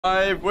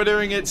We're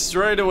doing it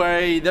straight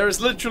away. There is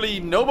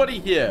literally nobody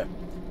here.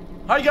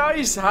 Hi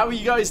guys, how are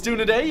you guys doing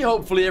today?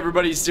 Hopefully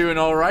everybody's doing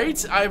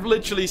alright. I've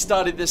literally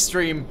started this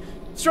stream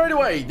straight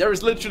away. There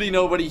is literally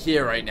nobody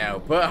here right now.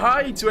 But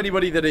hi to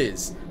anybody that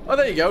is. Oh,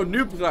 there you go.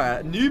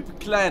 Noob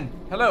Clan.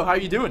 Hello, how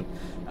you doing?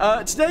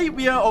 Today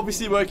we are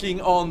obviously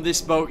working on this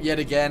boat yet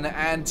again.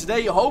 And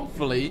today,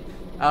 hopefully,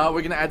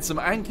 we're going to add some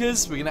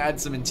anchors. We're going to add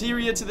some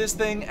interior to this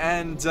thing.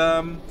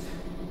 And,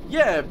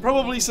 yeah,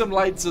 probably some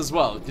lights as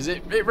well, because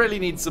it really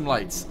needs some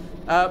lights.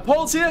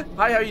 Paul's here.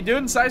 Hi, how you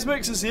doing?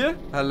 Seismix is here.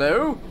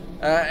 Hello.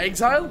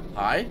 Exile.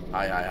 Hi.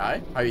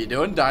 Hi. How you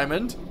doing?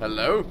 Diamond.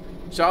 Hello.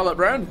 Charlotte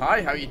Brown.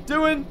 Hi, how you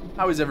doing?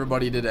 How is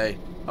everybody today?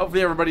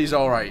 Hopefully everybody's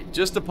alright.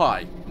 Just a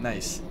pie.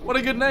 Nice. What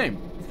a good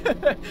name.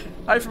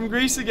 Hi from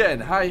Greece again.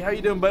 Hi, how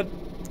you doing, bud?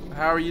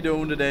 How are you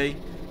doing today?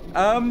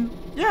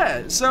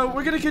 Yeah, so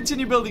we're going to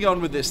continue building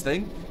on with this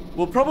thing.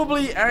 We'll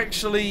probably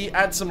actually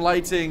add some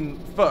lighting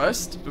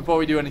first before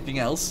we do anything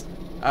else.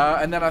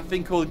 And then I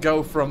think we'll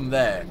go from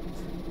there.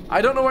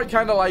 I don't know what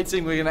kind of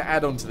lighting we're going to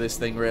add onto this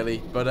thing,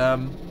 really. But,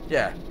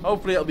 yeah,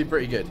 hopefully it'll be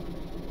pretty good.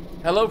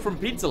 Hello from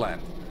Pizzaland.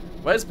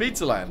 Where's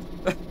Pizzaland?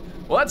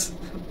 What?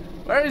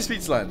 Where is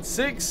Pizzaland?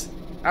 6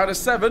 out of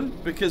 7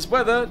 because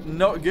weather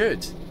not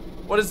good.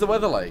 What is the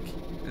weather like?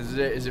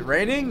 Is it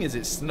raining? Is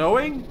it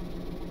snowing?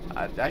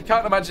 I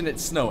can't imagine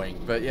it's snowing,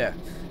 but yeah.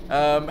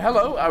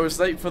 Hello, I was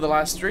late for the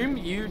last stream.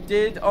 You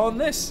did on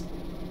this.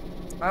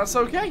 That's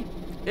okay.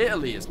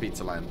 Italy is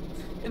Pizzaland.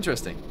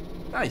 Interesting.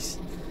 Nice.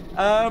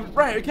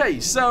 Right, okay,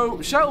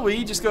 so shall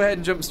we just go ahead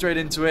and jump straight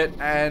into it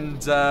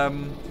and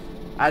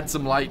add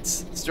some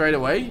lights straight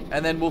away,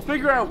 and then we'll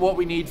figure out what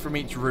we need from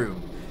each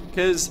room,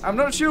 because I'm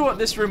not sure what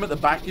this room at the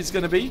back is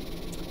going to be.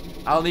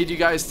 I'll need you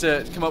guys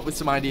to come up with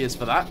some ideas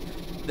for that.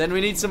 Then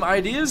we need some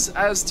ideas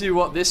as to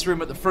what this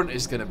room at the front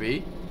is going to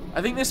be.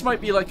 I think this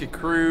might be like a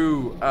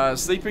crew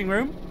sleeping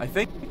room, I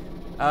think.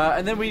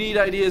 And then we need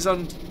ideas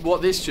on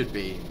what this should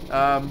be.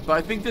 But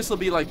I think this will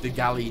be like the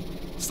galley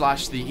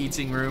slash the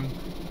eating room.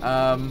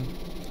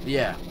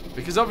 Yeah,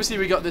 because obviously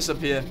we got this up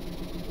here.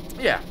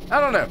 Yeah, I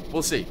don't know.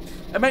 We'll see.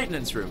 A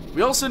maintenance room.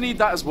 We also need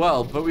that as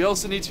well, but we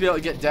also need to be able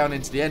to get down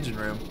into the engine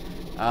room,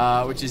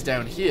 which is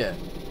down here.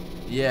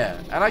 Yeah,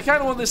 and I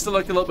kind of want this to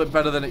look a little bit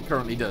better than it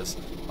currently does.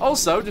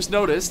 Also, just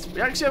noticed,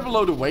 we actually have a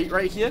load of weight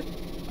right here.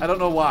 I don't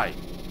know why.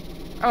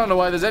 I don't know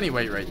why there's any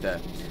weight right there.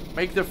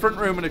 Make the front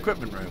room an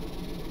equipment room.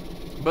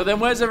 But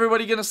then where's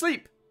everybody going to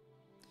sleep?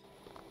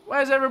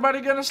 Where's everybody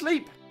going to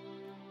sleep?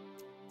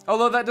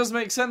 Although that does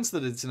make sense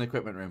that it's an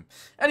equipment room.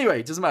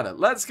 Anyway, doesn't matter.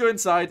 Let's go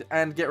inside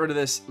and get rid of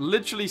this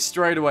literally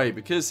straight away,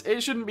 because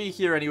it shouldn't be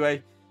here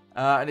anyway.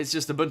 And it's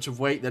just a bunch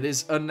of weight that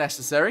is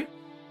unnecessary.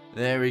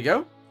 There we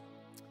go.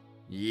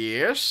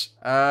 Yes.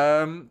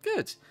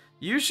 Good.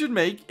 You should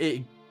make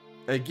a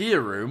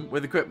gear room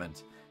with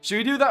equipment. Should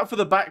we do that for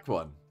the back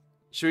one?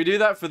 Should we do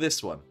that for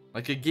this one?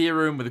 Like a gear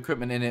room with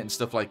equipment in it and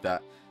stuff like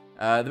that.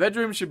 The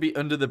bedroom should be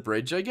under the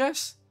bridge, I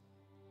guess.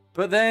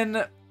 But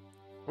then,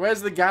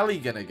 where's the galley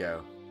gonna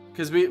go?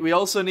 Because we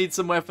also need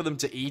somewhere for them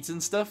to eat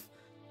and stuff.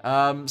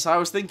 So I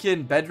was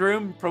thinking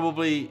bedroom,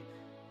 probably,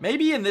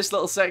 maybe in this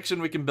little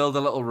section we can build a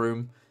little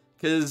room.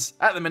 Because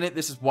at the minute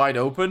this is wide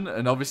open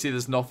and obviously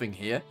there's nothing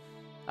here.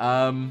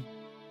 Yeah,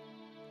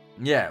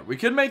 we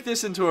could make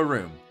this into a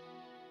room.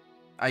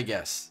 I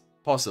guess.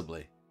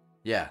 Possibly.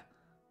 Yeah.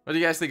 What do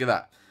you guys think of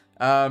that?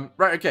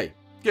 Right, okay.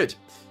 Good.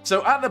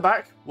 So at the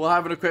back, we'll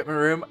have an equipment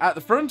room. At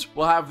the front,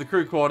 we'll have the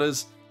crew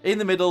quarters. In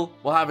the middle,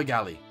 we'll have a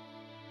galley.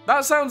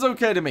 That sounds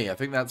okay to me. I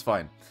think that's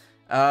fine.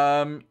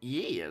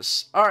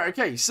 Yes. Alright,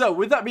 okay. So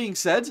with that being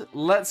said,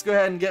 let's go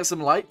ahead and get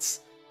some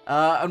lights.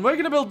 And we're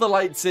going to build the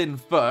lights in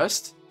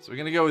first. So we're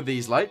going to go with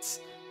these lights.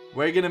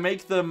 We're going to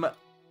make them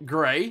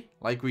grey,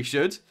 like we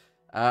should.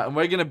 And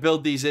we're going to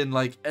build these in,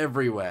 like,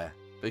 everywhere.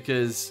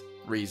 Because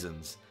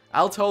reasons.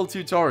 Alt-hold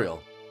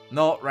tutorial.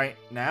 Not right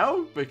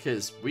now,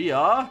 because we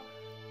are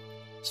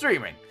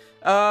streaming.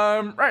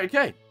 Right,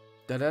 okay.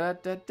 In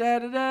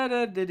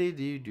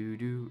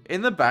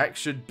the back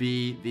should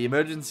be the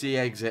emergency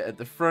exit. At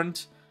the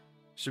front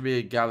should be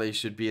a galley,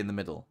 should be in the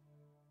middle.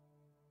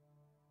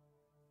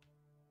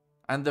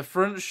 And the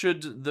front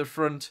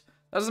that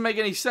doesn't make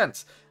any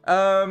sense.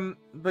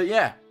 But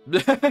yeah.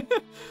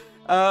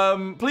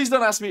 Please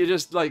don't ask me to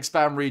just like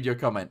spam read your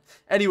comment.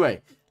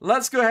 Anyway,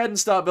 let's go ahead and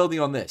start building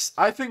on this.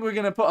 I think we're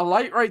going to put a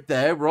light right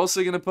there. We're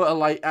also going to put a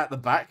light at the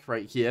back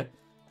right here.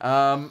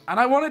 And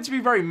I want it to be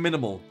very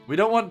minimal. We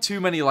don't want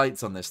too many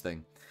lights on this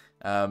thing.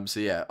 So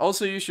yeah.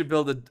 Also, you should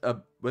build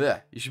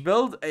you should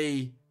build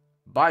a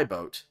buy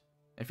boat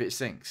if it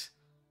sinks.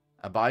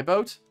 A buy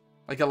boat?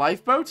 Like a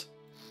lifeboat?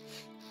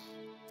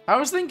 I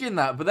was thinking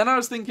that, but then I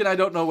was thinking I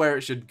don't know where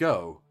it should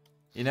go.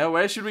 You know,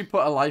 where should we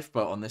put a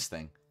lifeboat on this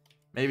thing?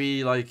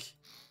 Maybe like,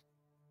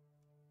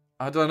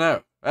 I don't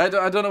know. I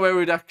don't know where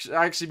we'd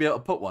actually be able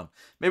to put one.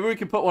 Maybe we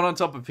can put one on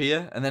top of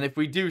here, and then if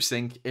we do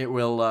sink, it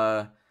will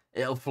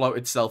it'll float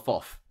itself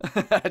off.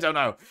 I don't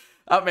know.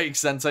 That makes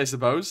sense, I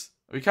suppose.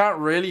 We can't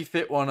really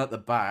fit one at the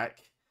back.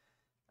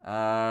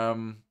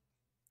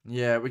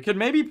 Yeah, we could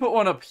maybe put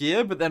one up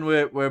here, but then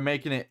we're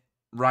making it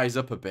rise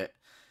up a bit.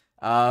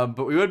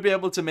 But we would be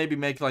able to maybe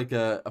make like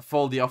a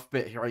foldy off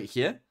bit right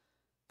here.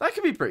 That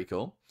could be pretty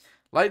cool.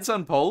 Lights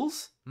on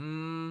poles. I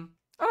don't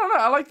know.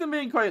 I like them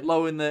being quite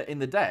low in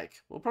the deck.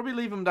 We'll probably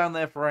leave them down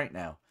there for right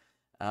now.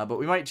 But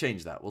we might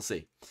change that. We'll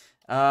see.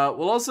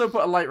 We'll also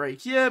put a light right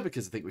here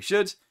because I think we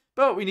should.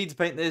 But we need to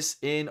paint this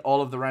in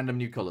all of the random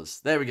new colors.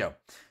 There we go.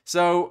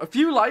 So a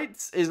few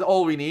lights is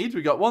all we need.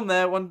 We got one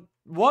there.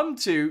 One,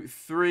 2,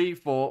 3,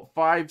 4,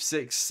 5,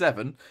 6,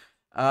 7.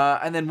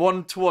 And then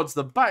one towards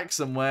the back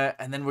somewhere.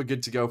 And then we're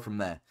good to go from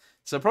there.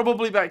 So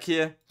probably back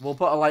here. We'll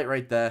put a light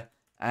right there.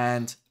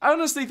 And I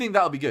honestly think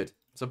that'll be good.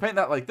 So paint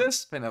that like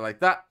this. Paint it like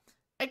that.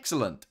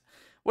 Excellent.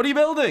 What are you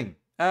building?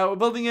 We're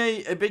building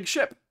a big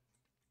ship.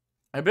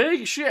 A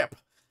big ship.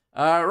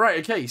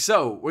 Right, okay,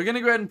 so we're going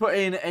to go ahead and put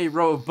in a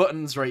row of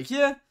buttons right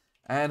here,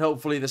 and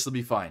hopefully this will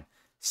be fine.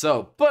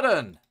 So,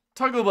 button,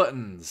 toggle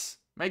buttons,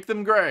 make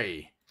them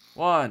gray.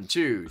 1,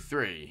 2,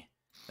 3.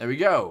 There we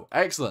go,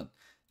 excellent.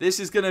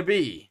 This is going to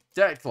be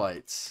deck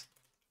lights.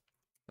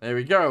 There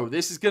we go,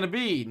 this is going to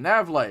be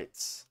nav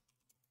lights.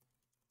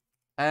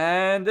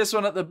 And this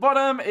one at the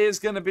bottom is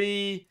going to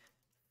be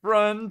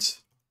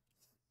front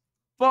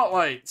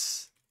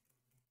spotlights.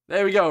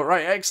 There we go,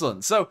 right,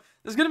 excellent. So,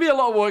 there's going to be a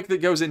lot of work that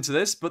goes into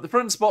this, but the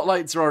front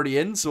spotlights are already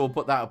in, so we'll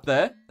put that up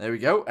there. There we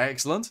go,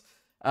 excellent.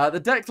 The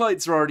deck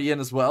lights are already in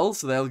as well,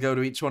 so they'll go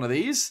to each one of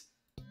these.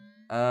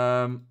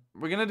 We're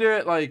going to do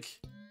it,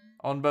 like,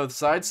 on both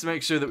sides to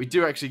make sure that we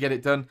do actually get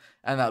it done,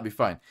 and that'll be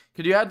fine.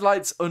 Could you add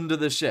lights under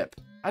the ship?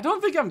 I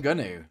don't think I'm going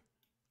to.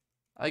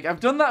 Like,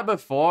 I've done that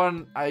before,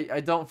 and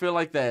I don't feel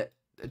like they're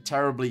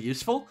terribly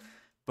useful.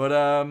 But,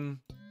 I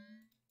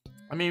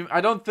mean,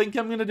 I don't think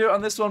I'm going to do it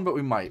on this one, but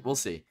we might. We'll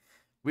see.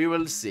 We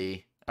will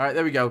see. Alright,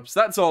 there we go. So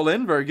that's all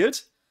in. Very good.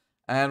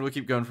 And we'll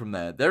keep going from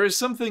there. There is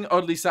something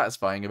oddly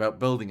satisfying about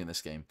building in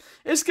this game.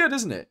 It's good,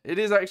 isn't it? It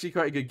is actually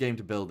quite a good game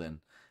to build in.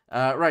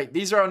 Right,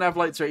 these are our nav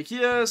lights right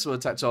here, so we'll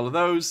attach all of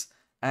those.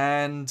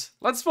 And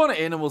let's spawn it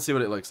in and we'll see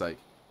what it looks like.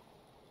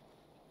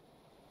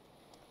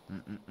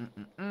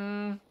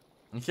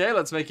 Okay,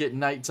 let's make it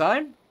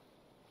nighttime.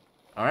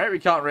 Alright, we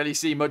can't really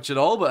see much at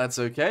all, but that's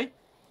okay.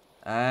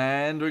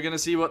 And we're going to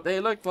see what they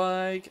look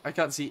like. I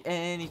can't see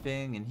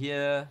anything in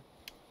here.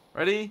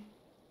 Ready?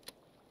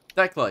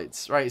 Deck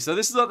lights. Right, so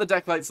this is what the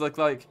deck lights look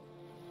like.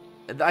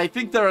 I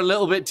think they're a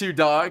little bit too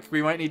dark.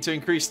 We might need to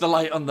increase the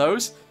light on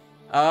those.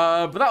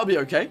 But that'll be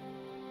okay.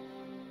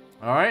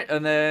 Alright,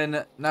 and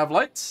then nav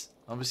lights.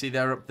 Obviously,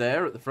 they're up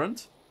there at the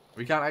front.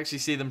 We can't actually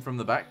see them from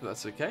the back, but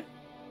that's okay.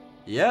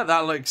 Yeah,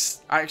 that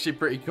looks actually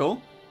pretty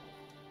cool.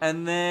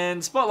 And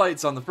then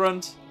spotlights on the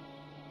front.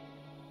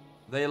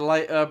 They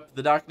light up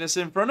the darkness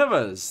in front of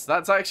us.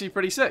 That's actually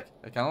pretty sick.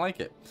 I kind of like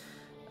it.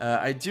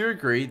 I do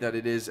agree that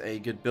it is a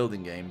good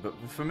building game, but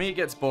for me it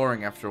gets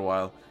boring after a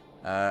while,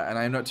 and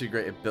I'm not too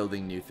great at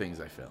building new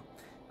things, I feel.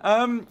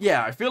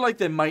 Yeah, I feel like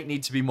there might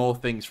need to be more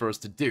things for us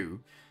to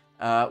do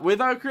with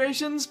our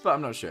creations, but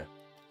I'm not sure.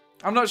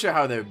 I'm not sure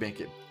how they would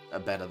make it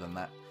better than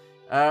that.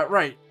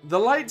 Right, the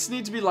lights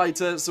need to be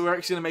lighter, so we're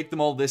actually going to make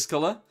them all this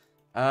color.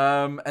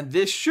 And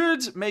this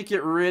should make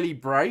it really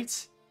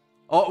bright.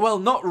 Oh, well,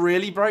 not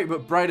really bright,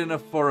 but bright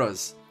enough for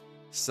us.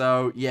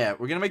 So, yeah,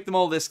 we're going to make them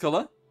all this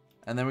color.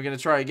 And then we're going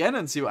to try again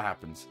and see what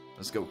happens.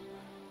 Let's go.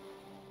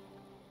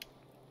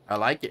 I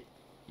like it.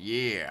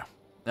 Yeah.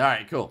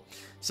 Alright, cool.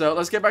 So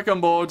let's get back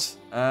on board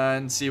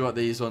and see what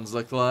these ones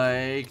look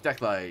like.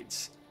 Deck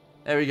lights.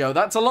 There we go.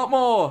 That's a lot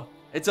more.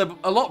 It's a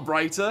lot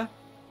brighter.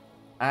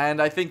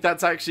 And I think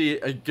that's actually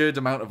a good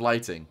amount of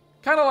lighting.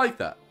 Kind of like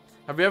that.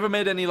 Have you ever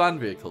made any land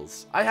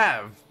vehicles? I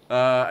have.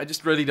 I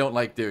just really don't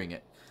like doing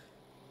it.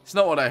 It's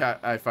not what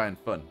I find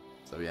fun.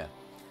 So yeah.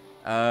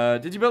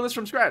 Did you build this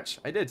from scratch?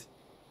 I did.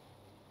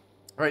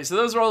 Alright, so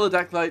those are all the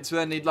deck lights. We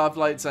then need lav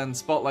lights and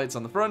spotlights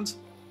on the front.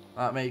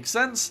 That makes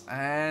sense,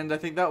 and I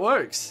think that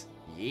works.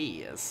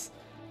 Yes.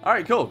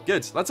 Alright, cool,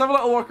 good. Let's have a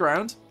little walk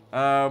around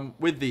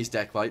with these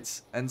deck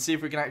lights and see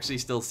if we can actually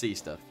still see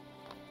stuff.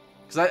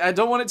 Because I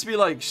don't want it to be,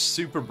 like,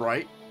 super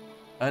bright,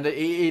 and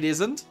it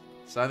isn't.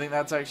 So I think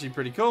that's actually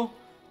pretty cool.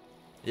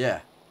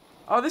 Yeah.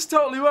 Oh, this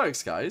totally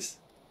works, guys.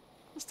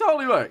 This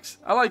totally works.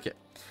 I like it.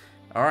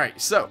 Alright,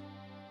 so.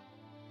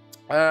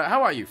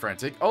 How are you,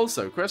 Frantic?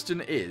 Also,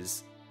 question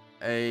is...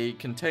 a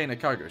container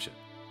cargo ship.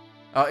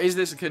 Is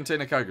this a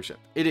container cargo ship?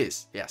 It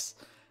is, yes.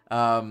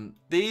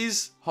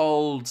 These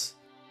hold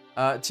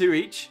 2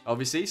 each,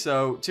 obviously.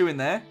 So 2 in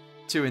there,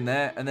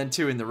 and then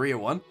 2 in the rear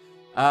one.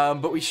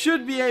 But we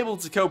should be able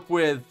to cope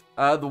with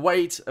the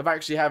weight of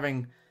actually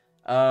having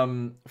 4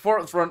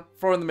 at the front,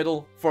 4 in the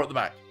middle, 4 at the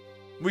back.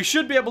 We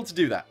should be able to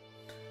do that.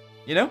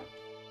 You know?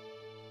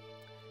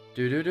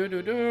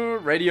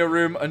 Radio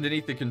room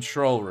underneath the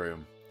control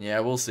room.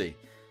 Yeah, we'll see.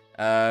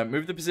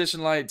 Move the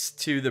position lights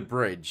to the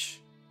bridge.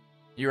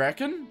 You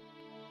reckon?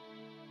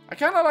 I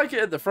kind of like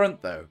it at the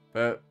front, though.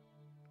 But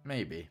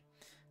maybe.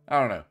 I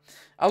don't know.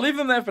 I'll leave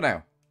them there for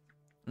now.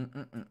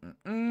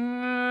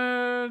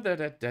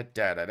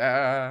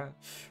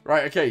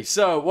 Right, okay.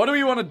 So, what do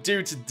we want to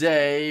do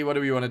today?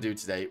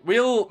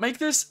 We'll make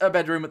this a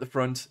bedroom at the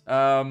front.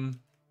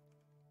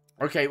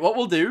 Okay, what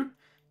we'll do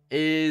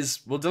is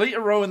we'll delete a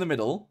row in the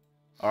middle.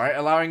 All right,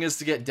 allowing us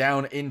to get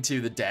down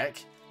into the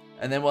deck.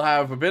 And then we'll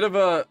have a bit of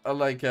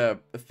a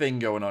thing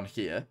going on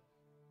here.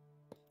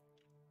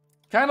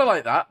 Kind of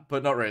like that,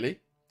 but not really.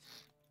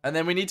 And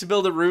then we need to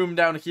build a room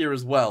down here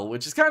as well,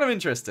 which is kind of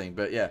interesting,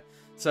 but yeah.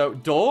 So,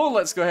 door,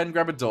 let's go ahead and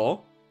grab a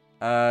door.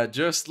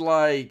 Just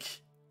like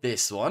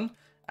this one.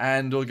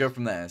 And we'll go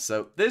from there.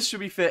 So, this should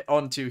be fit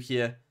onto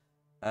here.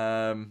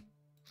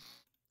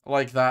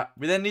 Like that.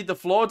 We then need the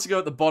floor to go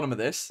at the bottom of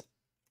this.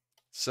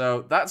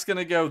 So, that's going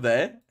to go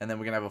there. And then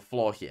we're going to have a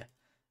floor here.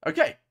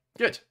 Okay,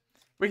 good.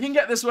 We can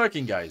get this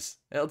working, guys.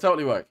 It'll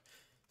totally work.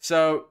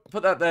 So,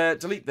 put that there,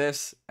 delete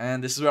this,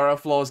 and this is where our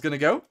floor is going to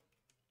go.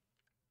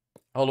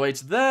 All the way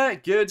to there,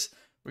 good.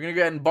 We're going to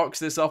go ahead and box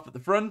this off at the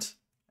front.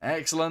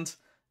 Excellent.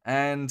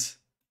 And,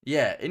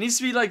 yeah, it needs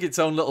to be like its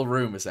own little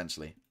room,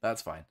 essentially.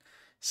 That's fine.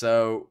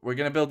 So, we're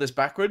going to build this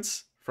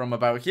backwards from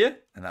about here,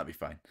 and that'll be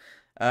fine.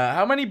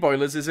 How many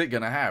boilers is it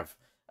going to have?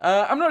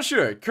 I'm not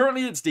sure.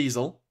 Currently, it's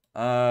diesel,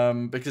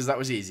 because that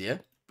was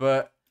easier.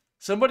 But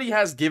somebody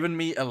has given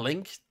me a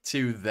link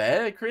to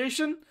their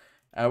creation,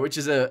 which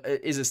is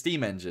a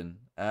steam engine.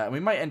 And we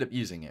might end up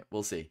using it.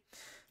 We'll see.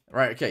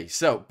 Right, okay.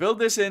 So, build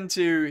this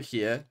into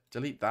here.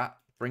 Delete that.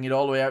 Bring it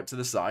all the way out to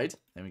the side.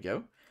 There we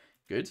go.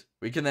 Good.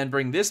 We can then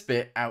bring this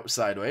bit out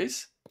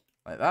sideways.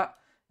 Like that.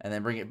 And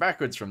then bring it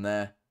backwards from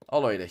there.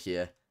 All the way to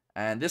here.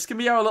 And this can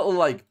be our little,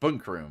 like,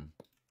 bunk room.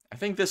 I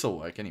think this will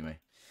work anyway.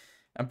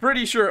 I'm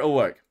pretty sure it'll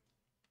work.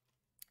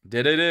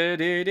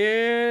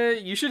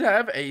 You should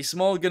have a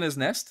small gunner's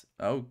nest.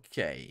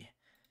 Okay.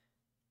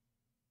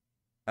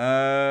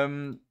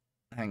 Hang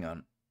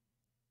on.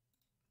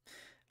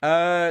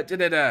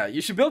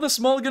 You should build a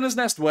small gunner's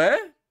nest where?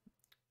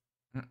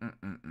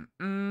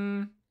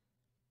 You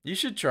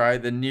should try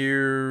the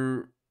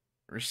new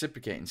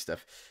reciprocating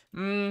stuff.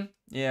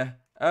 Yeah.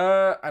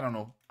 I don't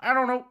know.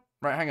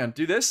 Right, hang on.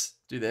 Do this.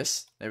 Do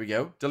this. There we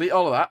go. Delete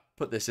all of that.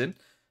 Put this in.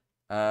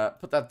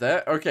 Put that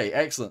there. Okay,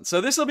 excellent.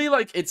 So this will be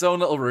like its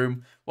own little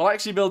room. We'll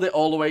actually build it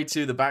all the way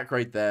to the back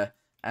right there.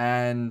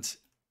 And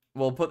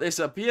we'll put this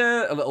up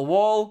here, a little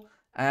wall.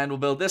 And we'll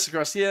build this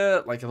across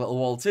here, like a little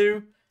wall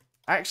too.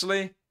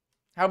 Actually,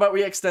 how about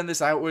we extend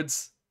this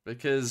outwards?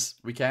 Because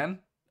we can,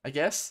 I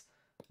guess.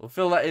 We'll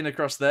fill that in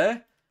across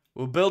there.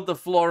 We'll build the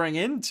flooring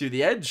in to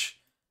the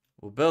edge.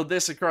 We'll build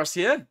this across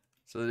here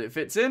so that it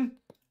fits in.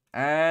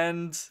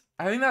 And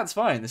I think that's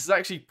fine. This is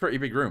actually a pretty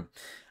big room.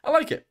 I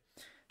like it.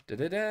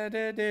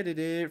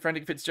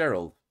 Frantic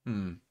Fitzgerald.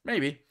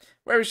 Maybe.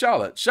 Where is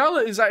Charlotte?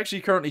 Charlotte is actually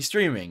currently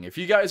streaming. If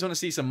you guys want to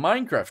see some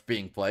Minecraft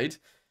being played,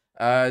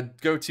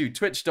 go to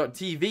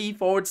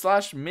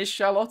twitch.tv/Miss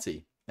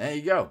Charlotte. There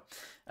you go.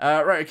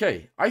 Right,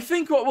 okay. I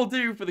think what we'll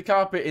do for the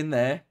carpet in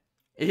there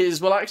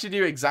is we'll actually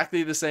do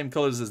exactly the same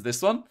colors as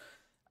this one.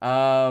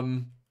 I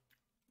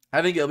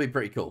think it'll be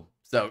pretty cool.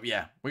 So,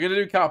 yeah. We're going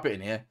to do carpet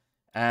in here.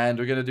 And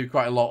we're going to do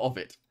quite a lot of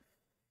it.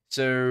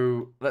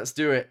 So, let's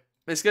do it.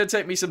 It's going to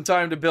take me some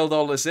time to build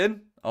all this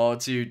in. Or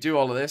to do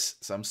all of this.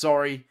 So, I'm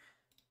sorry.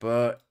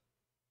 But,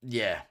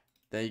 yeah.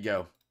 There you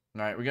go.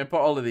 Alright, we're going to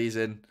put all of these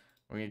in.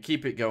 We're going to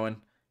keep it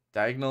going.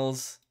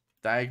 Diagonals.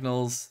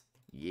 Diagonals.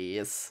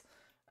 Yes.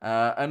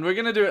 And we're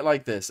going to do it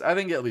like this. I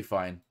think it'll be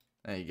fine.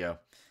 There you go.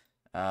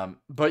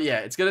 But, yeah.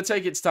 It's going to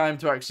take its time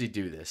to actually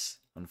do this.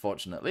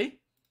 Unfortunately.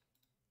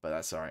 But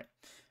that's alright.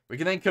 We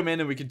can then come in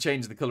and we can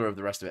change the color of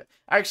the rest of it.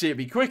 Actually, it'd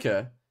be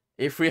quicker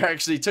if we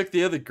actually took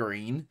the other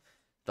green,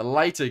 the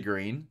lighter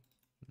green,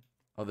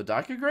 or the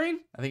darker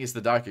green? I think it's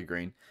the darker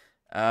green.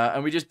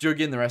 And we just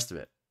jug in the rest of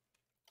it.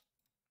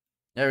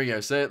 There we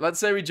go. So let's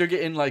say we jug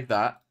it in like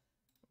that.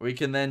 We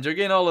can then jug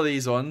in all of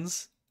these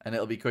ones, and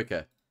it'll be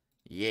quicker.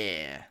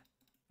 Yeah.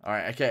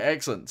 Alright, okay,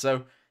 excellent.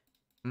 So,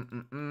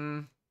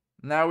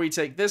 now we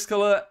take this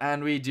color,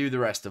 and we do the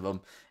rest of them.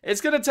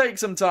 It's going to take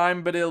some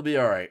time, but it'll be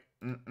alright.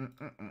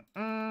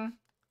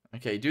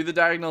 Okay, do the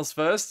diagonals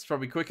first. It's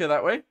probably quicker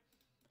that way.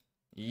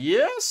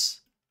 Yes.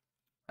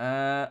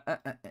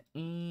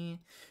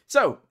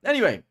 So,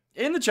 anyway,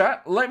 in the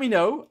chat, let me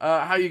know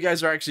how you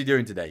guys are actually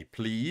doing today.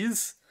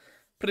 Please.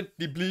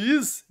 Pretty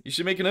please. You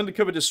should make an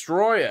undercover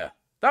destroyer.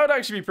 That would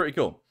actually be pretty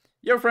cool.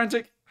 Yo,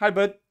 Frantic. Hi,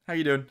 bud. How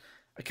you doing?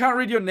 I can't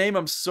read your name.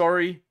 I'm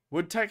sorry.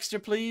 Wood texture,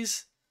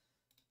 please.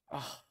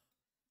 Oh.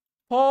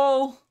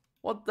 Paul.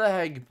 What the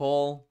heck,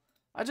 Paul?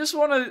 I just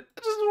want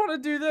to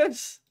do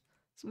this.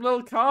 Some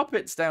little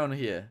carpets down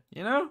here,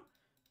 you know?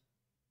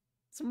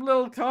 Some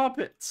little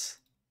carpets.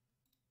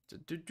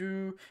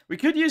 We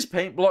could use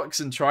paint blocks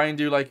and try and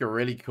do like a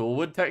really cool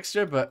wood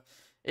texture, but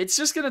it's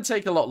just going to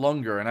take a lot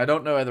longer, and I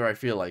don't know whether I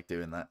feel like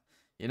doing that,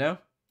 you know?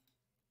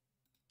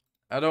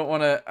 I don't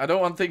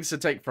want things to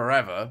take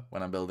forever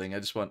when I'm building. I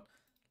just want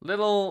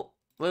little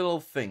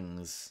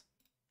things.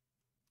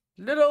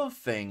 Little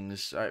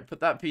things. All right, put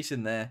that piece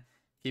in there.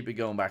 Keep it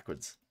going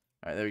backwards.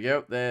 All right, there we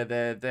go.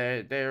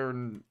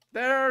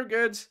 There,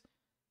 good.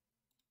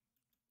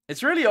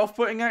 It's really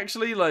off-putting,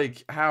 actually,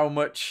 like, how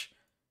much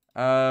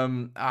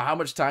time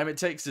it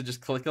takes to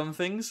just click on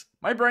things.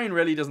 My brain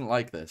really doesn't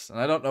like this, and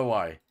I don't know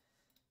why.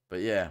 But,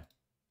 yeah.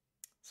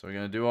 So we're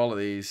going to do all of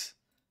these.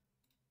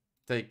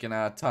 Taking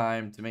our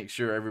time to make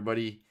sure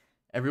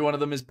every one of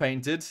them is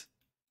painted.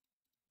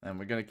 And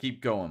we're going to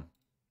keep going.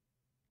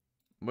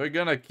 We're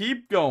going to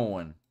keep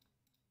going.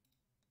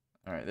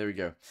 All right, there we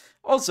go.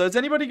 Also, has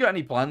anybody got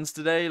any plans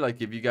today? Like,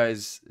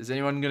 is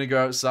anyone going to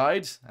go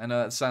outside? I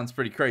know that sounds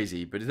pretty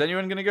crazy, but is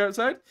anyone going to go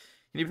outside?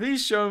 Can you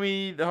please show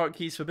me the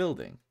hotkeys for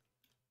building?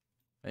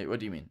 Wait, what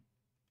do you mean?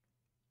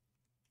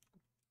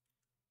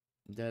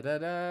 Da da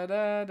da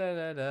da da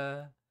da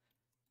da.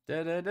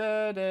 Da da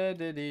da da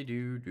da da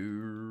do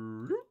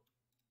do.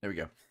 There we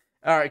go.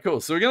 All right,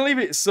 cool. So we're gonna leave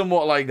it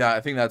somewhat like that.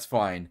 I think that's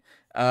fine.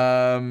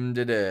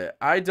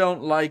 I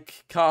don't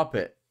like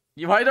carpet.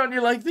 Why don't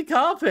you like the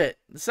carpet,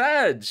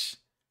 Saj?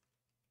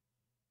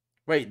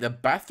 Wait, the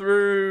back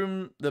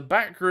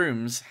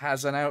rooms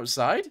has an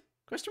outside?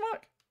 Question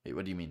mark? Wait,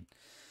 what do you mean?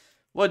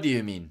 What do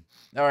you mean?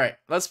 All right,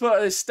 let's put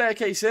this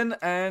staircase in,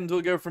 and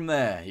we'll go from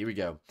there. Here we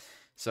go.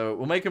 So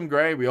we'll make them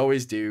grey. We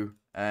always do,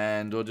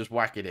 and we'll just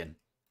whack it in.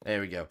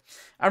 There we go.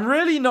 I'm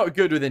really not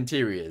good with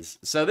interiors,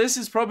 so this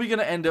is probably going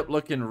to end up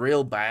looking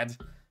real bad,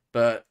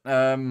 but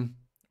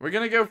we're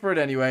going to go for it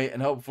anyway,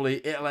 and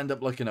hopefully it'll end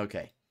up looking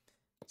okay.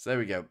 So there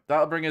we go.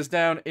 That'll bring us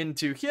down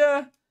into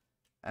here,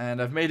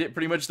 and I've made it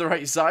pretty much the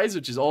right size,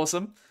 which is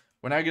awesome.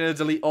 We're now going to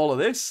delete all of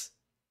this,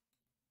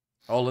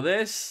 all of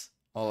this,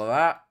 all of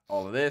that,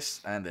 all of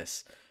this, and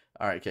this.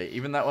 All right, okay,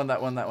 even that one,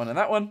 that one, that one, and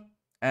that one.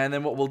 And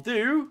then what we'll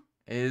do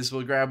is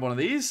we'll grab one of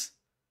these,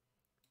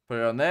 put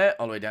it on there,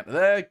 all the way down to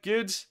there.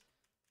 Good.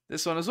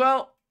 This one as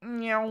well.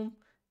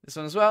 This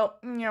one as well.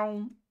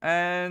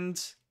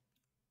 And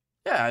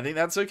yeah, I think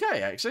that's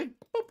okay, actually.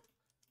 Boop.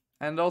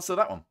 And also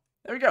that one.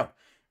 There we go.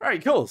 All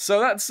right, cool. So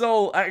that's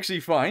all actually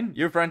fine.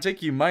 You're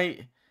Frantic. You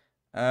might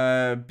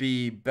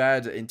be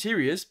bad at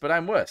interiors, but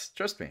I'm worse.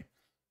 Trust me.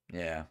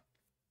 Yeah.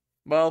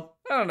 Well,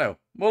 I don't know.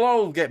 We'll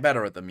all get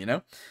better at them, you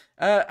know.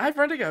 Hi,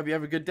 Frantic. I hope you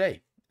have a good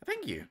day.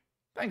 Thank you.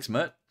 Thanks,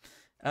 Mert.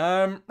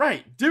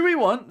 Right. Do we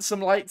want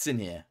some lights in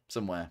here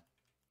somewhere?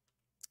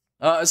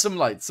 Some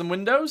lights. Some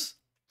windows?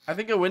 I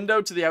think a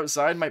window to the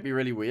outside might be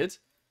really weird.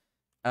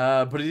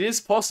 But it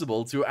is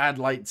possible to add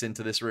lights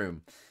into this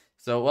room.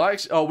 So we'll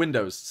actually... Oh,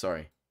 windows.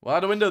 Sorry. We'll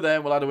add a window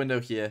there. We'll add a window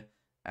here.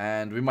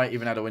 And we might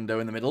even add a window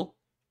in the middle.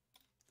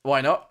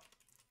 Why not?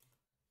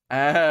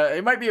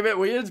 It might be a bit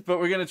weird, but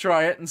we're going to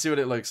try it and see what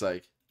it looks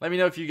like. Let me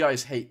know if you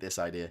guys hate this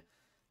idea.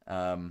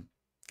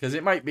 Because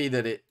it might be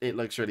that it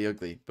looks really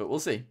ugly, but we'll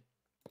see.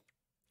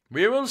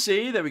 We will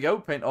see. There we go.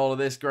 Paint all of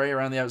this grey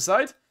around the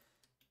outside.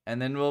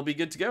 And then we'll be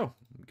good to go.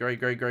 Grey,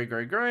 grey, grey,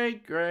 grey, grey,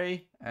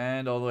 grey.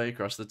 And all the way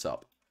across the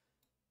top.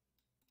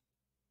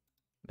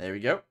 There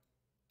we go.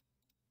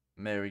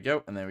 There we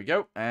go. And there we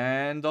go.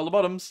 And all the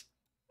bottoms.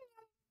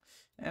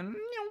 And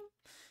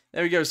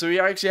there we go. So we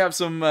actually have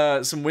some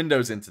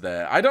windows into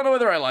there. I don't know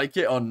whether I like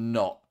it or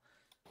not.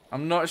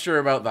 I'm not sure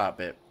about that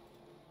bit.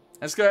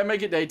 Let's go ahead and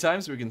make it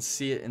daytime so we can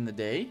see it in the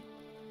day.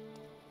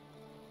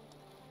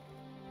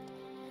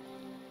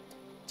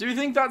 Do you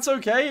think that's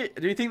okay?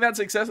 Do you think that's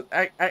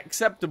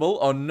acceptable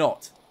or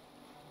not?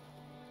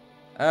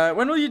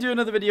 When will you do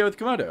another video with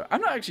Komodo?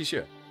 I'm not actually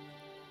sure.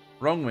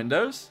 Wrong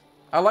windows.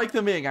 I like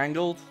them being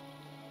angled.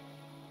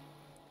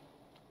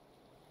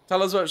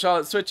 Tell us what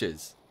Charlotte's Switch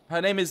is.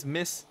 Her name is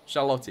Miss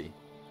Charlotte.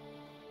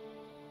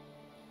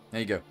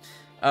 There you go.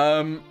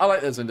 I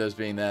like those windows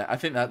being there. I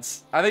think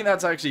that's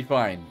actually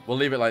fine. We'll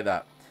leave it like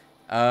that.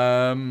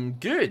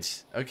 Good.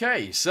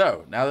 Okay,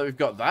 so now that we've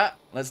got that,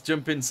 let's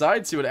jump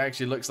inside, see what it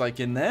actually looks like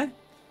in there.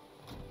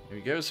 Here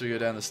we go. So we go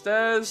down the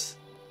stairs,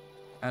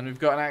 and we've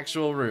got an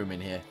actual room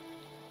in here.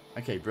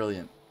 Okay,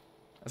 brilliant.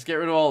 Let's get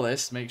rid of all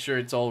this. Make sure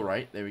it's all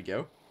right. There we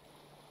go.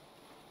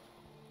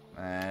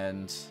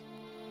 And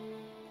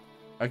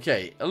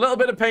okay, a little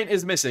bit of paint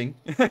is missing.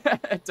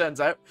 It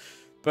turns out,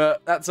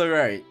 but that's all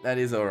right. That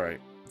is all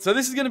right. So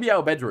this is going to be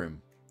our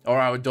bedroom, or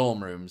our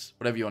dorm rooms,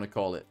 whatever you want to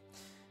call it.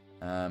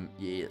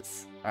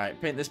 Yes. All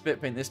right, paint this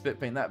bit, paint this bit,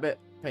 paint that bit,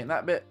 paint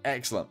that bit.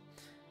 Excellent.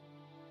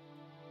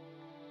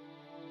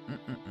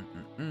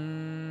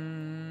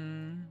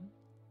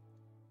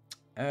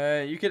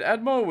 You could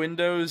add more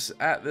windows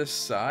at the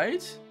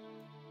side.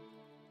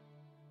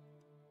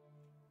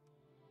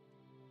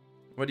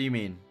 What do you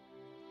mean?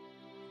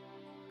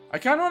 I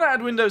kind of want to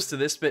add windows to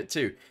this bit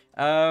too.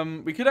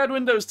 We could add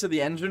windows to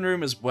the engine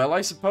room as well,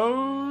 I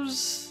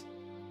suppose.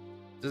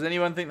 Does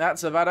anyone think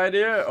that's a bad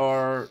idea,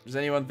 or does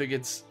anyone think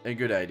it's a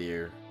good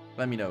idea?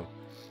 Let me know.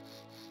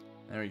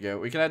 There we go.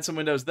 We can add some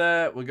windows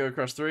there. We'll go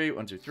across 3.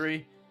 1, 2,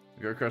 3.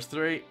 We'll go across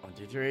 3. 1,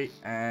 2, 3.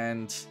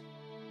 And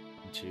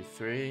 1, 2,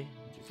 3. 1,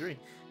 2, 3.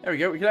 There we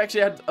go. We can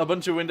actually add a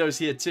bunch of windows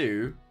here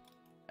too.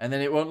 And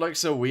then it won't look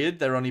so weird.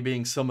 There only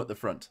being some at the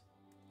front.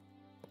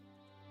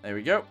 There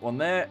we go. One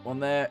there, one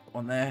there,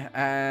 one there,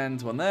 and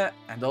one there.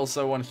 And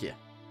also one here.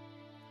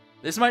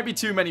 This might be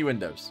too many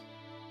windows.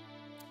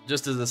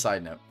 Just as a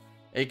side note.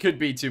 It could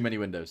be too many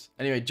windows.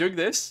 Anyway, jug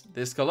this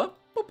color.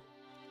 Boop.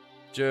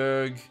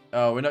 Jug.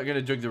 Oh, we're not going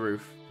to jug the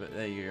roof. But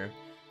there you go.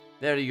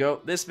 There you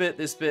go. This bit,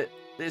 this bit,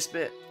 this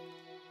bit,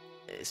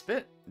 this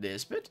bit,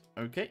 this bit.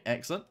 Okay,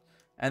 excellent.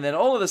 And then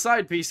all of the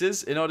side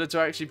pieces in order to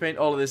actually paint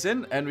all of this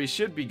in. And we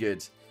should be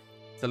good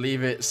to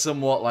leave it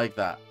somewhat like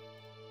that.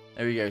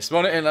 There we go.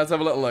 Spawn it in. Let's have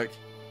a little look.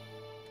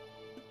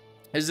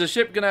 Is the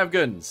ship going to have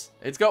guns?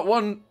 It's got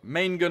one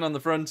main gun on the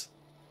front.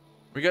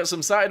 We got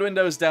some side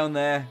windows down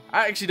there.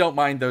 I actually don't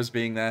mind those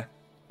being there.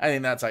 I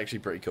think that's actually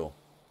pretty cool.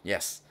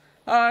 Yes.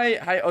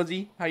 Hi,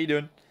 Ozzy. How you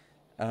doing?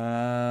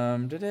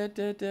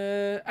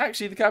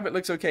 Actually, the carpet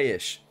looks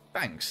okay-ish.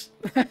 Thanks.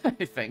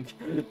 I think.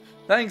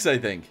 Thanks, I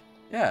think.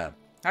 Yeah.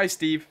 Hi,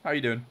 Steve. How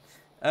you doing?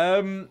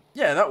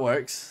 Yeah, that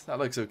works. That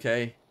looks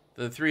okay.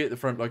 The 3 at the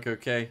front look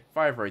okay.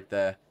 5 right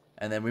there.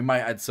 And then we might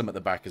add some at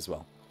the back as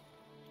well.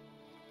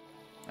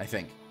 I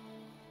think.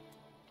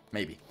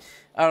 Maybe.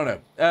 I don't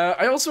know.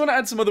 I also want to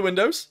add some other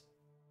windows.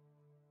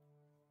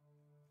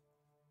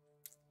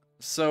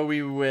 So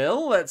we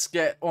will. Let's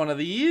get one of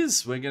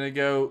these. We're going to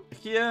go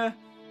here.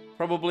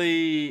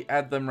 Probably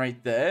add them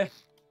right there.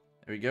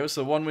 There we go.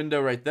 So one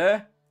window right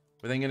there.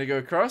 We're then going to go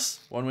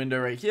across. One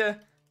window right here.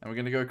 And we're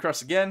going to go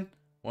across again.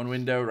 One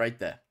window right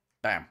there.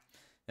 Bam.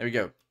 There we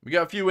go. We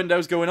got a few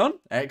windows going on.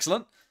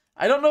 Excellent.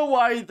 I don't know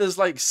why there's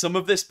like some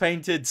of this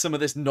painted, some of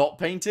this not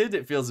painted.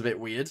 It feels a bit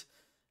weird.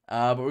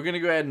 But we're going to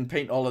go ahead and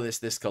paint all of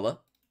this color,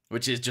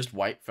 which is just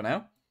white for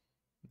now.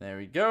 There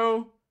we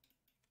go.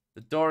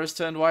 The door has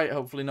turned white.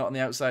 Hopefully not on the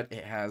outside.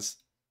 It has.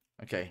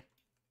 Okay.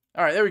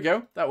 All right, there we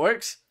go. That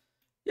works.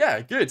 Yeah,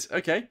 good.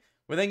 Okay.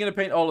 We're then going to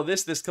paint all of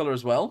this color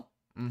as well.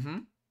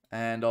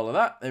 And all of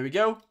that. There we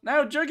go.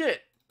 Now jug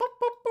it. Boop,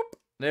 boop, boop.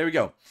 There we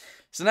go.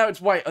 So now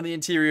it's white on the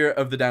interior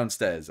of the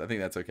downstairs. I think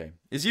that's okay.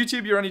 Is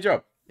YouTube your only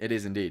job? It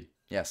is indeed.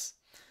 Yes.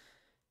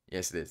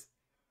 Yes, it is.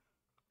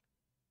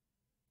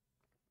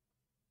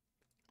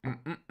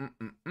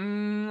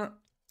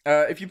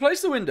 If you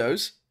place the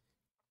windows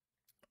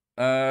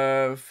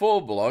 4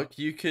 block,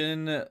 you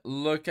can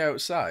look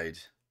outside.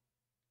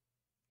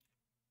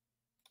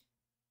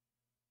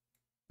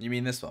 You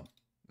mean this one?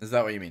 Is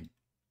that what you mean?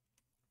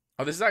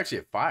 Oh, this is actually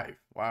a 5.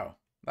 Wow,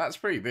 that's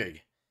pretty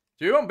big.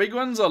 Do you want big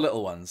ones or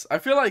little ones? I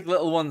feel like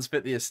little ones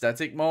fit the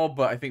aesthetic more,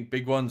 but I think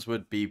big ones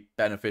would be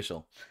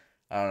beneficial.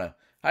 I don't know.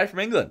 Hi from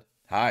England.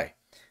 Hi.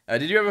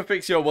 Did you ever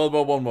fix your World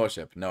War I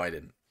warship? No, I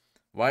didn't.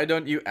 Why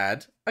don't you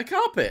add a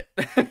carpet?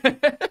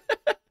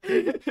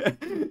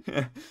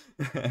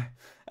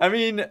 I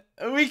mean,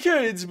 we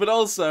could, but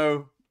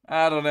also,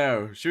 I don't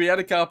know. Should we add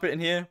a carpet in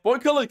here?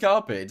 What color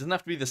carpet? It doesn't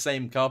have to be the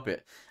same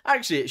carpet.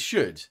 Actually, it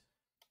should.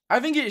 I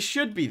think it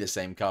should be the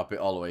same carpet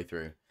all the way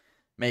through.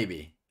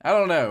 Maybe. I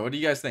don't know. What do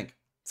you guys think?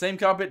 Same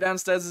carpet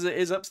downstairs as it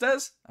is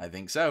upstairs? I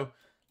think so.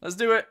 Let's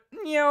do it.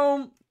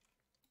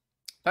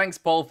 Thanks,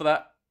 Paul, for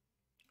that.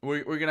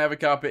 We're going to have a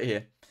carpet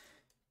here.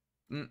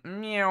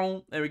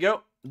 Meow. There we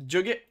go.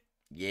 Jug it.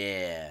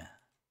 Yeah.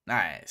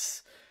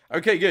 Nice.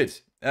 Okay, good.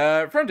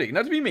 Frantic,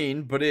 not to be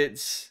mean, but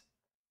it's...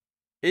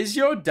 Is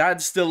your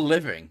dad still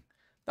living?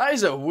 That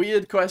is a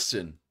weird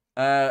question.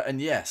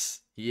 And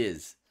yes, he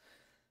is.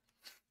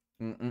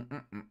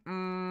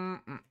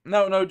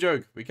 No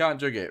jug. We can't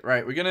jug it.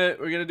 Right, we're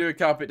gonna do a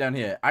carpet down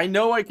here. I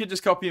know I could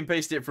just copy and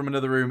paste it from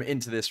another room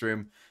into this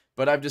room,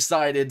 but I've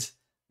decided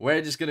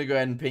we're just gonna go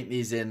ahead and paint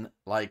these in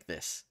like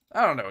this.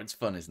 I don't know, it's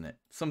fun, isn't it?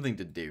 Something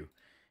to do.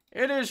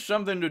 It is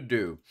something to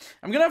do.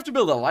 I'm gonna have to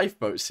build a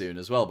lifeboat soon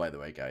as well, by the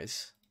way,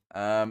 guys.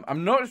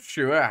 I'm not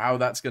sure how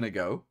that's gonna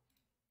go.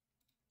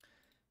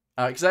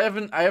 Because I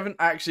haven't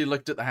actually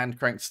looked at the hand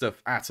cranked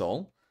stuff at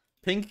all.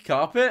 Pink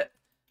carpet.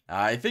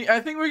 I think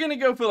we're gonna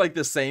go for like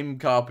the same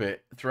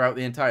carpet throughout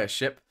the entire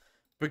ship,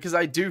 because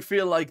I do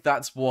feel like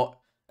that's what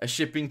a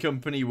shipping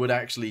company would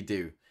actually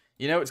do.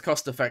 You know, it's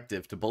cost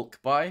effective to bulk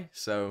buy,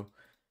 so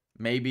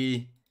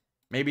maybe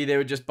they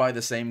would just buy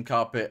the same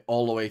carpet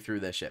all the way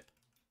through their ship.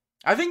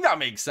 I think that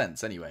makes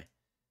sense anyway.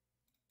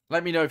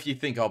 Let me know if you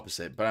think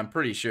opposite, but I'm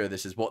pretty sure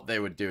this is what they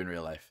would do in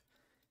real life.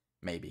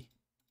 Maybe.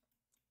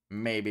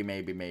 Maybe.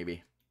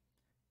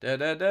 Da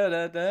da da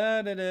da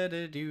da da da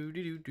da do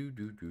do do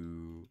do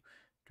do.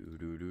 Do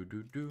do do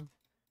do do.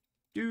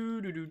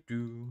 Do do do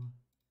do.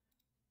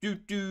 Do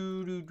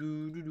do do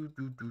do do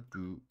do do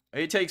do.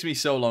 It takes me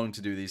so long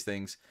to do these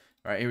things.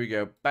 Right, here we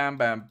go. Bam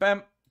bam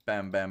bam.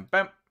 Bam bam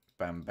bam.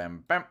 Bam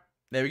bam bam.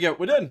 There we go.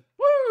 We're done.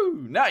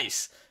 Woo!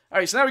 Nice.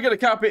 Alright, so now we got a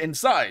carpet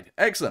inside.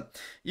 Excellent.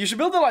 You should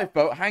build a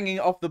lifeboat hanging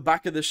off the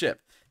back of the ship.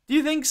 Do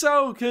you think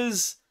so?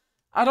 Because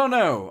I don't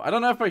know. I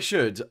don't know if I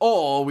should.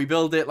 Or we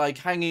build it like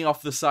hanging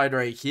off the side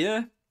right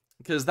here,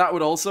 because that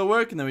would also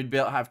work, and then we'd be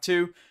able to have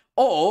 2.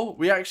 Or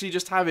we actually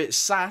just have it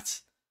sat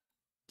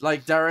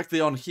like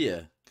directly on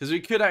here, because we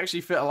could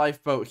actually fit a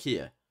lifeboat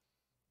here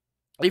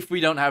if we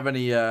don't have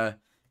any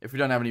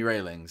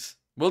railings.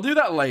 We'll do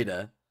that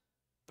later.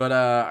 But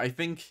I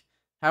think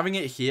having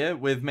it here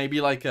with maybe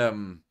like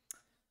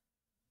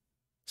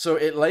so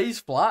it lays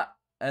flat,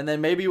 and then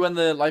maybe when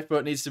the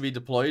lifeboat needs to be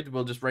deployed,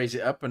 we'll just raise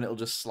it up and it'll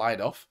just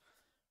slide off,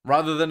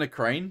 rather than a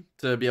crane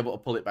to be able to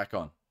pull it back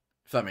on,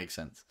 if that makes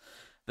sense.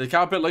 The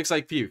carpet looks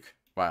like puke.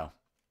 Wow.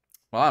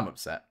 Well, I'm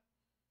upset.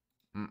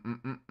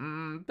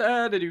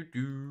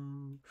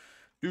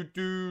 But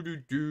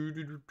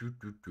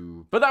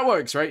that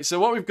works, right? So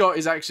what we've got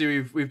is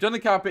actually we've done the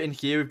carpet in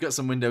here. We've got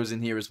some windows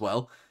in here as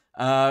well.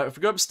 If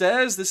we go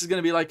upstairs, this is going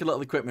to be like a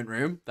little equipment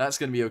room. That's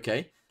going to be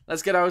okay.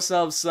 Let's get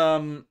ourselves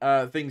some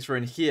things for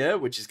in here,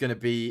 which is going to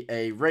be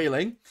a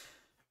railing.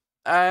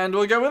 And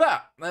we'll go with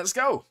that. Let's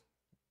go.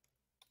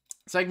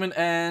 Segment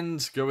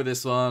end. Go with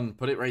this one.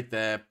 Put it right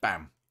there.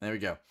 Bam. There we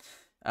go.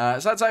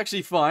 So that's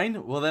actually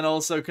fine. We'll then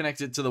also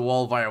connect it to the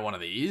wall via one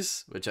of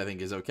these, which I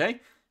think is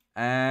okay.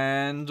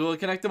 And we'll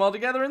connect them all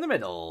together in the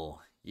middle.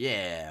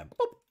 Yeah.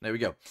 Boop. There we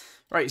go.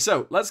 Right,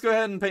 so let's go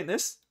ahead and paint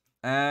this.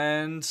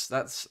 And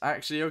that's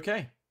actually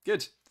okay.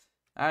 Good.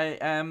 I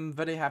am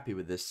very happy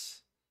with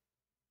this.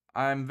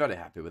 I'm very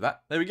happy with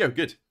that. There we go.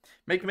 Good.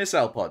 Make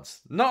missile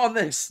pods. Not on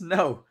this.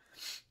 No.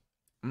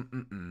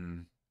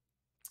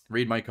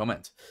 Read my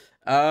comment.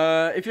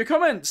 If your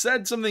comment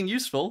said something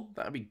useful,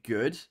 that'd be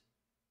good.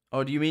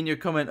 Or do you mean your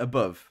comment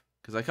above?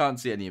 Because I can't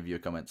see any of your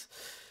comments.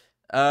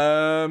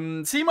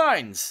 Sea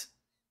mines.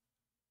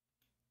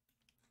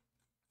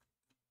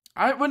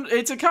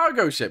 It's a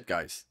cargo ship,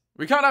 guys.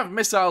 We can't have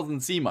missiles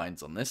and sea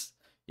mines on this.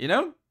 You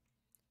know?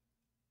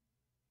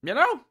 You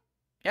know?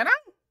 You know?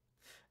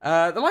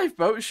 The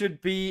lifeboat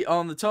should be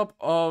on the top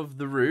of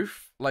the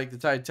roof, like the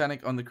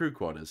Titanic on the crew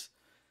quarters.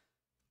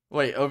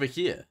 Wait, over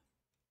here.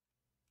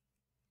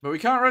 But we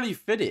can't really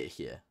fit it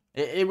here.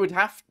 It would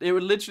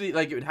literally,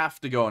 like, it would have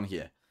to go on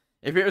here.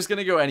 If it was going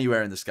to go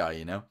anywhere in the sky,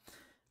 you know?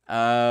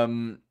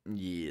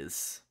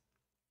 Yes.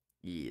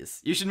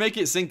 Yes. You should make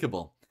it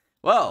sinkable.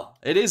 Well,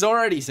 it is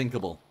already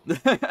sinkable.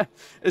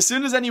 As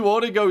soon as any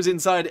water goes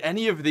inside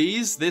any of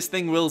these, this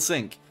thing will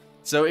sink.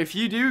 So if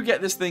you do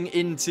get this thing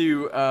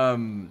into,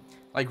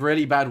 like,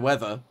 really bad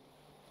weather,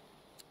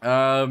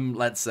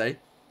 let's say,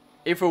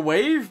 if a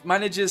wave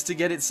manages to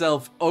get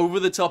itself over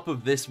the top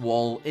of this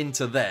wall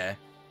into there,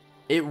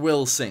 it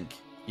will sink,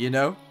 you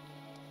know?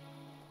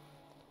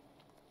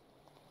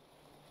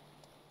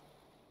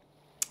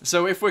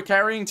 So if we're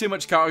carrying too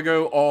much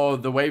cargo or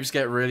the waves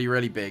get really,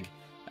 really big,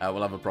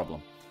 we'll have a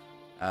problem.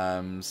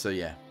 So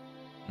yeah.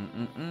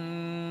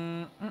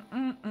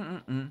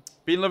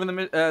 Been loving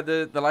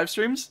the live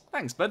streams?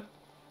 Thanks, bud.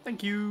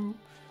 Thank you.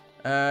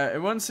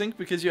 It won't sink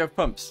because you have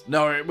pumps.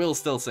 No, it will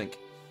still sink.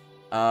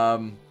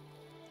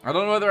 I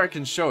don't know whether I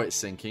can show it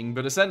sinking,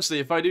 but essentially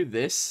if I do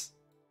this,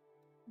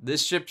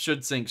 this ship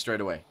should sink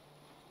straight away.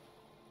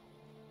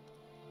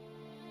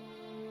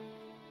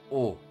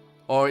 Oh,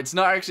 it's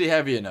not actually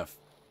heavy enough.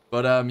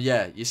 But,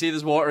 yeah, you see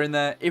there's water in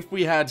there. If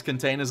we had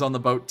containers on the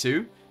boat,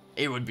 too,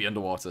 it would be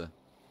underwater.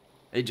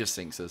 It just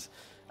sinks us.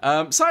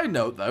 Side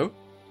note, though.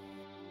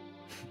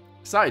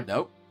 Side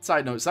note.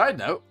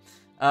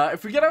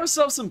 If we get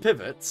ourselves some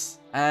pivots,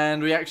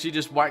 and we actually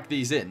just whack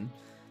these in,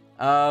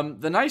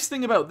 the nice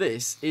thing about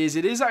this is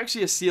it is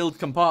actually a sealed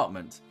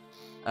compartment.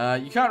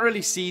 You can't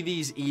really see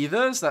these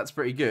either, so that's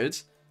pretty good.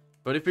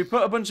 But if we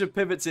put a bunch of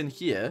pivots in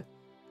here,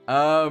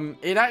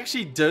 it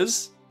actually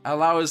does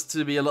allow us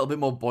to be a little bit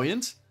more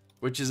buoyant.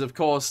 Which is, of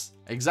course,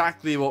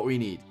 exactly what we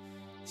need.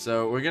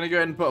 So we're going to go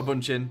ahead and put a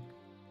bunch in.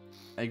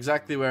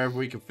 Exactly wherever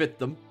we can fit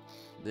them.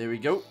 There we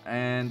go.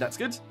 And that's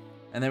good.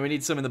 And then we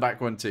need some in the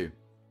back one too.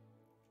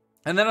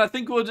 And then I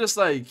think we'll just,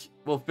 like,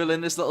 we'll fill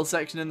in this little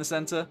section in the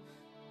center.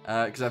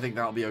 Because I think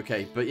that'll be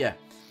okay. But yeah,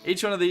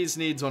 each one of these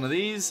needs one of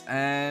these.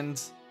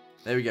 And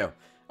there we go.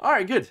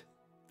 Alright, good.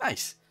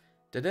 Nice.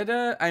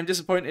 I'm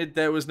disappointed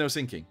there was no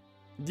sinking.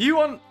 Do you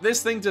want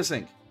this thing to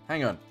sink?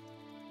 Hang on.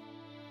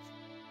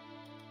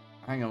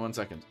 Hang on 1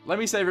 second. Let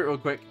me save it real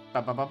quick.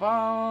 There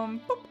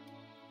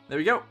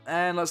we go.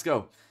 And let's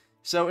go.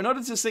 So in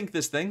order to sink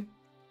this thing,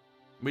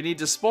 we need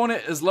to spawn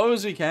it as low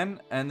as we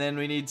can. And then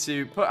we need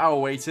to put our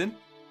weight in.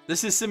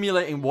 This is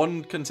simulating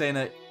one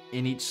container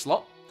in each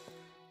slot.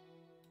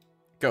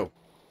 Go.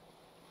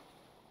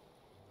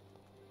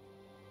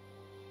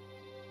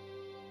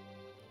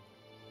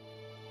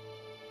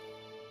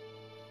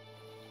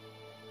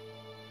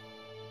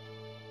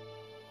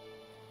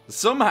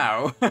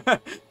 Somehow...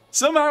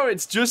 Somehow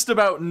it's just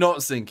about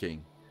not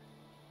sinking.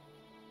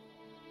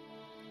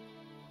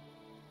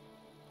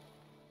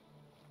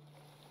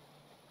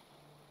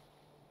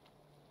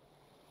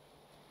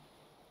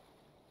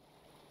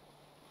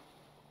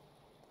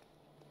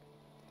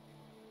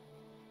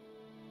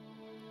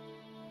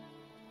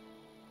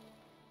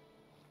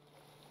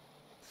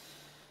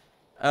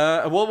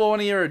 A World War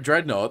I era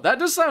dreadnought. That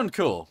does sound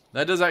cool.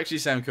 That does actually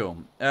sound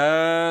cool.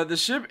 The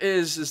ship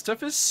is as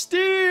tough as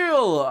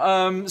steel.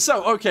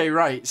 Okay,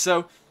 right.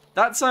 So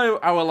that's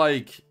our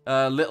like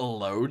little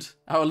load.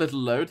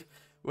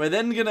 We're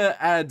then gonna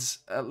add.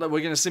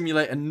 We're gonna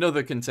simulate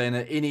another container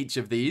in each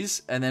of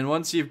these, and then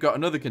once you've got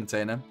another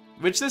container,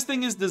 which this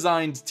thing is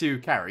designed to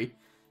carry,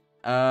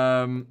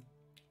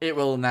 it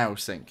will now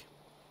sink.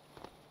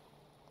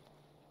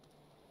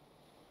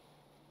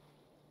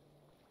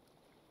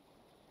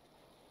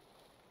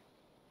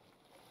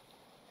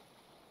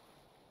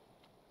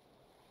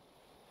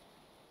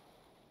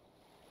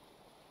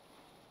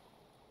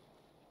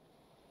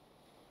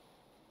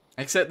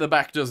 Except the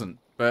back doesn't,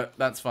 but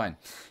that's fine.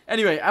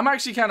 Anyway, I'm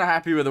actually kind of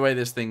happy with the way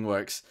this thing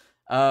works.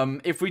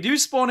 If we do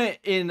spawn it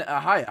in a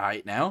higher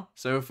height now,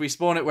 so if we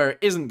spawn it where it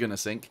isn't going to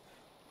sink,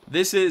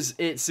 this is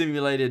it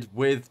simulated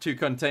with 2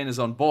 containers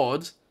on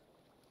board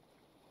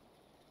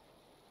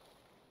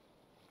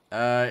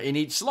in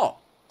each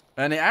slot.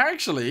 And it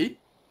actually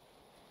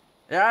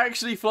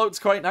floats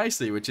quite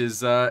nicely, which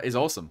is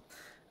awesome.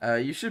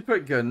 You should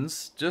put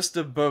guns just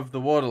above the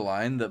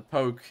waterline that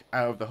poke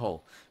out of the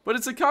hull. But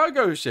it's a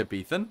cargo ship,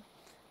 Ethan.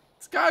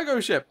 It's a cargo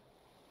ship.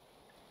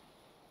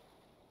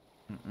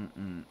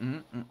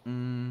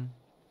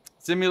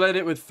 Simulate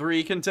it with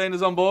 3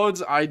 containers on board.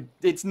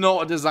 It's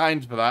not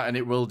designed for that, and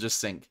it will just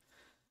sink.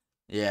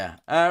 Yeah.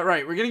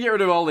 Right, we're going to get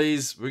rid of all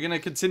these. We're going to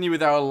continue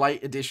with our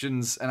light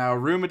additions and our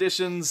room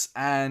additions.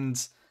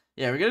 And,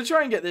 yeah, we're going to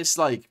try and get this,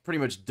 like, pretty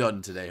much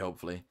done today,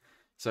 hopefully.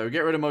 So,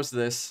 get rid of most of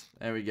this.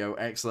 There we go.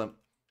 Excellent.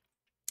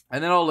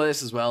 And then all of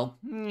this as well.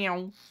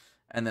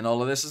 And then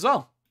all of this as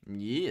well.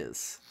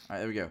 Yes. All right,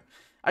 there we go.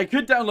 I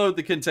could download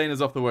the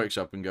containers off the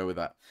workshop and go with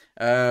that.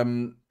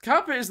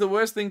 Carpet is the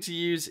worst thing to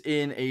use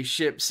in a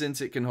ship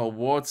since it can hold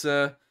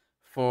water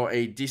for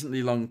a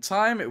decently long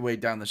time. It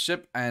weighed down the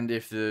ship, and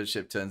if the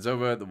ship turns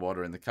over, the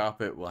water in the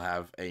carpet will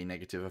have a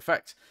negative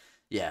effect.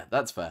 Yeah,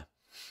 that's fair.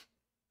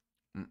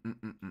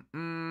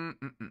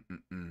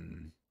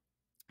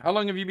 How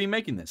long have you been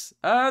making this?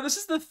 This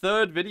is the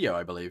 3rd video,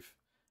 I believe.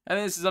 I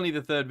think this is only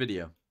the 3rd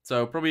video.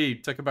 So probably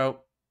took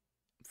about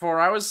 4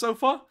 hours so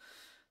far.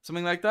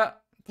 Something like that.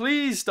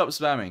 Please stop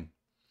spamming.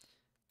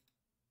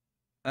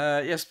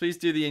 Yes, please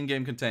do the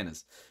in-game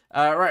containers.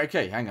 Right,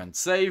 okay, hang on.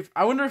 Save.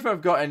 I wonder if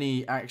I've got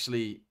any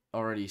actually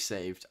already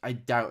saved. I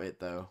doubt it,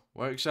 though.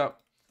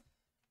 Workshop.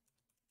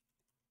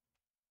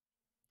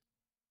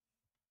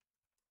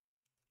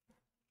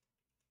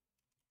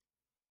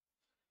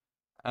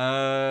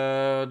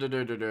 I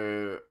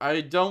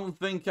don't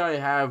think I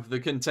have the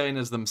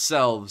containers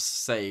themselves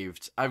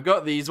saved. I've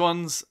got these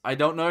ones. I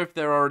don't know if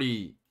they're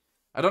already...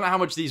 I don't know how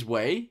much these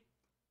weigh.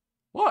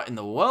 What in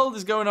the world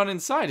is going on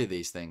inside of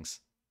these things?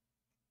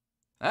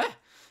 Eh?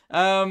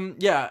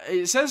 Yeah,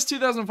 it says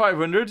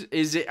 2,500.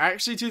 Is it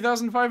actually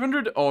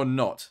 2,500 or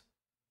not?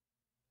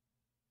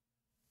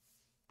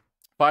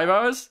 5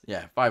 hours?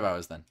 Yeah, 5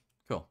 hours then.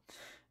 Cool.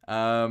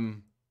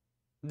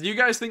 Do you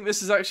guys think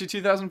this is actually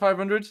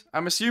 2,500?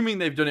 I'm assuming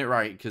they've done it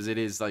right because it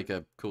is like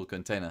a cool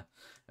container.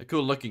 A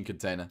cool looking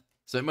container.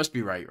 So it must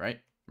be right?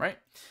 Right?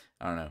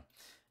 I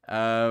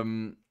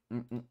don't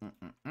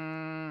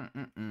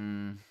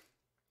know.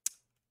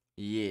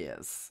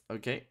 Yes.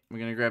 Okay, we're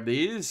going to grab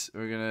these.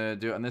 We're going to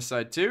do it on this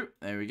side too.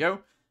 There we go.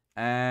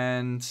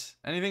 And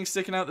anything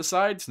sticking out the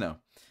sides? No.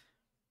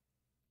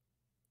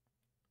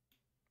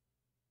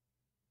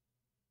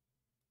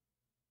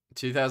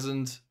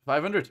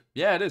 $2,500.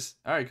 Yeah, it is.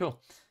 All right,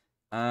 cool.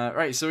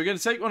 Right, so we're going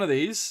to take one of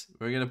these.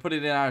 We're going to put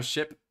it in our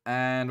ship,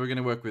 and we're going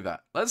to work with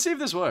that. Let's see if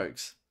this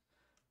works.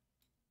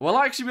 We'll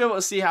actually be able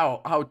to see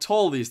how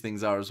tall these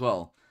things are as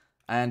well,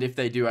 and if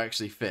they do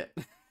actually fit.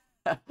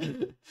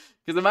 Because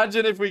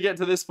imagine if we get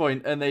to this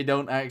point and they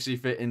don't actually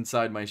fit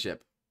inside my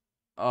ship.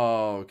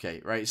 Oh,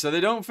 okay, right. So they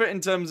don't fit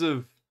in terms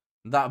of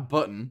that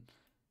button,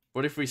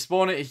 but if we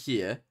spawn it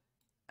here,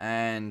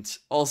 and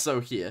also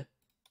here,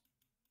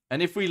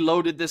 and if we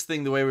loaded this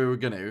thing the way we were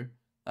going to,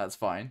 that's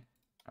fine.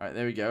 All right,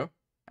 there we go.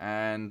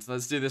 And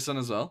let's do this one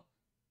as well.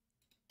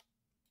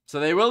 So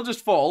they will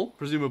just fall,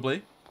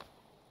 presumably.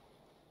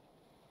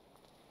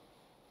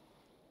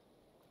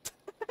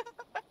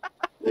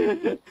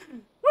 Whee!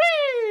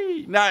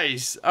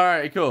 Nice. All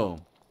right,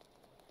 cool.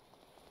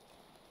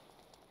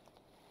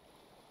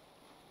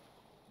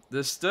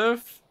 The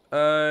stuff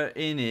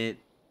in it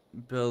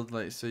build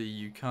like so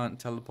you can't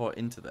teleport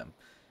into them.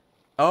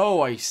 Oh,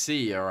 I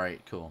see. All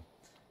right, cool.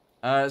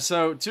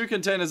 So 2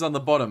 containers on the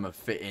bottom are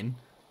fitting.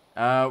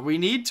 We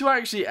need to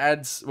actually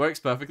add... Works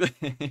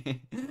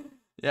perfectly.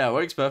 Yeah,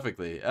 works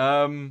perfectly.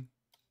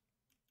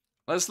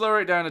 Let's lower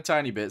it down a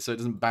tiny bit so it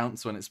doesn't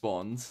bounce when it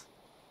spawns.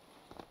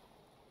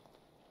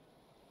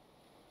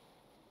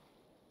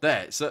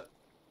 There, so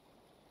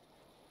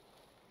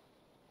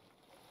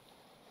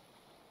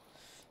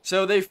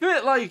they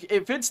fit like...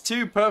 It fits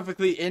 2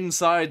 perfectly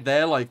inside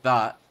there like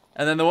that.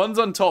 And then the ones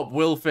on top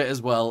will fit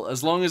as well,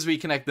 as long as we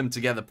connect them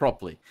together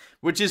properly,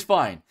 which is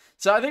fine.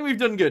 So I think we've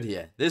done good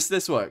here. This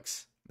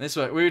works. This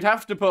works. We would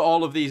have to put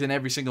all of these in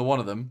every single one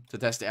of them to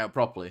test it out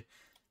properly.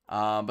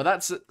 But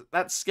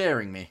that's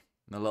scaring me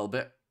a little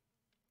bit.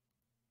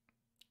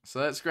 So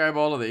let's grab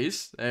all of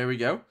these. There we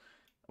go.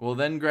 We'll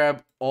then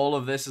grab all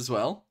of this as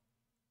well.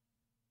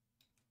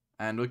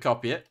 And we'll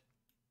copy it.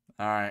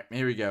 Alright,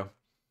 here we go.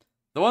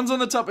 The ones on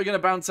the top are going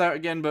to bounce out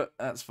again, but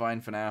that's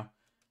fine for now.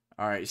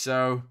 Alright,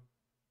 so...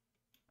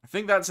 I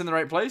think that's in the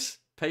right place.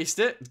 Paste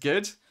it.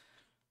 Good.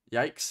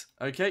 Yikes.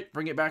 Okay,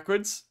 bring it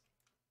backwards.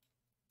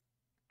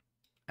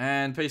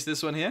 And paste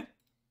this one here.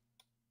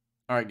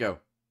 Alright, go.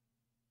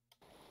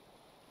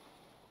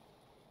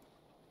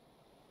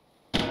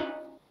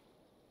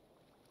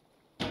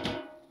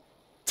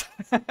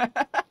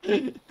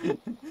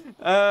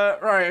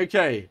 Right,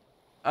 okay.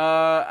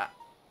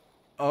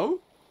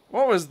 Oh?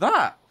 What was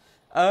that?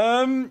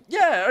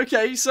 Yeah,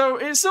 okay, so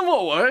it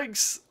somewhat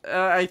works,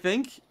 I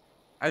think.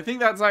 I think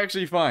that's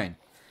actually fine.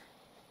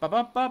 It's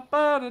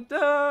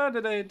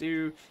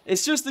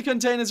just the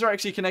containers are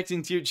actually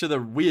connecting to each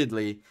other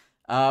weirdly,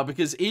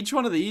 because each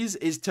one of these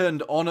is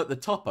turned on at the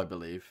top, I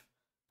believe.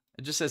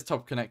 It just says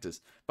top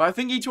connectors. But I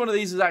think each one of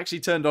these is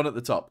actually turned on at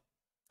the top.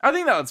 I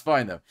think that's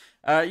fine,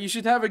 though. You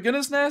should have a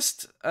gunner's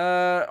nest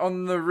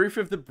on the roof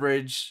of the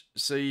bridge,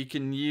 so you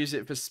can use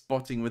it for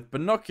spotting with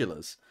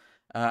binoculars.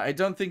 I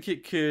don't think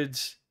it could...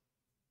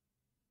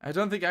 I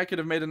don't think I could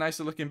have made a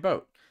nicer looking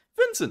boat.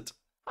 Vincent!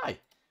 Hi.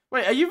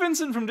 Wait, are you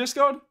Vincent from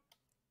Discord?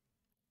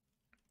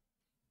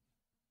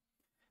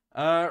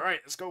 Right,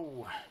 let's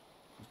go.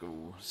 Let's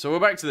go. So we're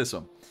back to this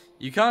one.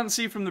 You can't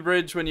see from the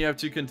bridge when you have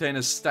 2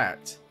 containers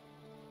stacked.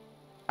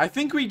 I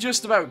think we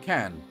just about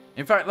can.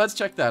 In fact, let's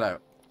check that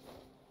out.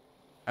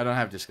 I don't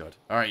have Discord.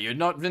 Alright, you're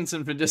not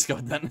Vincent from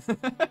Discord then.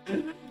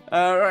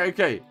 Right,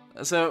 okay.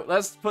 So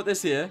let's put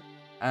this here,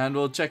 and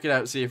we'll check it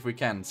out, see if we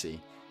can see.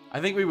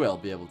 I think we will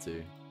be able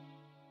to.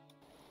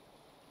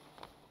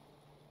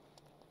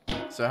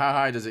 So how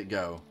high does it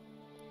go?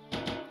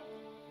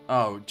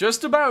 Oh,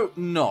 just about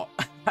not,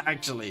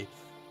 actually.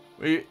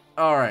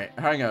 Alright,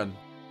 hang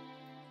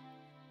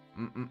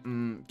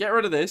on. Get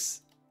rid of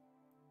this.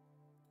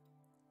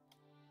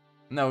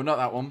 No, not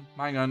that one.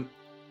 Hang on.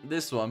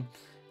 This one.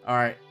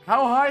 Alright,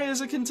 how high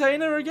is a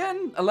container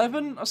again?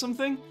 11 or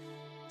something?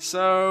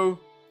 So...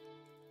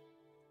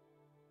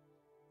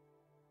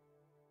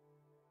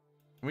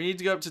 we need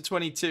to go up to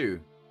 22.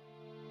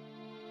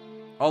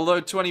 Although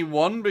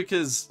 21,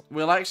 because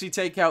we'll actually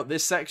take out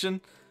this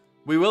section.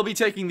 We will be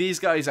taking these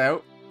guys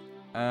out.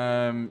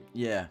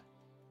 Yeah.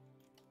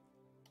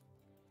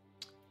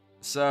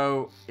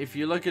 So, if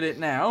you look at it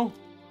now...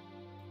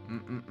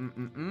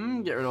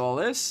 get rid of all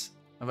this.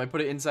 Have I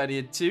put it inside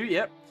here too?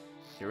 Yep.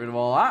 Get rid of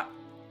all that.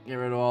 Get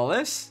rid of all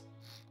this.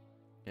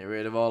 Get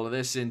rid of all of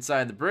this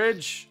inside the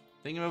bridge.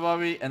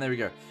 Thingamabobby. And there we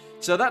go.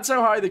 So that's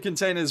how high the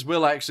containers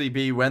will actually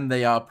be when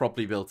they are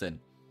properly built in.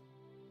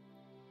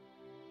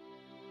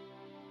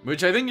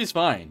 Which I think is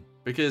fine.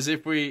 Because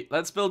if we...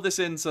 let's build this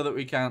in so that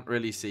we can't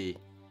really see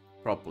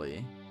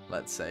properly.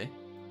 Let's say.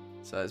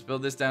 So let's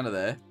build this down to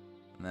there.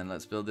 And then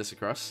let's build this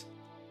across.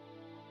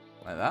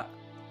 Like that.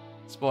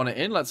 Spawn it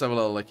in. Let's have a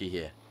little looky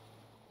here.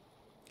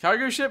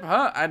 Cargo ship?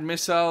 Huh? Add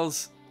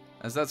missiles.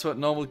 As that's what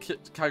normal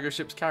cargo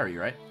ships carry,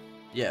 right?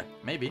 Yeah,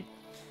 maybe.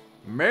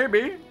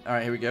 Maybe.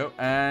 Alright, here we go.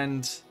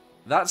 And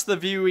that's the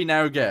view we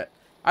now get.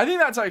 I think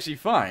that's actually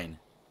fine.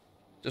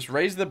 Just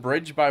raise the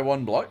bridge by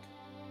 1 block.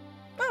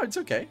 No, it's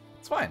okay.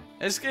 It's fine.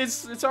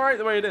 It's alright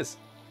the way it is.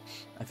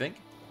 I think.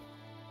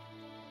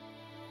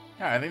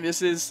 Yeah, I think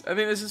this is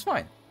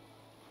fine.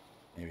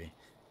 Maybe.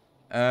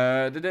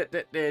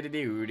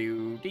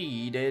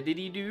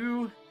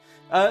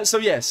 So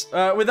yes,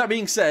 with that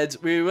being said,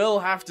 we will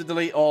have to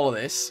delete all of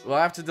this. We'll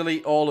have to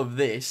delete all of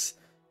this.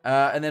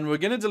 And then we're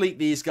going to delete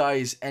these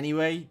guys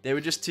anyway. They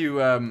were just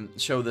to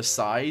show the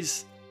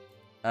size.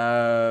 They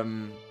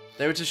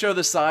were to show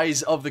the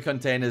size of the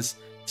containers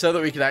so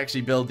that we could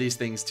actually build these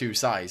things to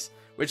size.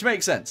 Which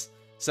makes sense.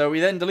 So we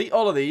then delete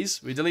all of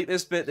these. We delete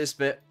this bit, this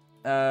bit,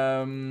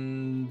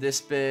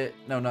 this bit.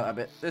 No, not that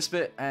bit. This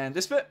bit and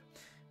this bit.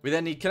 We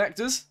then need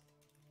connectors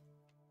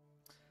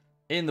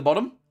in the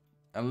bottom.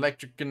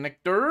 Electric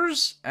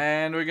connectors.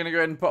 And we're going to go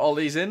ahead and put all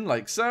these in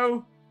like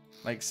so.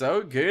 Like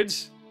so. Good.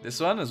 This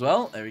one as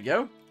well. There we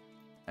go.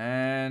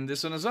 And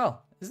this one as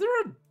well. Is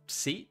there a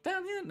seat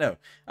down here? No.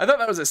 I thought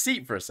that was a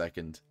seat for a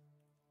second.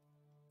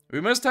 We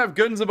must have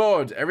guns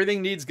aboard.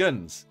 Everything needs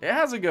guns. It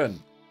has a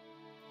gun.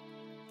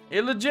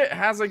 It legit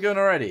has a gun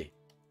already.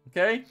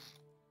 Okay?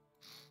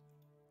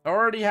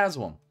 Already has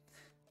one.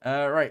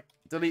 Right.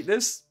 Delete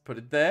this. Put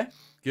it there.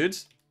 Good.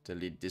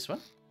 Delete this one.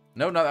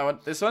 No, not that one.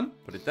 This one.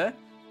 Put it there.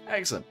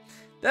 Excellent.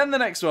 Then the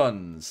next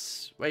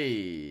ones.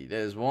 Wait.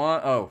 There's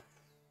one. Oh.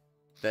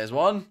 There's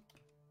one.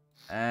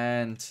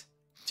 And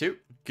 2.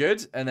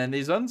 Good. And then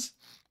these ones.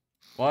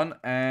 1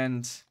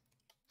 and...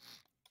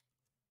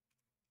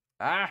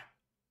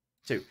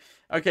 2.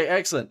 Okay,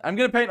 excellent. I'm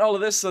going to paint all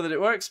of this so that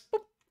it works.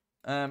 Boop.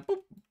 Boop.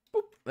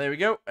 Boop. There we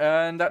go.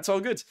 And that's all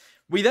good.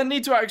 We then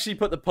need to actually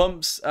put the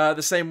pumps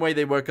the same way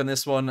they work on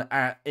this one,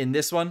 in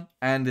this one,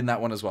 and in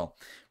that one as well.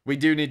 We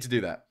do need to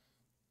do that.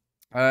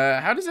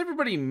 How does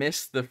everybody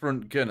miss the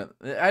front gun?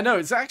 I know,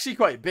 it's actually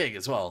quite big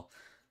as well.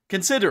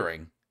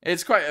 Considering.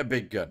 It's quite a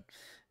big gun.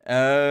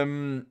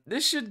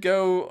 This should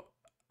go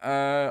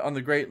on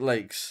the Great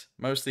Lakes.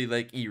 Mostly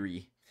Lake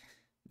Erie.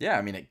 Yeah,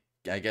 I mean,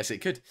 I guess it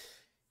could.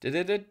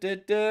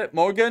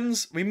 More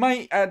guns. We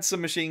might add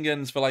some machine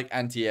guns for like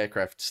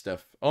anti-aircraft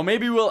stuff. Or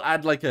maybe we'll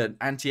add like an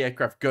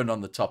anti-aircraft gun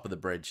on the top of the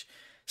bridge.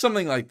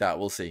 Something like that.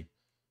 We'll see.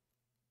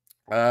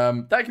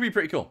 That could be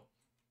pretty cool.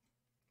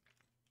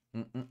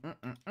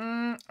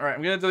 Alright,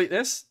 I'm going to delete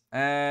this.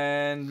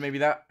 And maybe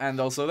that. And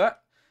also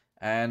that.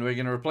 And we're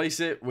going to replace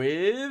it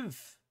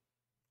with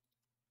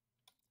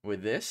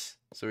this.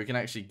 So we can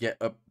actually get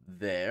up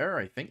there,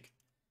 I think.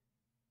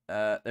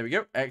 There we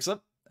go. Excellent.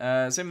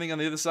 Same thing on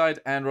the other side,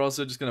 and we're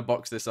also just going to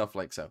box this off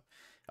like so.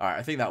 Alright,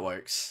 I think that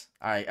works.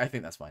 I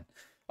think that's fine.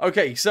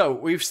 Okay, so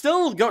we've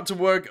still got to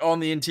work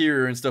on the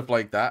interior and stuff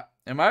like that.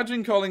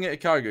 Imagine calling it a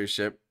cargo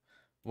ship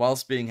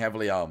whilst being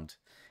heavily armed.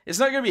 It's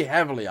not going to be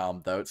heavily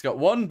armed, though. It's got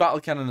one battle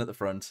cannon at the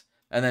front,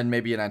 and then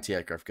maybe an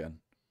anti-aircraft gun.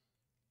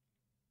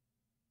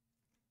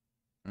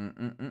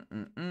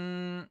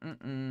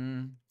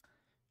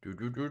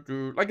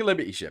 Like a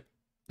Liberty ship,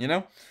 you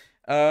know?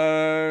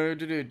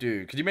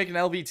 Could you make an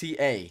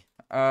LVTA?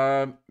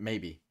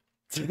 Maybe.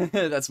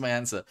 That's my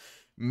answer.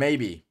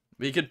 Maybe.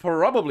 We could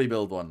probably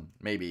build one.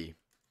 Maybe.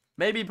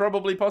 Maybe,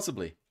 probably,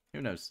 possibly.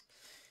 Who knows?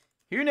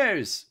 Who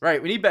knows?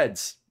 Right, we need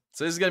beds.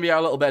 So this is going to be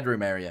our little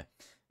bedroom area.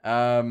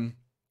 I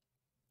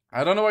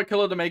don't know what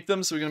color to make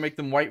them, so we're going to make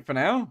them white for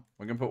now.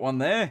 We're going to put one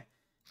there,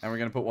 and we're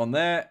going to put one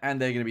there,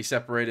 and they're going to be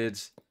separated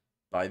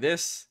by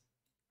this.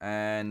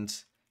 And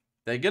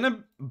they're going to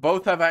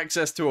both have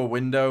access to a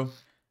window,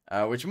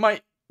 which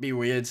might be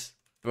weird,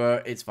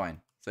 but it's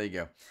fine. So there you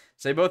go.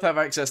 So they both have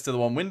access to the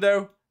one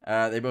window.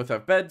 They both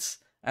have beds,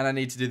 and I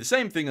need to do the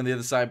same thing on the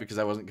other side because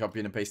I wasn't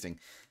copying and pasting.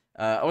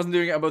 I wasn't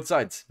doing it on both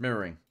sides.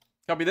 Mirroring.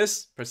 Copy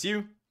this, press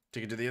U,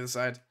 take it to the other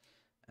side,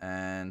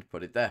 and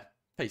put it there.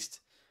 Paste.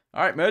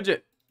 All right, merge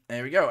it.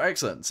 There we go.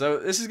 Excellent. So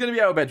this is going to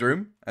be our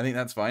bedroom. I think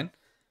that's fine.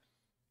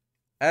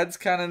 Adds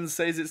cannon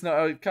says it's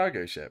not a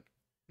cargo ship.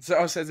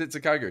 So says it's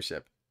a cargo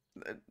ship.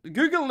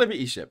 Google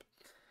Liberty ship.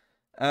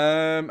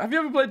 Have you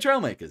ever played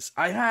Trailmakers?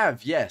 I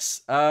have,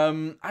 yes.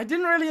 I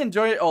didn't really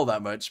enjoy it all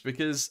that much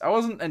because I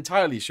wasn't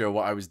entirely sure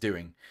what I was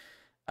doing.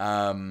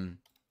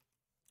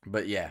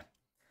 But yeah.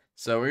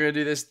 So we're going to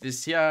do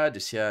this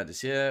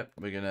here.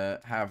 We're going to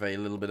have a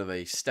little bit of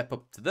a step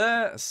up to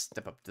there, a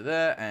step up to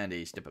there, and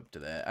a step up to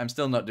there. I'm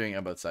still not doing it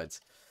on both sides.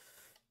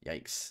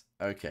 Yikes.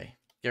 Okay.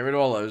 Get rid of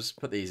all those.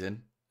 Put these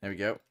in. There we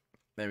go.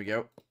 There we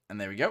go.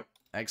 And there we go.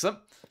 Excellent.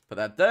 Put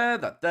that there,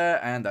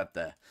 and that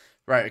there.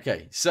 Right,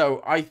 okay.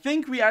 So I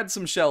think we add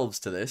some shelves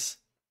to this,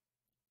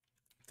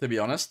 to be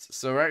honest.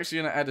 So we're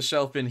actually going to add a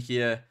shelf in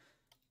here.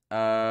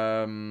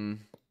 I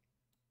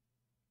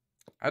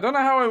don't know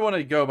how I want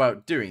to go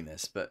about doing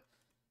this, but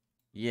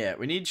yeah,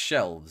 we need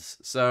shelves.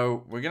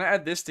 So we're going to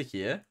add this to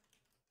here,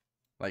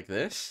 like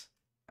this,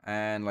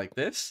 and like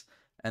this.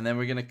 And then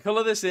we're going to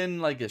color this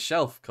in like a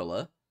shelf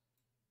color.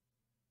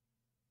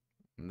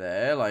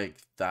 There, like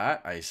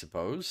that, I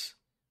suppose.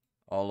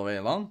 All the way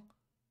along.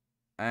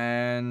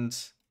 And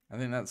I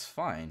think that's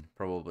fine,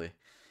 probably.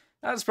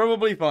 That's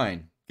probably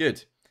fine.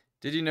 Good.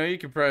 Did you know you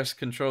can press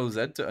Control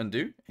Z to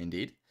undo?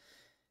 Indeed.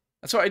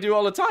 That's what I do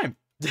all the time.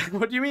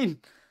 What do you mean?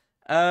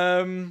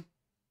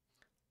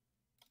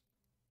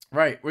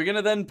 Right, we're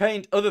gonna then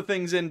paint other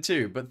things in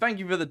too, but thank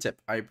you for the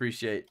tip. I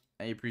appreciate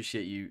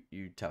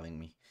you telling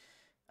me.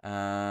 So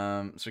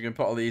we're gonna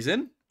put all these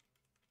in.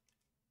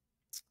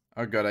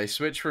 Oh god, I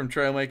switched from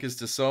Trailmakers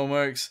to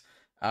Stormworks.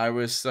 I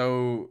was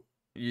so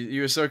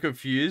you were so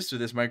confused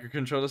with this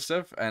microcontroller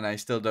stuff, and I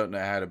still don't know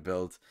how to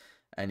build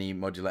any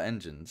modular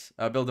engines.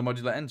 Build a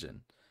modular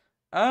engine.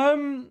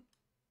 The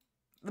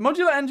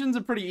modular engines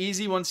are pretty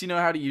easy once you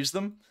know how to use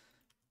them.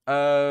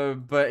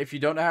 But if you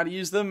don't know how to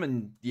use them,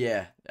 and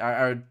yeah,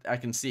 I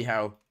can see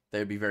how they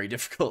would be very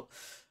difficult.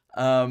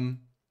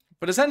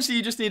 But essentially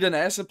you just need an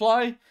air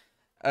supply,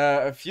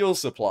 a fuel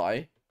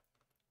supply,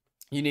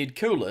 you need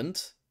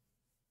coolant,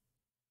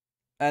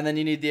 and then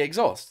you need the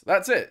exhaust.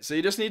 That's it. So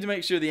you just need to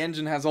make sure the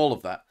engine has all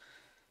of that.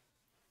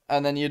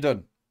 And then you're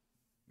done.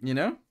 You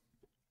know?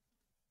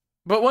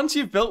 But once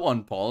you've built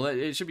one, Paul,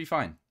 it should be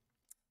fine.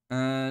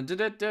 Okay,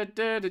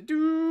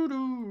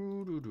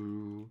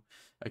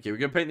 we're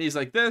going to paint these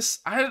like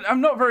this.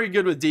 I'm not very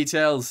good with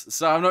details,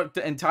 so I'm not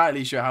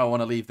entirely sure how I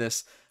want to leave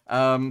this.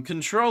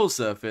 Control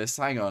surface,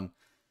 hang on.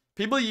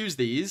 People use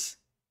these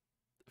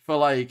for,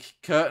 like,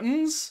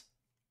 curtains.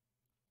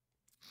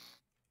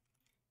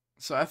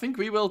 So I think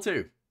we will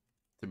too,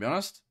 to be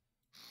honest.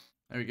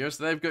 There we go,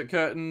 so they've got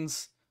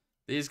curtains.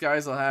 These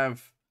guys will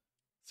have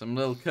some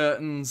little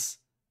curtains,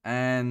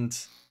 and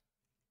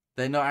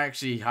they're not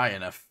actually high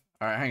enough.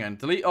 Alright, hang on,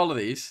 delete all of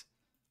these.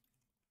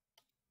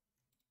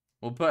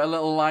 We'll put a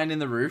little line in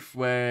the roof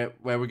where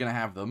we're going to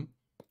have them.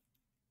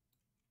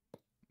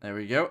 There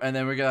we go. And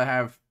then we're going to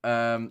have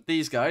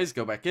these guys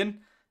go back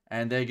in.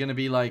 And they're going to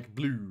be like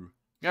blue.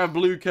 You have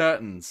blue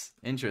curtains.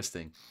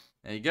 Interesting.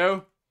 There you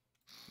go.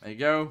 There you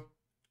go.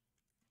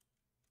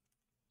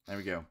 There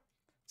we go.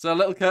 So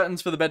little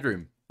curtains for the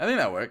bedroom. I think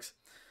that works.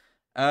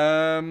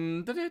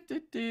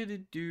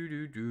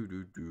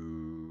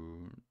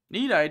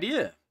 Neat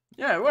idea.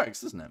 Yeah, it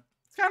works, doesn't it?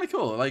 It's kind of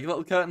cool. Like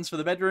little curtains for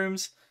the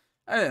bedrooms.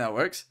 I think that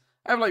works.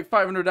 I have like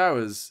 500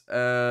 hours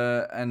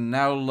and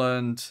now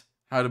learned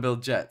how to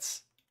build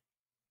jets.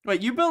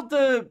 Wait, you built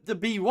the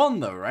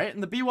B1 though, right?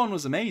 And the B1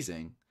 was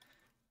amazing.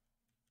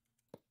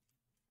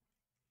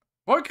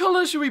 What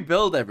color should we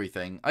build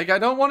everything? Like, I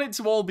don't want it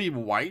to all be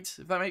white,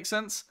 if that makes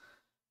sense.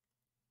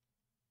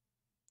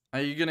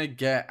 Are you going to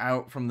get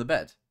out from the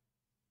bed?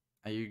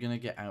 Are you going to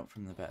get out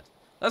from the bed?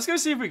 Let's go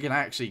see if we can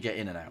actually get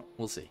in and out.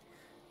 We'll see.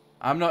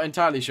 I'm not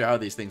entirely sure how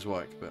these things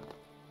work, but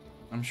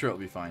I'm sure it'll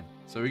be fine.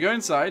 So we go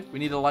inside. We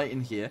need a light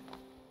in here.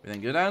 We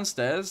then go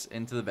downstairs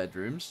into the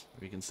bedrooms.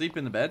 We can sleep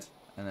in the bed,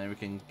 and then we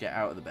can get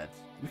out of the bed.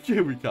 We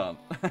can't.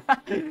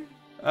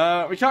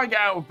 We can't get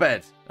out of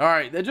bed.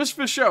 Alright, they're just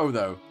for show,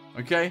 though.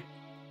 Okay?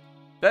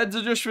 Beds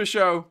are just for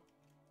show.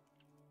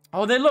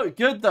 Oh, they look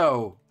good,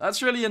 though.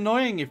 That's really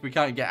annoying if we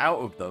can't get out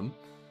of them.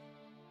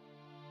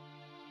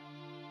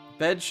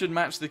 Bed should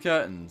match the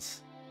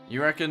curtains.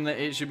 You reckon that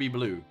it should be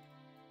blue?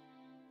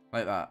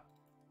 Like that.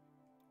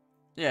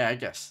 Yeah, I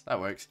guess.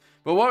 That works.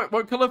 But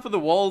what colour for the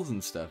walls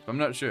and stuff? I'm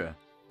not sure.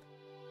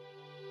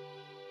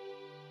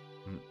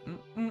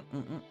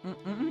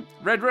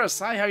 Red Russ,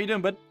 hi, how you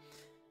doing, bud?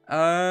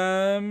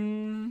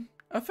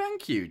 Oh,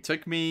 thank you.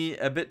 Took me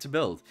a bit to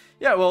build.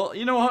 Yeah, well,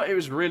 you know what? It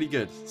was really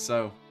good.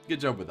 So, good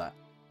job with that.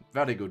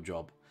 Very good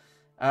job.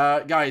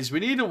 Guys, we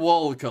need a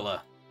wall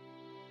colour.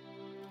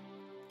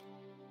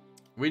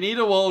 We need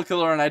a wall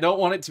colour, and I don't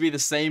want it to be the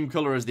same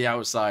colour as the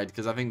outside,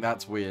 because I think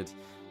that's weird.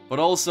 But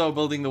also,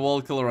 building the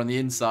wall colour on the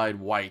inside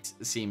white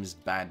seems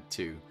bad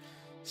too.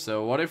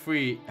 So, what if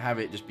we have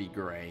it just be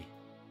grey?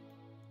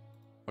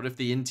 What if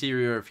the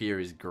interior of here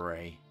is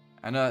grey?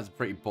 I know that's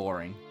pretty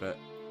boring, but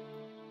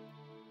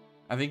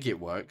I think it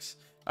works.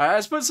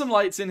 Let's put some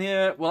lights in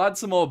here. We'll add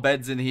some more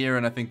beds in here,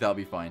 and I think that'll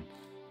be fine.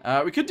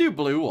 We could do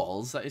blue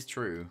walls. That is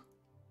true.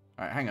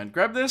 Alright, hang on.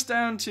 Grab this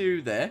down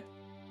to there.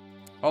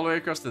 All the way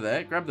across to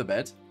there. Grab the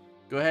bed.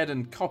 Go ahead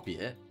and copy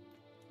it.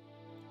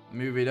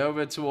 Move it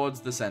over towards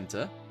the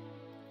center.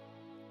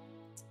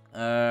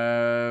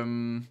 I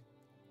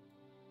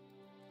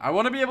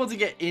want to be able to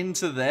get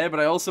into there, but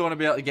I also want to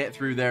be able to get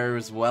through there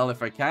as well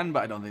if I can,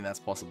 but I don't think that's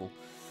possible.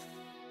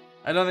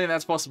 I don't think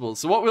that's possible.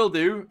 So what we'll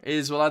do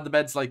is we'll add the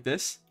beds like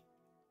this.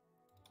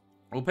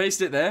 We'll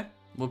paste it there.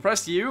 We'll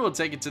press U. We'll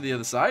take it to the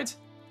other side.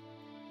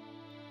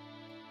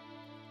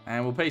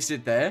 And we'll paste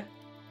it there.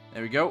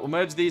 There we go. We'll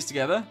merge these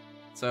together.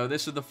 So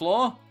this with the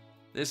floor.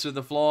 This with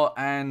the floor.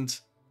 And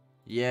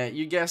yeah,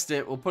 you guessed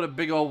it. We'll put a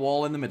big old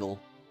wall in the middle.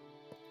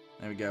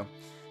 There we go.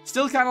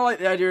 Still kind of like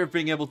the idea of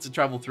being able to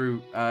travel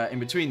through in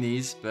between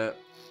these, but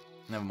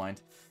never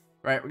mind.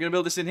 Right, we're going to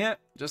build this in here,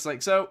 just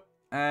like so.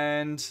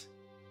 And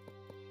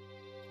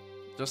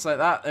just like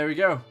that. There we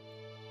go.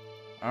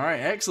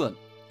 Alright, excellent.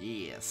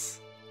 Yes.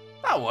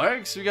 That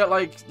works. We got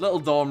like little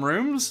dorm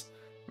rooms.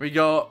 We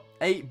got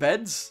 8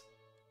 beds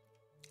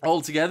all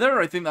together.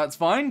 I think that's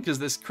fine, because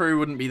this crew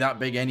wouldn't be that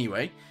big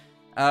anyway.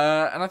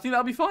 And I think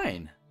that'll be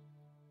fine.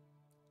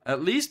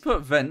 At least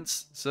put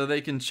vents so they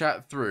can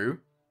chat through.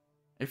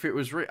 If it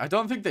was I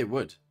don't think they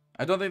would.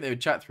 I don't think they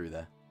would chat through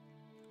there.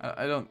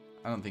 I don't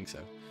think so.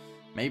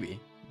 Maybe.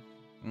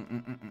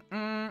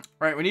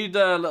 Right, we need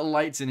little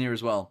lights in here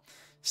as well.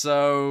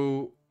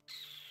 So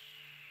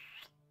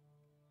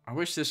I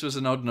wish this was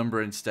an odd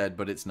number instead,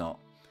 but it's not.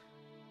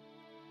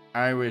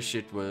 I wish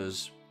it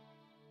was,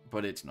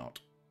 but it's not.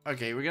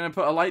 Okay, we're going to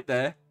put a light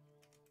there.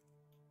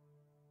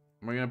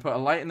 We're going to put a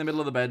light in the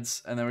middle of the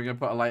beds, and then we're going to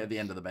put a light at the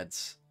end of the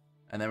beds.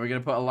 And then we're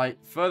going to put a light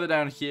further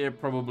down here,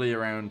 probably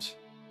around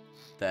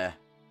there.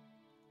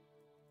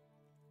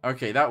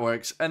 Okay, that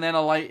works. And then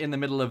a light in the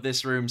middle of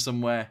this room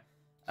somewhere,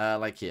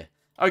 like here.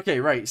 Okay,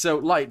 right, so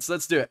lights,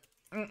 let's do it.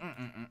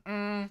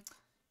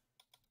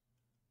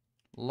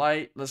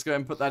 Light, let's go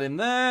ahead and put that in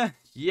there.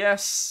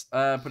 Yes,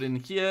 put in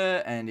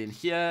here, and in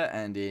here,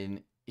 and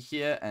in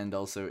here, and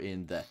also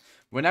in there.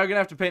 We're now going to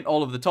have to paint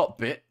all of the top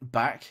bit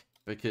back,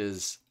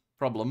 because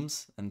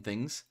problems and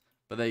things.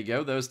 But there you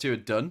go, those two are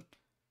done.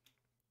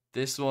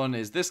 This one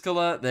is this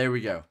color, there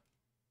we go.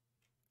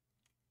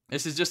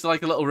 This is just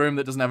like a little room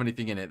that doesn't have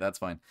anything in it, that's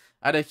fine.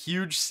 Add a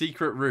huge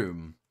secret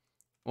room.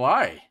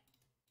 Why?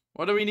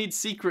 What do we need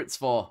secrets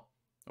for?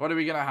 What are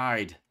we going to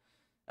hide?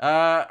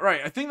 Right,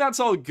 I think that's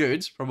all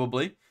good,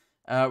 probably.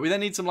 We then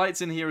need some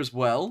lights in here as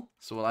well.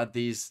 So we'll add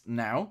these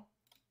now.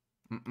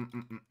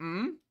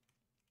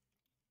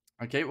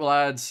 Okay, we'll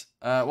add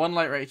one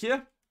light right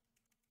here.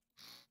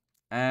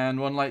 And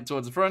one light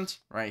towards the front,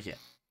 right here.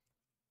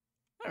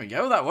 There we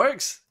go, that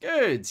works.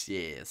 Good,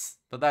 yes.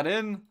 Put that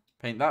in,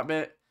 paint that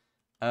bit.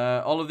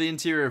 All of the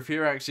interior of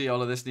here, actually,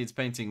 all of this needs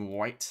painting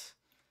white.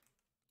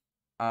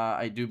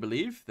 I do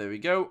believe. There we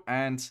go.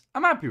 And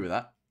I'm happy with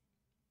that.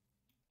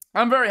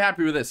 I'm very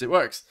happy with this. It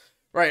works.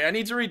 Right, I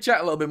need to read chat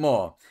a little bit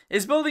more.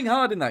 Is building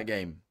hard in that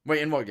game?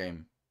 Wait, in what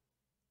game?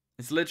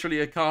 It's literally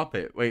a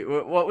carpet. Wait,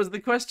 what was the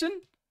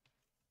question?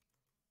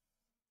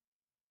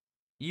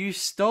 You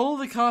stole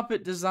the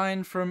carpet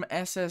design from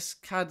SS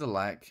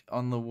Cadillac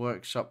on the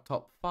workshop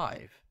top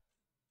 5.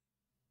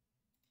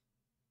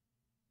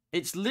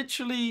 It's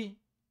literally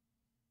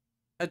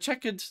a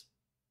checkered...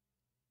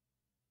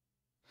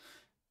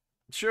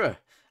 Sure.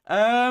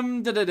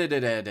 Right,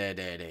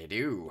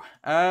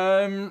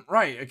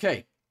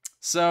 okay.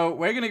 So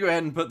we're gonna go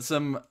ahead and put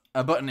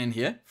a button in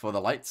here for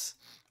the lights,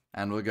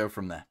 and we'll go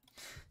from there.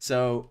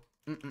 So,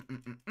 there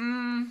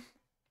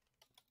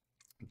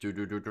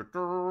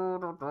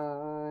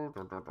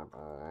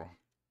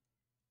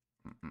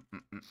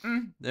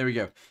we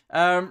go.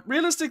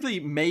 Realistically,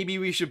 maybe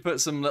we should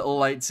put some little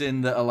lights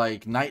in that are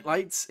like night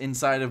lights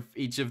inside of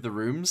each of the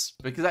rooms,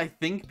 because I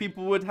think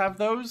people would have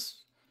those.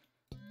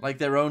 Like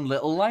their own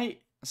little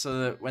light. so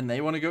that when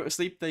they want to go to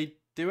sleep, they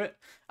do it.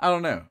 I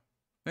don't know.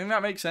 I think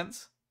that makes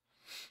sense.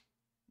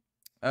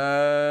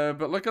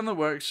 But look on the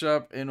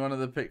workshop in one of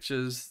the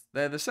pictures,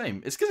 they're the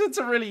same. It's because it's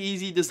a really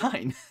easy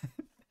design.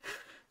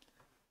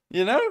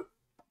 You know?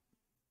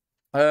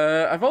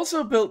 I've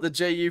also built the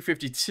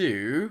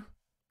JU-52.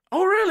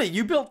 Oh, really?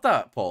 You built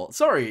that, Paul?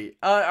 Sorry,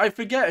 I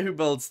forget who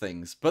builds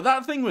things, but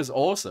that thing was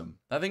awesome.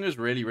 That thing was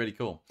really, really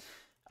cool.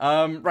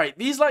 Right,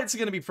 these lights are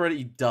going to be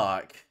pretty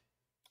dark.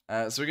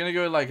 So we're going to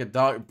go like a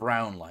dark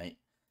brown light.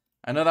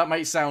 I know that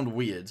might sound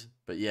weird,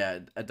 but yeah,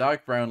 a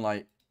dark brown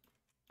light,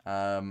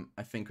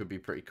 I think would be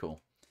pretty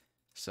cool.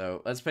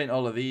 So let's paint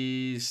all of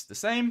these the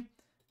same,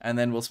 and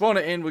then we'll spawn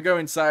it in, we'll go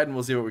inside, and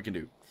we'll see what we can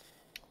do.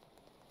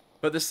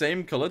 But the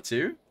same color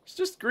too? It's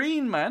just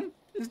green, man.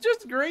 It's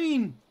just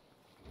green.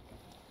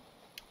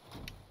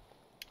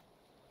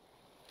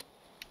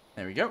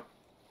 There we go.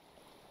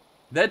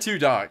 They're too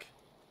dark.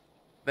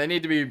 They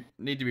need to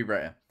be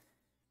brighter.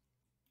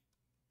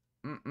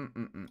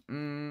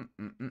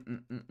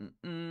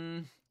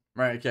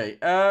 Right,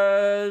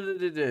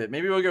 okay.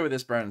 Maybe we'll go with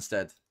this brown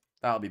instead.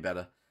 That'll be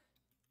better.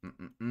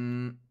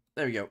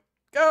 There we go.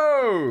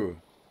 Go!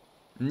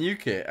 New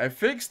kit. I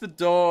fixed the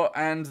door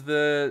and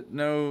the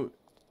no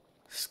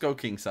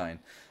skulking sign.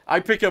 I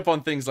pick up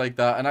on things like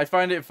that, and I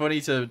find it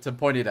funny to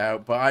point it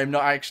out, but I'm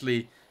not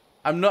actually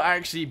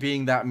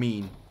being that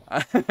mean.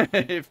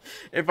 if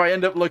I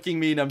end up looking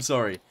mean, I'm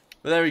sorry.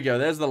 But there we go,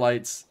 there's the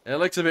lights. It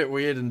looks a bit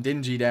weird and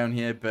dingy down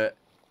here, but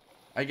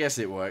I guess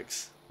it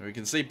works. We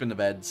can sleep in the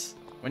beds.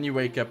 When you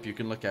wake up, you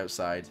can look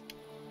outside.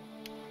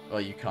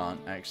 Well, you can't,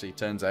 actually,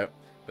 turns out.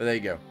 But there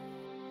you go.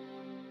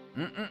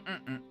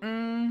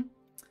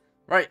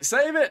 Right,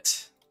 save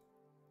it!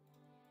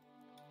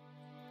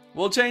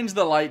 We'll change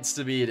the lights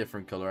to be a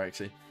different color,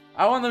 actually.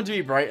 I want them to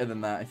be brighter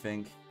than that, I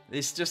think.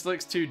 This just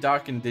looks too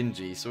dark and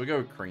dingy, so we'll go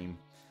with cream.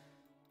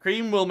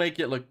 Cream will make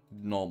it look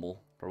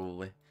normal,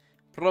 probably.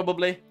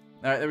 Probably.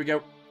 Alright, there we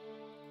go.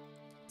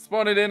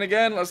 Spawn it in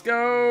again, let's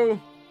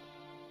go!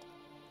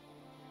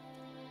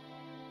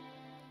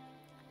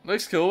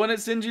 Looks cool when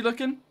it's dingy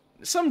looking.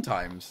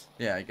 Sometimes.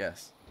 Yeah, I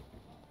guess.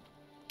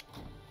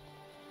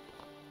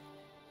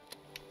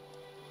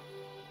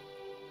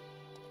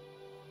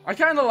 I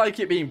kind of like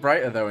it being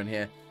brighter, though, in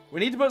here.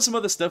 We need to put some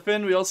other stuff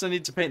in. We also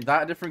need to paint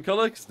that a different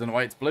color, because I don't know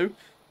why it's blue.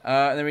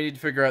 And then we need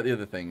to figure out the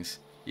other things.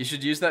 You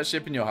should use that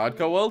ship in your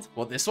hardcore world.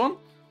 What, this one?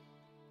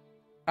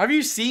 Have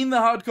you seen the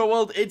hardcore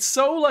world? It's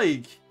so,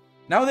 like...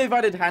 Now they've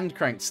added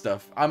hand-cranked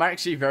stuff. I'm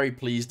actually very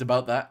pleased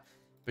about that.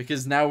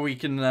 Because now we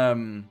can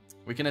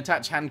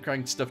attach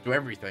hand-cranked stuff to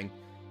everything.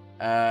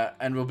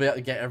 And we'll be able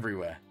to get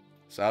everywhere.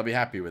 So I'll be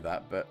happy with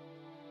that, but...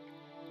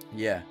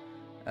 Yeah.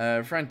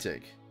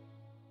 Frantic.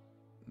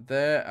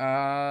 There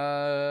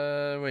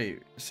are...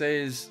 Wait.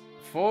 Says...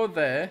 For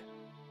there...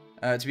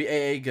 to be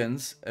AA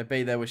guns,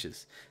 obey their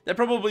wishes. There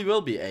probably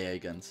will be AA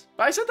guns.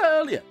 But I said that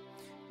earlier.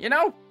 You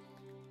know?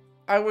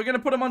 We're going to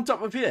put them on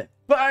top of here.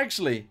 But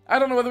actually, I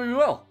don't know whether we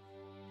will.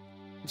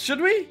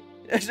 Should we?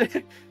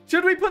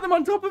 Should we put them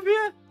on top of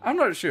here? I'm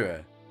not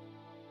sure.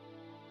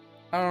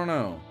 I don't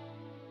know.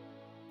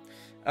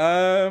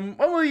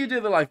 When will you do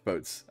the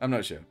lifeboats? I'm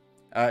not sure.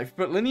 If you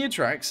put linear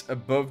tracks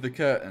above the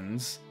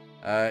curtains,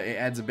 it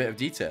adds a bit of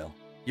detail.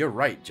 You're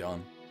right,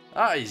 John.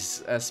 That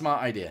is a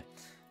smart idea.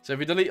 So if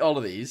we delete all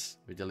of these,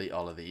 we delete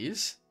all of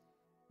these.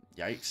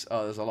 Yikes.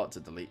 Oh, there's a lot to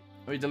delete.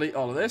 We delete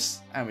all of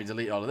this, and we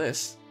delete all of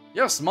this.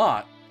 You're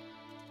smart.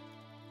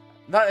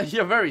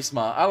 You're very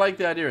smart. I like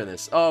the idea of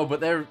this. Oh, but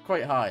they're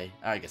quite high.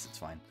 I guess it's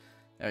fine.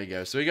 There we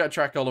go. So we got a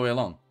track all the way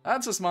along.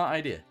 That's a smart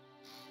idea.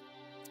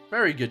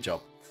 Very good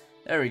job.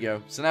 There we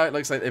go. So now it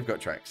looks like they've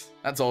got tracks.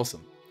 That's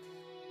awesome.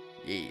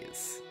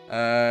 Yes.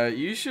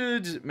 You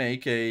should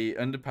make an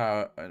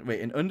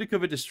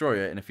undercover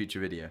destroyer in a future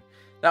video.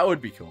 That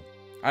would be cool.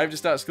 I have to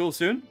start school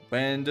soon.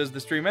 When does the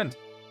stream end?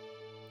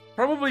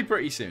 Probably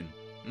pretty soon.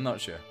 I'm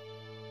not sure.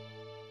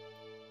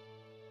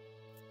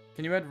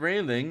 Can you add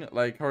railing,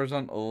 like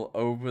horizontal,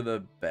 over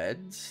the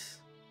beds?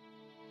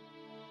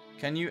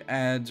 Can you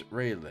add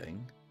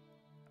railing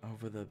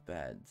over the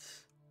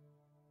beds?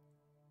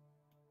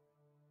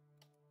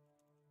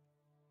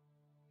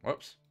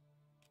 Whoops.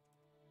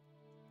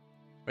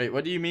 Wait,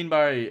 what do you mean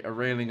by a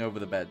railing over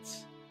the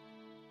beds?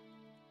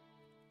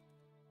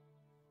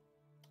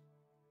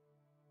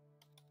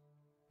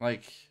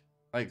 Like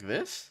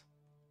this?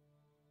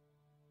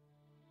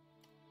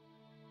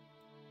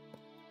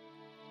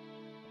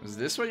 Is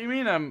this what you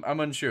mean? I'm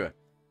unsure.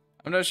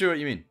 I'm not sure what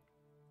you mean.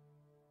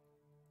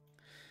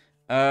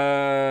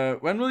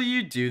 When will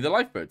you do the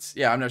lifeboats?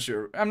 Yeah, I'm not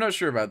sure. I'm not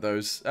sure about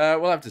those.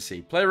 We'll have to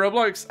see. Play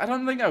Roblox? I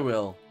don't think I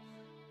will.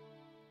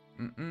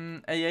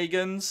 AA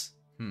guns?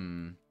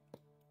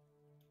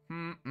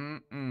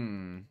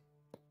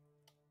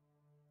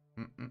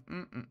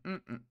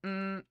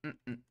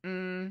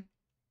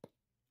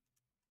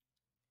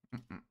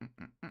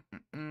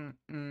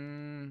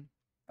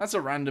 That's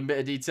a random bit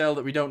of detail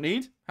that we don't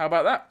need. How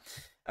about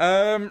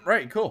that?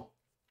 Right, cool.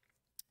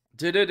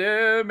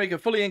 Make a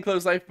fully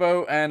enclosed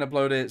lifeboat and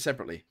upload it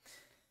separately.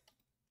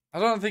 I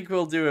don't think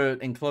we'll do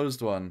an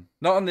enclosed one.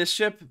 Not on this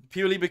ship,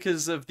 purely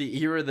because of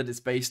the era that it's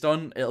based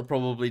on. It'll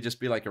probably just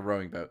be like a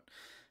rowing boat.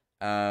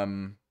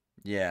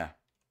 Yeah.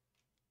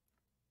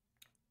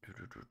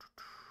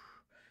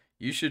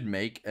 You should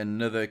make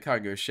another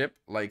cargo ship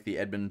like the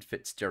Edmund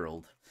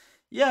Fitzgerald.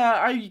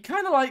 Yeah, I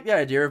kind of like the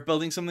idea of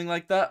building something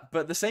like that,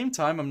 but at the same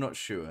time, I'm not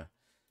sure.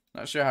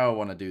 Not sure how I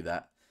want to do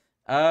that.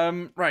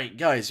 Right,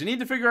 guys, we need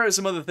to figure out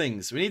some other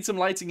things. We need some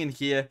lighting in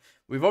here.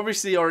 We've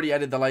obviously already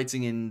added the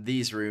lighting in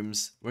these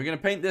rooms. We're going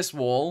to paint this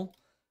wall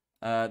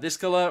this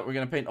color. We're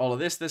going to paint all of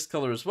this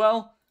color as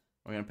well.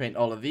 We're going to paint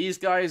all of these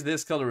guys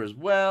this color as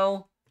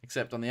well.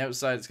 Except on the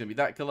outside, it's going to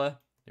be that color.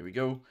 Here we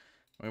go.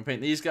 We're going to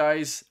paint these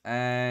guys,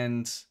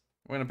 and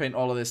we're going to paint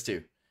all of this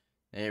too.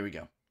 There we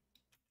go.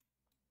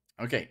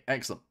 Okay,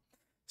 excellent.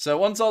 So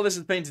once all this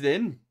is painted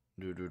in,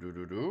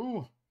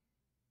 it'll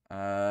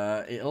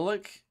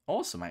look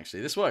awesome,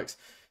 actually. This works.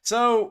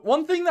 So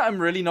one thing that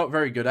I'm really not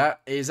very good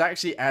at is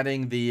actually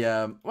adding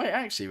the... wait,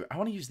 actually, I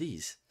want to use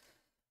these.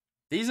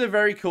 These are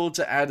very cool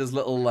to add as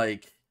little,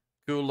 like,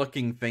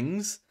 cool-looking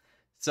things.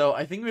 So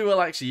I think we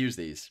will actually use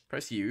these.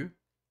 Press U.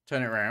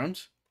 Turn it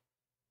around.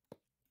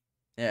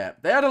 Yeah,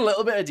 they add a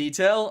little bit of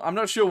detail. I'm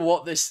not sure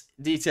what this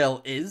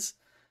detail is,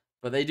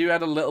 but they do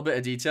add a little bit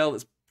of detail.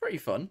 That's pretty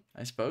fun,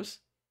 I suppose.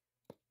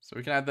 So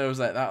we can add those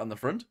like that on the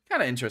front.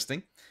 Kind of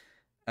interesting.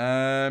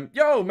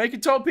 Yo, make a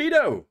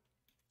torpedo.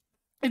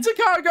 It's a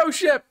cargo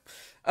ship.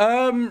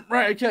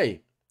 Right,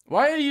 okay.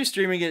 Why are you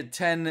streaming at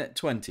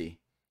 10:20?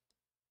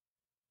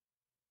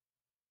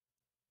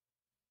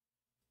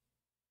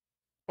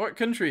 What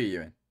country are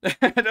you in?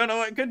 I don't know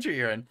what country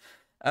you're in.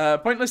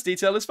 Pointless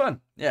detail is fun.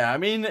 Yeah, I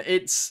mean,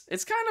 it's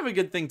kind of a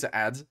good thing to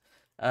add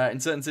in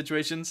certain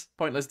situations.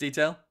 Pointless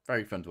detail,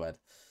 very fun to add.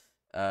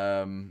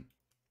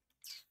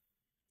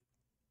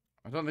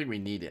 I don't think we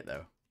need it,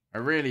 though. I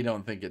really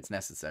don't think it's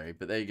necessary,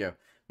 but there you go.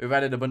 We've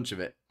added a bunch of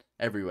it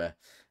everywhere.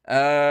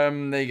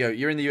 There you go.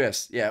 You're in the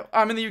US. Yeah,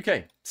 I'm in the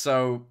UK.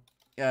 So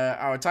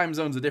our time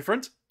zones are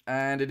different,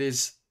 and it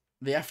is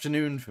the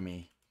afternoon for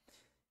me.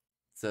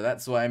 So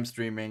that's why I'm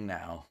streaming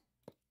now.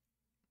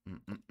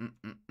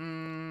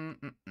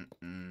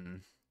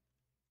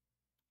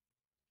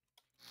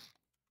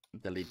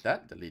 Delete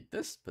that, delete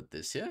this, put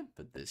this here,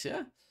 put this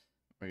here.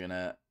 We're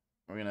gonna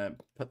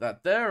put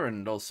that there,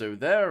 and also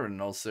here,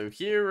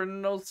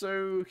 and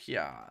also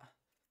here.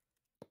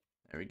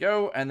 There we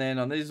go. And then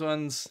on these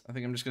ones, I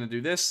think I'm just gonna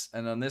do this,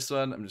 and on this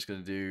one, I'm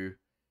gonna do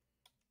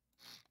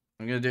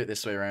it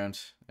this way around.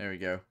 There we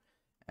go.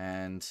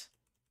 And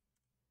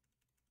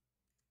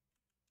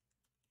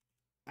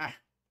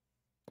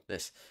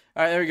this.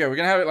 All right, there we go. We're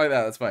gonna have it like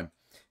that. That's fine.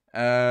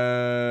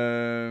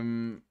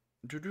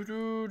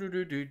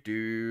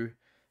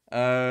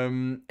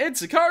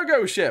 It's a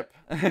cargo ship.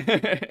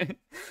 It's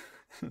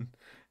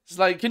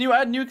like, can you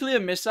add nuclear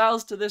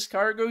missiles to this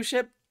cargo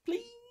ship,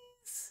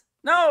 please?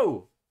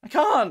 No, I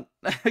can't.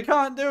 I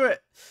can't do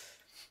it.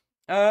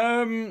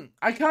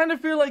 I kind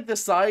of feel like the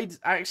side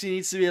actually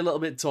needs to be a little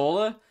bit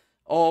taller,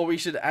 or we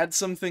should add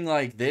something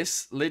like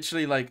this,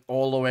 literally like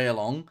all the way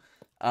along.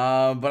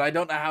 But I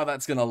don't know how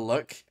that's gonna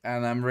look,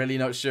 and I'm really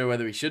not sure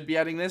whether we should be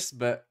adding this,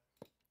 but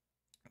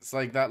it's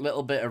like that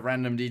little bit of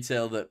random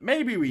detail that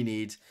maybe we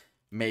need,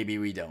 maybe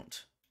we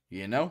don't,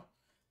 you know?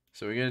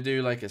 So we're gonna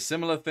do like a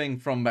similar thing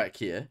from back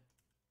here.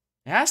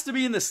 It has to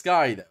be in the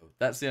sky, though.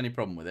 That's the only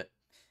problem with it.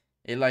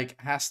 It like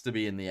has to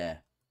be in the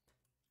air.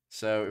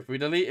 So if we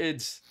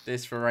deleted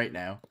this for right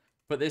now,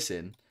 put this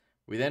in,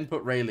 we then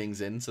put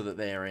railings in so that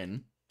they are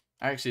in.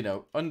 Actually,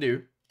 no,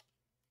 undo.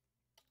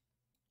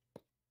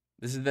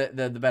 This is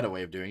the better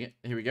way of doing it.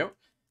 Here we go.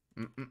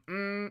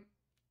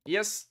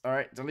 Yes. All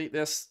right. Delete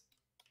this.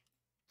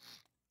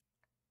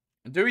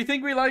 Do we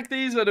think we like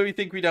these, or do we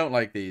think we don't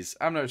like these?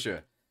 I'm not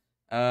sure.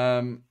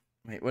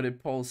 Wait, what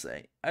did Paul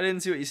say? I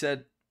didn't see what you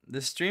said.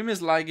 The stream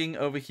is lagging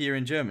over here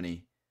in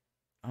Germany.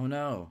 Oh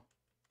no.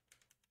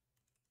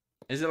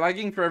 Is it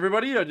lagging for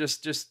everybody, or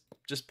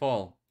just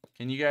Paul?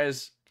 Can you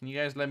guys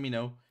let me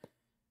know,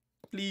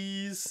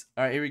 please?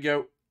 All right. Here we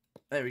go.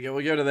 There we go.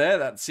 We'll go to there.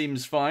 That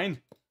seems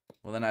fine.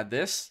 We'll then add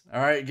this. All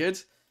right, good.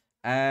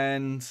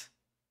 And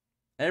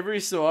every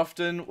so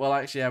often, we'll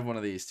actually have one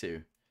of these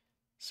too.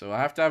 So I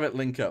have to have it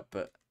link up,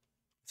 but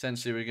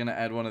essentially we're going to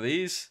add one of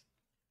these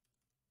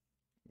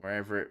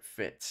wherever it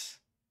fits.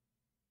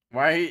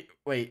 Wait,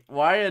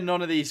 why are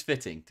none of these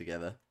fitting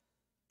together?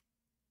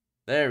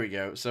 There we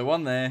go. So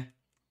one there.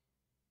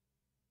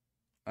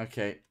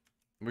 Okay.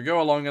 We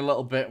go along a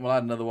little bit, we'll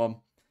add another one.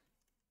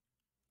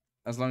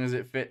 As long as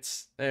it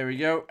fits. There we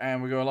go.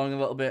 And we go along a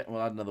little bit,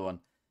 we'll add another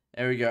one.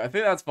 There we go. I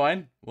think that's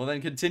fine. We'll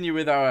then continue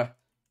with our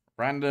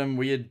random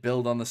weird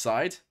build on the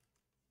side.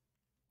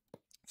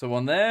 So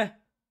one there.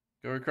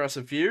 Go across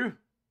a few.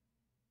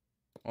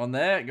 One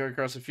there. Go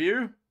across a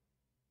few.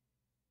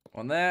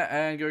 One there.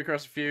 And go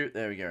across a few.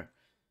 There we go.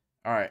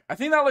 Alright. I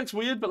think that looks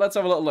weird, but let's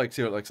have a little look.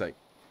 See what it looks like.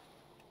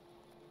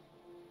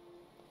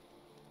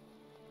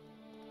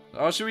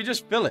 Or should we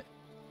just fill it?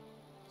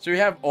 Should we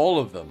have all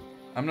of them?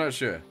 I'm not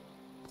sure.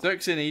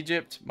 Sucks in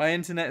Egypt. My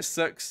internet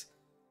sucks.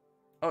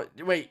 Oh,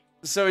 wait.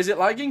 So is it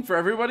lagging for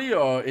everybody,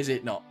 or is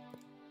it not?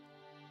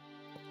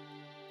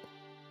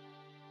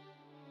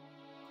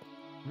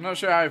 I'm not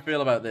sure how I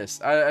feel about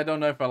this. I don't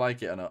know if I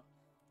like it or not.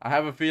 I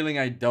have a feeling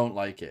I don't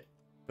like it.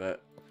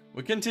 But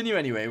we'll continue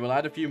anyway. We'll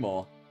add a few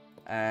more.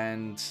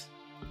 And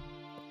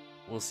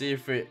we'll see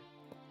if it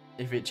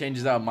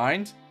changes our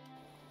mind.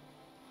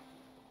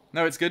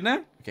 No, it's good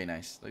now? Okay,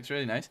 nice. Looks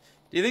really nice.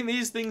 Do you think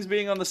these things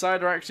being on the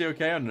side are actually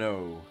okay or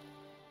no?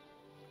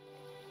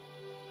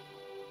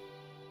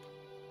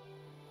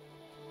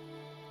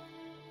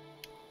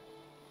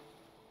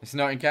 It's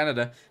not in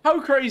Canada. How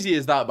crazy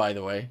is that, by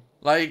the way?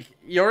 Like,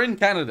 you're in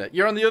Canada.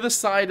 You're on the other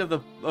side of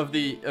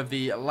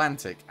the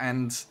Atlantic,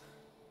 and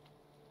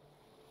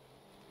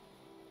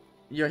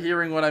you're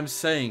hearing what I'm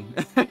saying.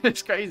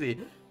 It's crazy.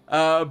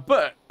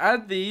 But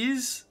add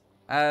these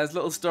as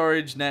little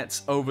storage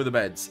nets over the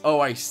beds. Oh,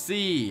 I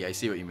see. I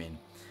see what you mean.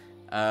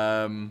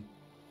 Add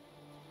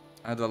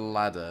a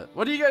ladder.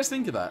 What do you guys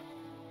think of that?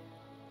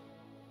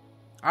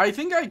 I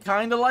think I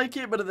kind of like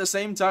it, but at the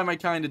same time, I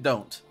kind of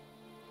don't.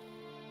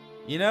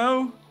 You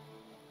know?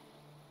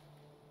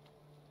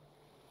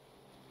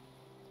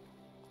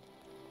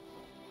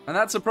 And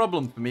that's a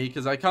problem for me,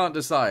 because I can't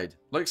decide.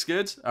 Looks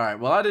good? Alright,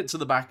 we'll add it to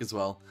the back as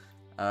well.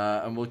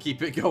 And we'll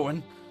keep it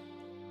going.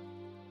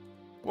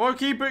 We'll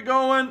keep it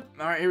going.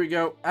 Alright, here we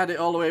go. Add it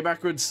all the way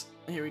backwards.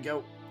 Here we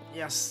go.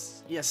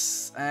 Yes,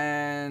 yes.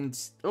 And,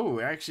 oh,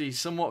 it actually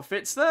somewhat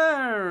fits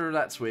there.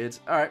 That's weird.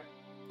 Alright.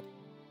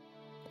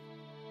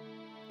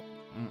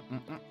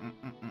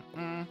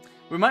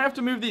 We might have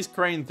to move these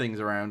crane things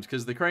around,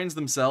 because the cranes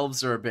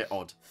themselves are a bit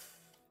odd.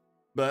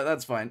 But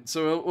that's fine.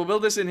 So we'll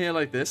build this in here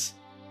like this.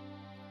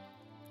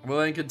 We'll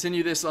then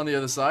continue this on the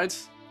other side.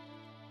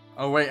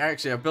 Oh wait,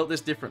 actually, I've built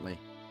this differently.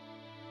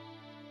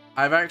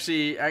 I've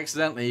actually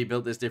accidentally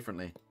built this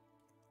differently.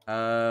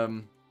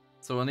 So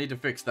we'll need to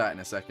fix that in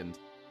a second.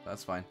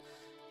 That's fine.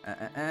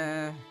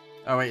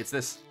 Oh wait, it's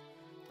this.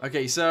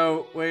 Okay,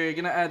 so we're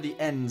going to add the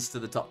ends to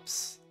the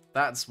tops.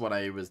 That's what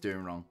I was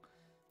doing wrong.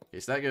 Okay,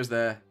 so that goes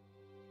there.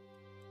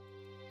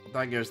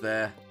 That goes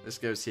there. This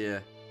goes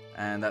here.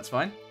 And that's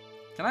fine.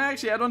 Can I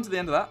actually add one to the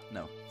end of that?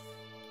 No.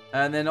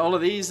 And then all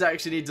of these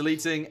actually need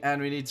deleting,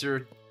 and we need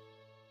to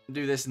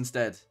do this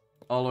instead.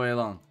 All the way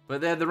along.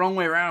 But they're the wrong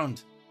way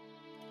around.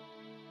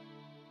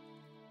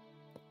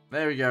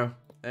 There we go.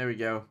 There we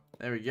go.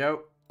 There we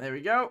go. There we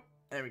go.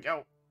 There we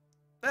go.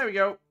 There we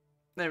go.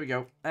 There we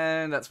go.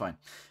 And that's fine.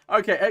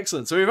 Okay,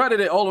 excellent. So we've added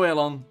it all the way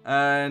along,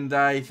 and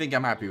I think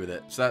I'm happy with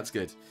it. So that's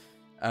good.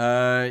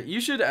 You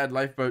should add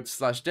lifeboat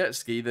 / jet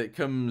ski that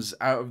comes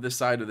out of the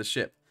side of the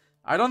ship.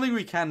 I don't think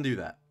we can do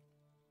that.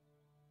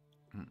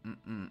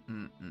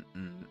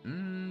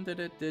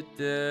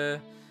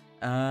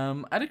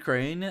 Add a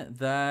crane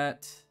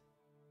that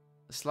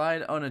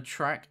slide on a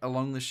track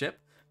along the ship.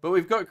 But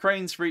we've got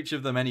cranes for each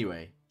of them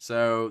anyway.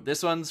 So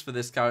this one's for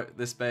this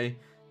bay.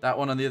 That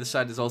one on the other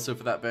side is also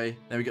for that bay.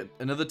 Then we got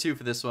another 2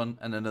 for this one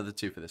and another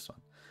 2 for this one.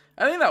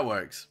 I think that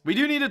works. We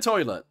do need a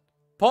toilet.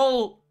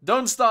 Paul,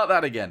 don't start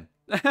that again.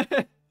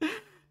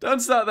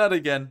 Don't start that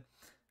again.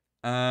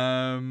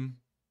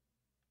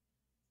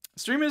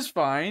 Stream is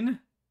fine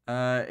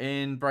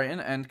in Brighton,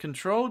 and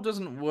control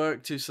doesn't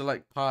work to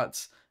select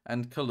parts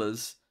and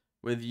colors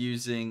with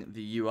using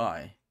the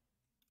UI.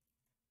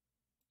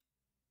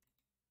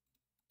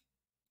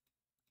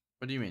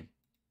 What do you mean?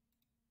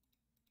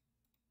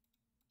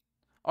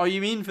 Oh,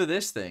 you mean for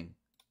this thing?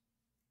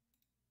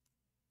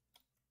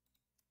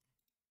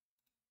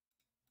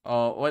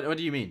 Oh, what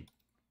do you mean?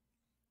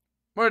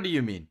 What do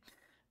you mean?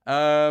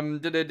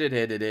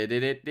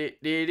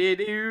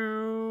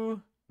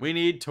 We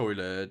need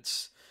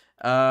toilets.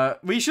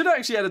 We should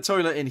actually add a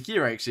toilet in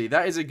here, actually.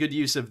 That is a good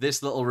use of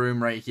this little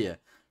room right here.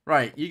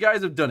 Right, you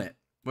guys have done it.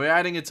 We're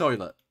adding a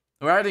toilet.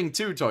 We're adding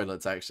 2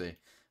 toilets, actually.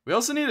 We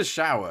also need a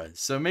shower,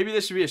 so maybe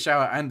this should be a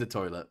shower and a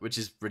toilet, which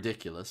is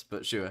ridiculous,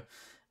 but sure.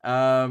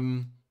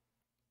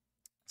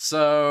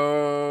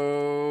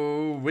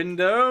 So,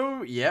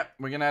 window. Yep,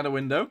 we're going to add a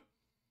window.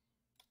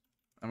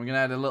 And we're going to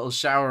add a little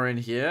shower in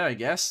here, I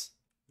guess,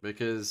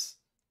 because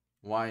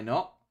why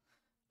not?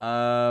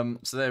 So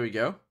there we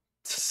go.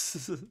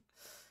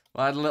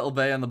 We'll add a little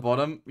bay on the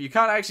bottom. You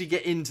can't actually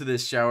get into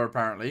this shower,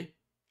 apparently.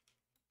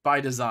 By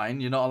design,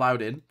 you're not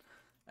allowed in.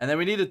 And then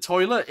we need a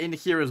toilet in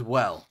here as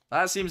well.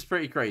 That seems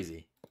pretty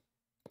crazy.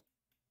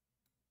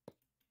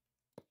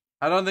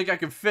 I don't think I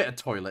can fit a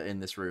toilet in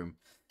this room.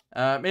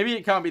 Maybe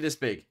it can't be this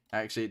big,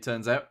 actually, it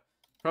turns out.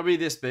 Probably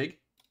this big.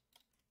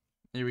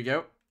 Here we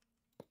go.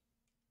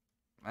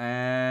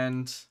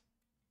 And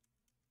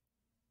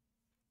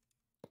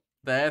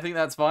there, I think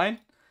that's fine.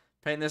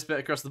 Paint this bit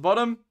across the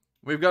bottom.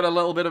 We've got a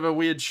little bit of a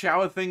weird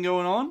shower thing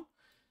going on.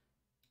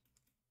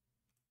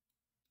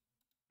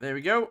 There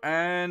we go.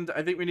 And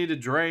I think we need a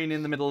drain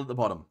in the middle at the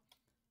bottom.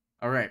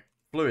 Alright,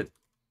 fluid.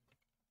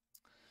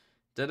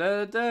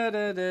 There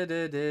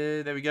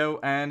we go.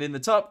 And in the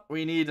top,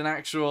 we need an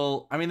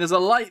actual... I mean, there's a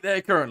light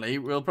there currently.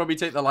 We'll probably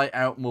take the light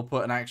out and we'll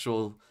put an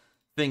actual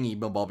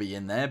thingy-bobby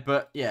in there.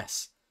 But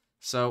yes.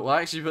 So we'll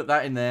actually put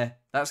that in there.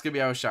 That's going to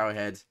be our shower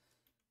head.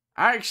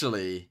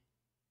 Actually,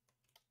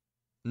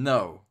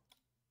 No.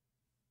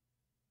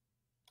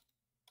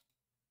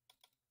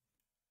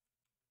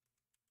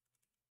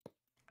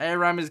 Air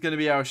ram is going to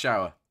be our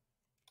shower.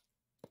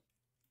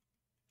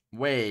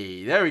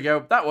 There we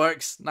go. That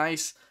works.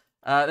 Nice.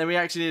 Then we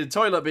actually need a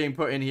toilet being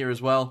put in here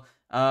as well,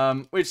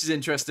 which is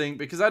interesting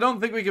because I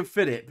don't think we can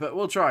fit it, but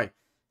we'll try.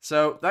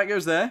 So that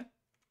goes there.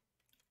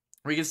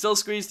 We can still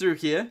squeeze through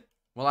here.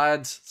 We'll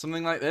add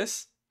something like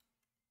this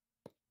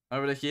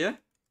over to here.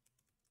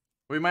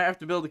 We might have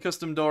to build a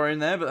custom door in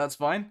there, but that's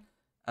fine.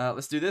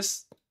 Let's do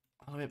this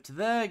all the way up to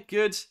there.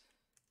 Good.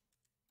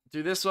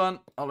 Do this one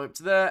all the way up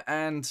to there,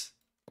 and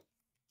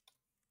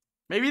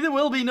maybe there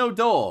will be no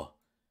door.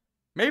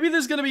 Maybe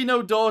there's going to be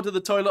no door to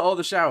the toilet or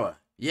the shower.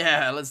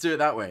 Yeah, let's do it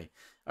that way.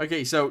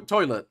 Okay, so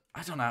toilet.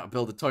 I don't know how to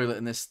build a toilet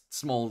in this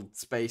small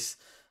space.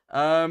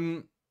 How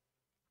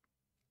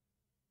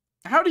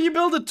do you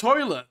build a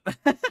toilet?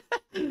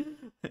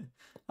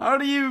 How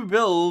do you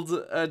build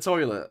a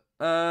toilet?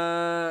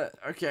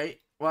 Okay,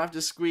 we'll have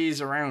to squeeze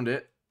around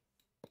it.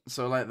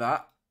 So like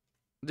that.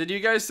 Did you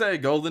guys say a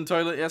golden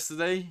toilet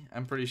yesterday?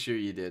 I'm pretty sure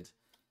you did.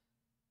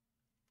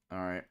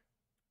 Alright.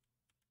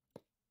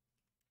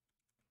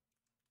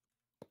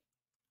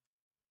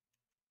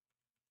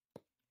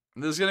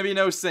 There's going to be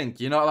no sink.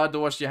 You're not allowed to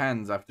wash your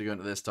hands after going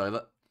to this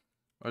toilet.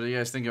 What do you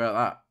guys think about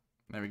that?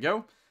 There we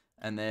go.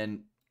 And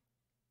then...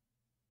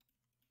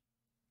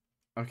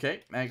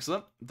 Okay,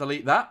 excellent.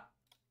 Delete that.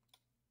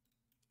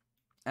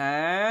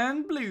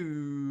 And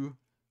blue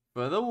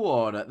for the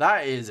water.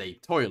 That is a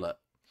toilet.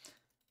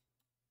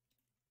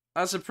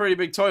 That's a pretty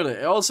big toilet.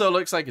 It also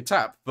looks like a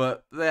tap,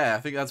 but yeah,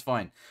 I think that's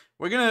fine.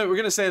 We're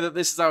gonna say that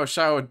this is our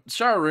shower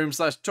room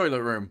 /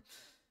 toilet room.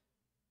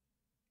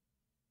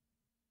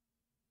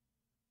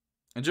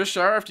 And just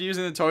shower after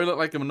using the toilet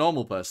like a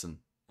normal person.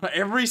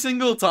 Every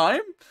single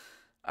time?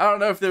 I don't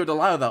know if they would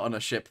allow that on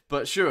a ship,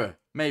 but sure,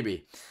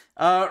 maybe.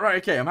 Right,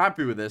 okay, I'm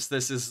happy with this.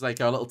 This is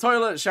like our little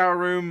toilet, shower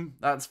room.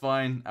 That's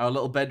fine. Our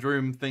little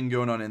bedroom thing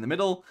going on in the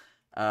middle.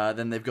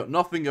 Then they've got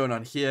nothing going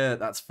on here.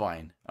 That's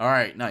fine. All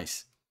right,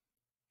 nice.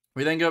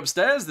 We then go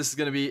upstairs. This is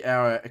going to be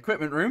our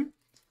equipment room.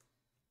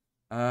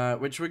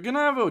 Which we're going to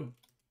have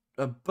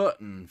a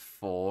button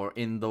for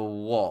in the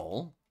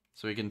wall.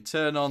 So we can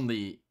turn on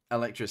the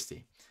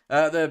electricity.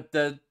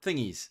 The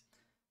thingies.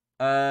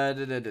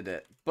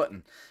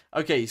 Button.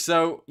 Okay,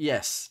 so,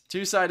 yes.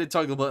 Two-sided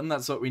toggle button.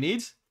 That's what we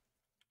need.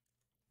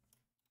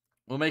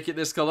 We'll make it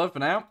this color for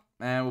now.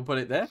 And we'll put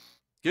it there.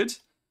 Good.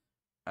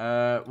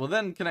 We'll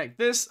then connect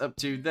this up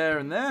to there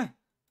and there.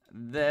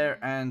 There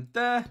and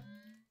there.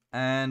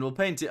 And we'll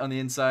paint it on the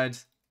inside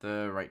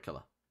the right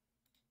color.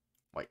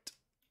 White.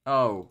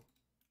 Oh.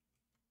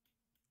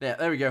 Yeah,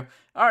 there we go.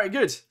 Alright,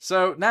 good.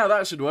 So now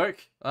that should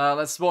work.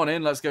 Let's spawn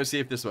in. Let's go see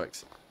if this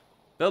works.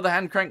 Build a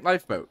hand-crank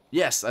lifeboat.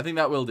 Yes, I think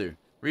that will do.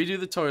 Redo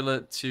the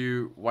toilet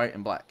to white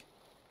and black.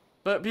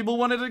 But people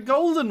wanted a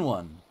golden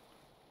one.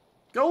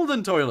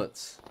 Golden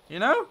toilets, you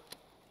know?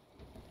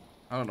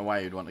 I don't know why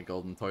you'd want a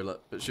golden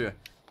toilet, but sure.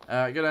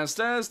 Go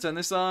downstairs, turn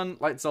this on.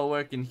 Lights all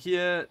work in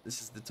here.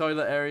 This is the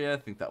toilet area. I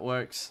think that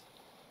works.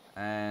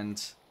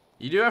 And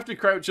you do have to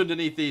crouch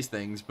underneath these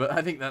things, but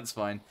I think that's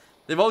fine.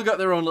 They've all got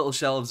their own little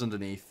shelves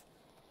underneath.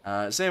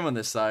 Same on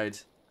this side.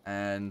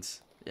 And,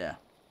 yeah.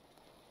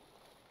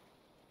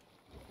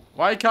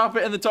 Why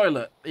carpet in the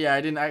toilet? Yeah,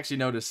 I didn't actually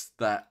notice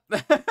that.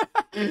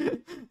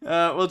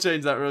 We'll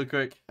change that real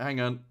quick.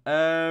 Hang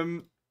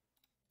on.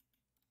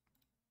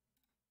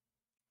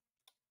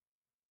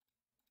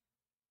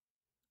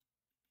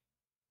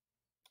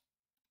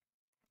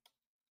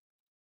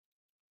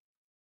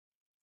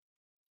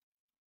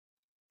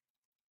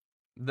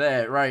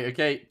 There, right,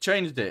 okay,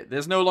 changed it.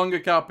 There's no longer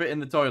carpet in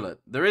the toilet.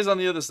 There is on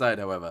the other side,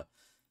 however.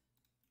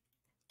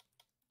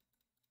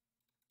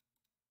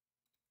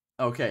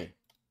 Okay.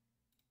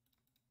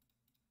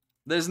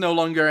 There's no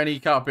longer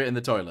any carpet in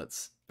the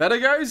toilets. Better,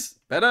 guys?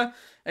 Better?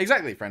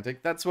 Exactly,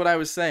 Frantic. That's what I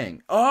was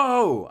saying.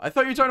 Oh, I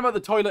thought you were talking about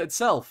the toilet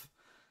itself.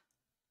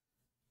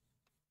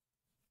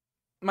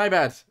 My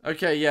bad.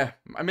 Okay, yeah.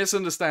 A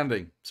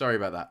misunderstanding. Sorry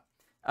about that.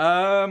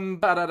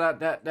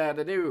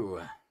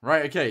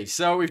 Right, okay,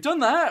 so we've done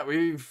that.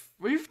 We've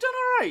done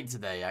alright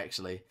today,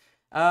 actually.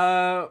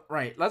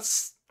 Right,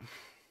 let's...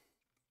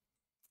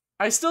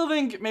 I still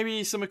think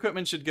maybe some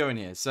equipment should go in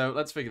here, so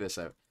let's figure this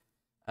out.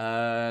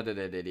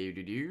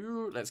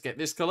 Let's get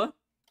this color.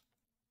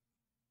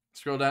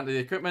 Scroll down to the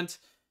equipment,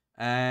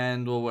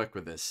 and we'll work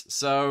with this.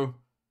 So,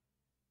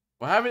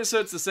 we'll have it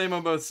so it's the same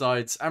on both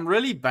sides. I'm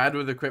really bad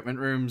with equipment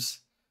rooms.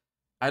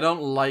 I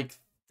don't like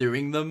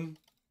doing them.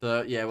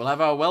 But yeah, we'll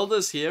have our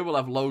welders here. We'll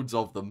have loads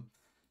of them.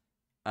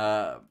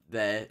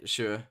 There,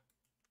 sure.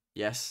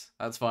 Yes,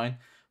 that's fine.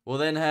 We'll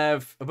then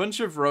have a bunch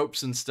of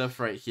ropes and stuff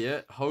right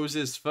here.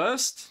 Hoses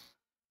first.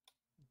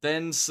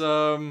 Then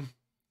some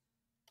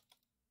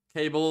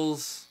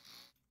cables.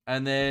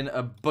 And then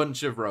a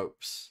bunch of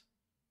ropes.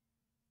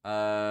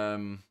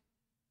 Yeah,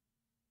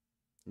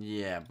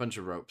 a bunch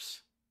of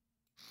ropes.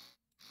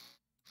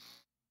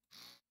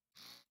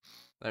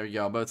 There we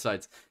go, on both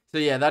sides. So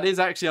yeah, that is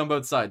actually on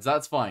both sides.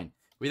 That's fine.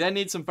 We then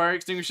need some fire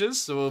extinguishers,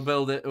 so we'll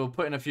build it. We'll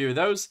put in a few of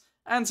those.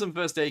 and some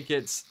first aid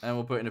kits, and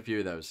we'll put in a few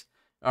of those.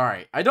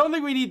 Alright, I don't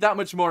think we need that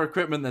much more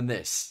equipment than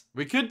this.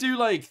 We could do,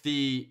 like,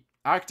 the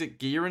Arctic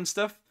gear and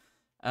stuff,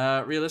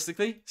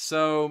 realistically,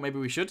 so maybe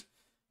we should.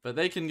 But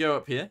they can go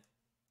up here.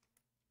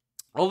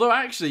 Although,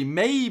 actually,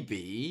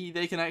 maybe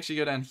they can actually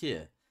go down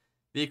here.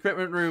 The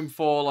equipment room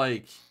for,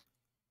 like,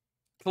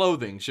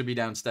 clothing should be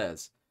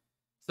downstairs.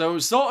 So,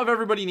 sort of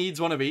everybody needs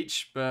one of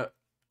each, but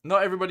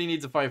not everybody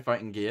needs a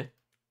firefighting gear.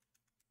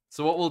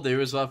 So what we'll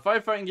do is we'll have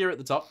firefighting gear at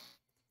the top.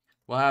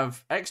 We'll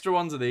have extra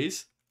ones of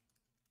these.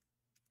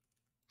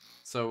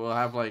 So we'll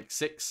have like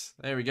 6.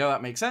 There we go,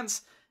 that makes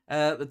sense.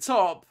 At the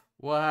top,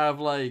 we'll have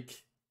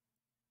like...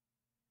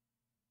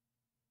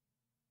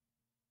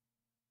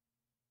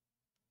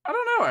 I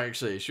don't know,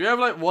 actually. Should we have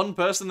like one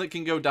person that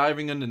can go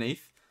diving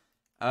underneath?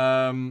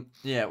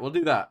 Yeah, we'll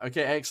do that.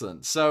 Okay,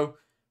 excellent. So,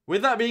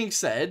 with that being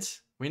said,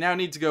 we now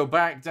need to go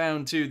back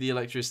down to the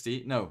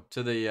electricity. No,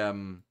 to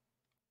the,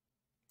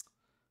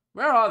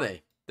 where are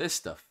they? This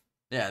stuff.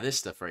 Yeah, this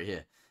stuff right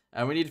here.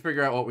 And we need to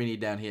figure out what we need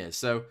down here.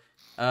 So,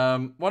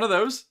 one of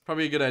those,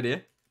 probably a good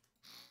idea.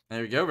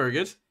 There we go, very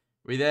good.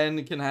 We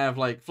then can have,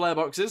 like, flare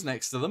boxes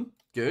next to them.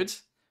 Good.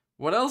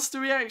 What else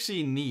do we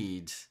actually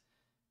need?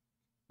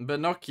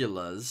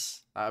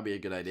 Binoculars. That would be a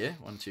good idea.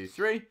 1, 2,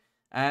 3.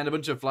 And a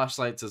bunch of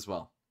flashlights as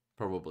well.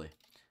 Probably.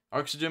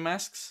 Oxygen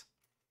masks?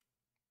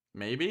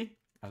 Maybe.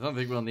 I don't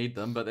think we'll need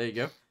them, but there you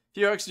go. A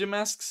few oxygen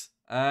masks.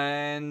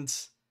 And...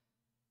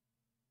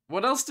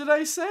 what else did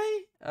I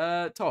say?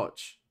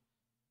 Torch.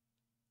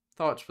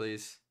 Torch,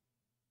 please.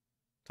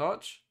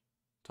 Torch?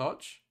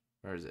 Torch?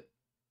 Where is it?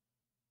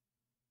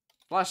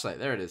 Flashlight.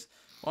 There it is.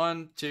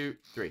 1, 2,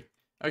 3.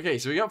 Okay,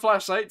 so we got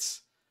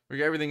flashlights. We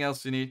got everything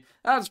else we need.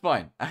 That's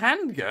fine. A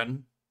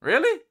handgun?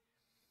 Really?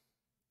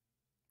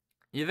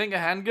 You think a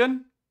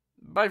handgun?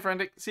 Bye,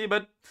 Frantic. See you,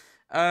 bud.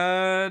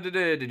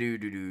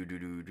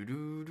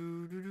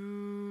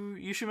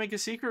 You should make a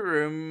secret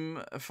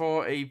room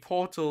for a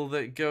portal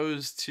that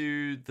goes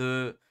to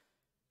the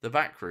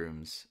back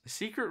rooms. A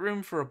secret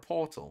room for a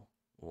portal.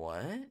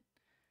 What?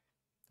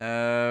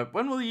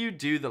 When will you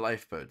do the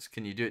lifeboats?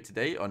 Can you do it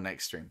today or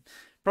next stream?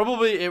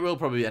 Probably, it will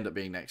probably end up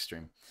being next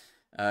stream.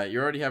 You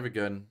already have a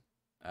gun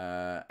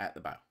at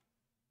the bow.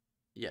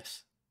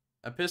 Yes.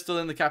 A pistol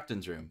in the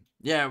captain's room.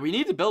 Yeah, we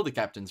need to build a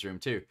captain's room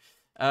too.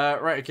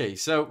 Right, okay,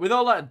 so with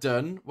all that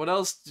done, what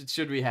else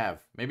should we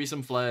have? Maybe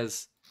some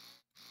flares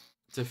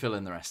to fill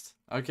in the rest.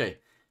 Okay,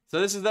 so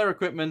this is their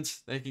equipment.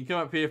 They can come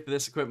up here for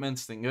this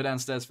equipment. They can go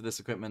downstairs for this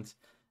equipment.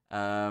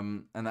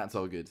 And that's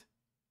all good.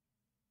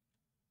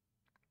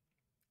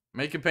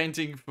 Make a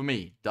painting for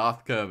me,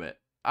 Darth Kermit.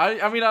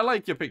 I mean, I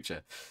like your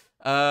picture.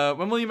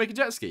 When will you make a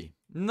jet ski?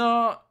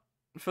 Not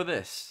for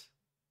this.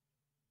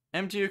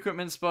 Empty your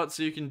equipment spot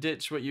so you can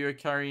ditch what you are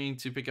carrying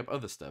to pick up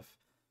other stuff.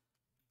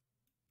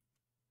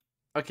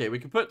 Okay, we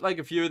can put like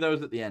a few of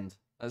those at the end.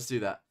 Let's do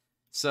that.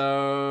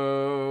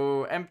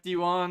 So, empty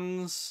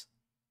ones.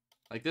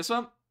 Like this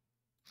one.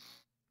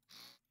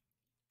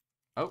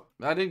 Oh,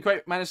 I didn't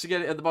quite manage to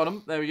get it at the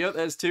bottom. There we go,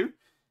 there's 2.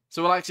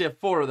 So we'll actually have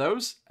 4 of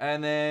those.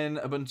 And then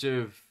a bunch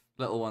of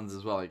little ones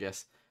as well, I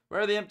guess.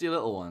 Where are the empty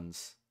little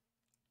ones?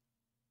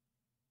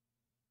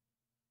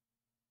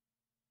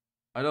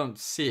 I don't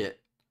see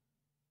it.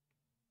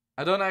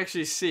 I don't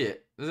actually see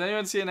it. Does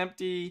anyone see an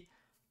empty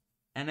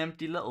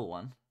little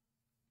one?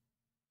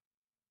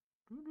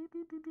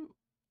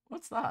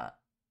 What's that?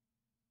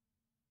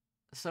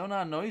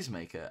 Sonar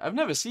noisemaker. I've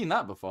never seen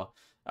that before.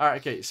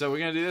 Alright, okay, so we're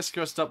going to do this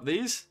across top of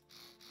these.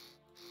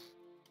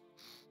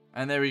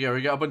 And there we go,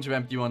 we got a bunch of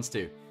empty ones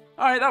too.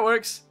 Alright, that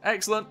works.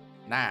 Excellent.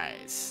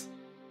 Nice.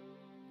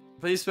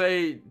 Please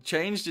play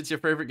Changed, it's your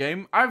favorite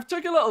game. I've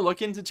took a little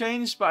look into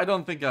Changed, but I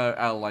don't think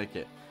I'll like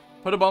it.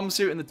 Put a bomb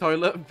suit in the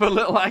toilet for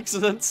little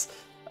accidents.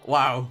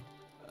 Wow.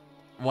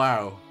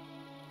 Wow.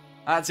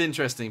 That's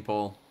interesting,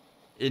 Paul.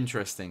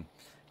 Interesting.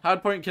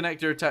 Hardpoint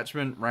connector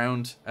attachment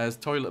round as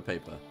toilet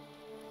paper.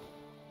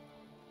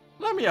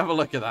 Let me have a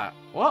look at that.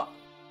 What?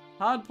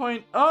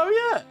 Hardpoint.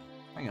 Oh, yeah.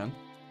 Hang on.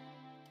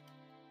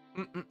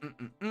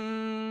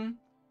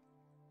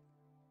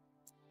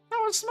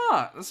 That was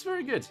smart. That's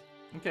very good.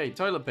 Okay,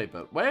 toilet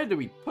paper. Where do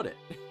we put it?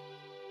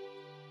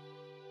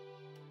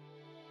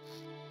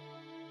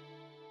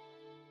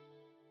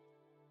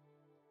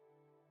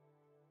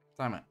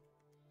 Damn it.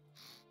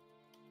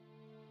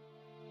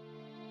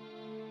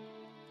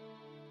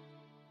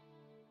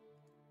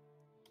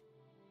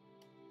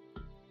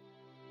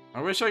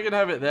 I wish I could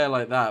have it there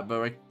like that,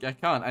 but I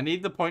can't. I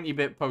need the pointy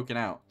bit poking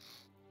out.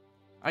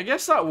 I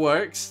guess that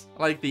works.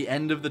 Like the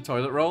end of the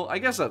toilet roll. I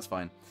guess that's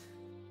fine.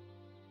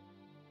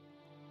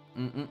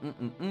 Make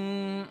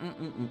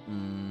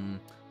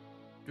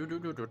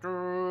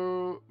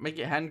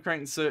it hand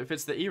cranked so it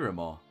fits the era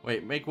more.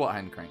 Wait, make what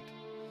hand cranked?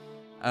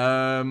 Add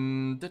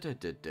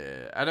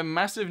a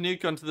massive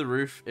nuke onto the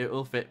roof. It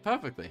will fit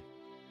perfectly.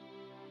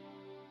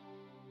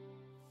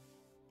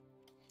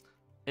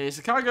 It's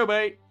a cargo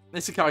bay.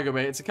 It's a cargo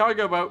bay. It's a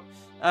cargo boat.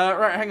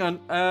 Right, hang on.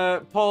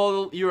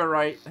 Paul, you are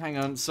right. Hang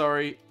on,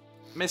 sorry.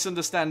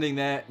 Misunderstanding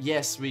there.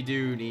 Yes, we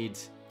do need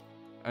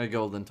a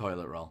golden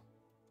toilet roll.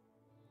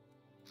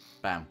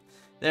 Bam.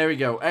 There we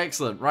go.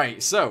 Excellent.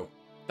 Right, so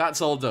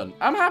that's all done.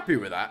 I'm happy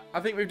with that. I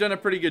think we've done a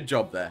pretty good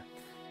job there.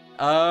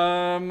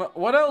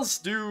 What else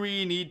do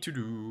we need to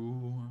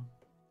do?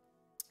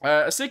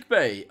 A sick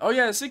bay. Oh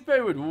yeah, a sick bay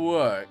would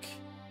work.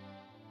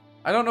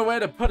 I don't know where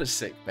to put a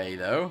sick bay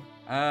though.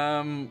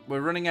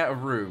 We're running out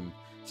of room.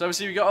 So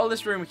obviously we got all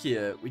this room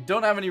here. We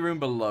don't have any room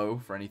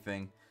below for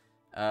anything.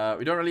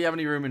 We don't really have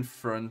any room in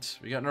front.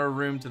 We got no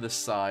room to the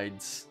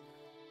sides.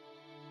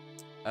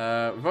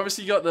 We've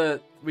obviously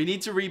got we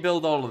need to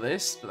rebuild all of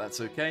this, but that's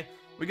okay.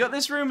 We got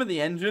this room in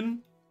the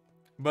engine,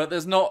 but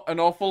there's not an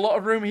awful lot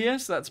of room here,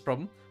 so that's a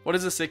problem. What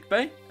is a sick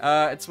bay?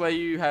 It's where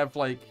you have,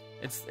 like,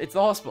 it's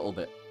the hospital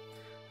bit.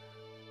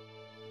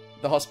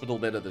 The hospital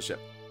bit of the ship.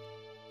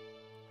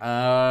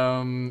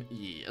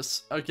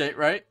 Yes. Okay,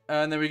 right.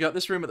 And then we got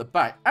this room at the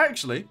back.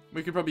 Actually,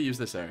 we could probably use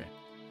this area.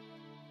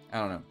 I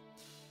don't know.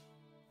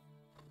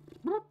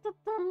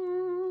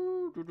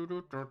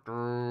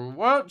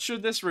 What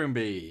should this room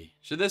be?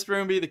 Should this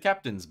room be the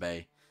captain's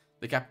bay?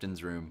 The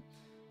captain's room?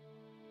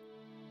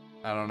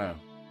 I don't know.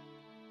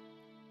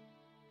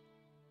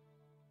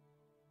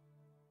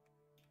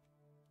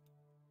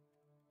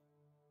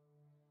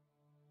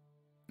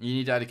 You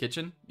need to add a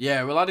kitchen?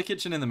 Yeah, we'll add a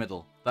kitchen in the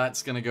middle.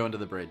 That's gonna go under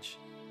the bridge.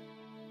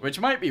 Which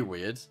might be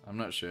weird. I'm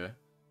not sure.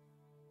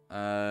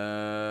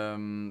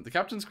 The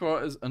captain's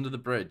quarters under the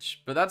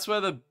bridge. But that's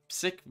where the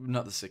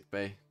not the sick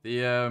bay.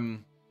 The,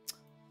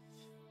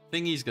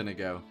 thingy's gonna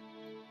go.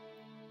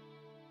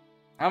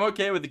 I'm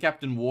okay with the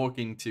captain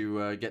walking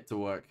to get to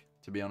work,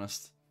 to be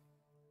honest.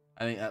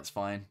 I think that's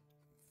fine.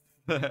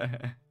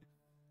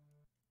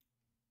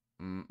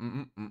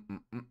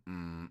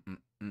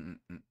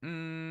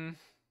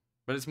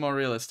 But it's more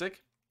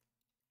realistic.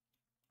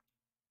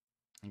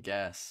 I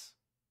guess.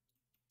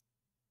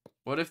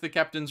 What if the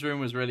captain's room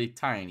was really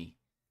tiny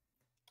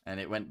and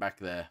it went back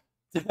there?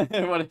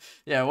 What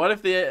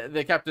if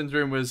the captain's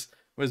room was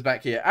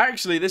back here?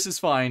 Actually, this is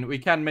fine. We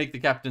can make the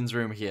captain's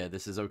room here.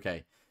 This is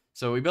okay.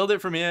 So we build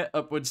it from here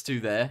upwards to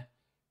there,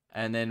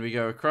 and then we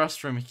go across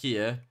from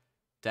here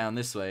down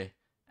this way,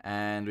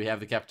 and we have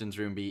the captain's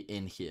room be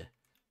in here.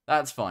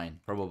 That's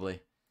fine,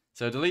 probably.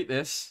 So delete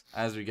this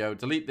as we go,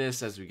 delete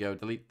this as we go,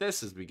 delete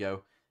this as we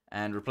go,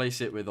 and replace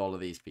it with all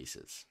of these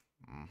pieces.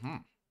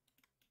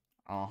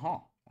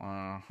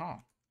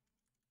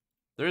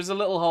 There is a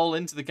little hole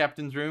into the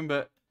captain's room,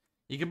 but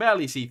you can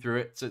barely see through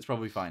it, so it's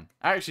probably fine.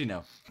 Actually,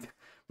 no.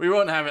 We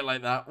won't have it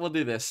like that. We'll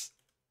do this.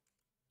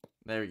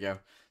 There we go.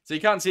 So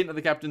you can't see into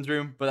the captain's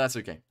room, but that's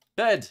okay.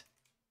 Bed.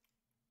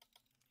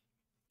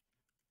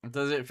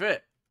 Does it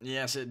fit?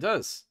 Yes, it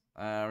does.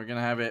 We're going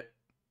to have it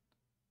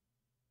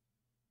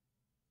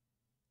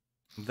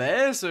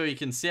there, so he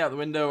can see out the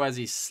window as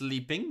he's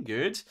sleeping.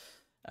 Good.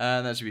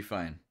 That should be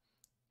fine.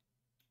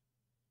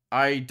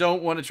 I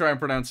don't want to try and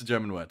pronounce a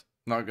German word.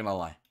 Not gonna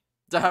lie.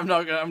 I'm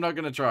not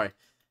gonna try.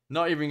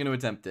 Not even gonna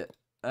attempt it.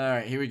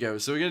 Alright, here we go.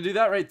 So we're gonna do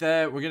that right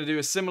there. We're gonna do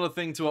a similar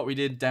thing to what we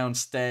did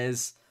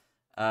downstairs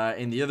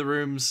in the other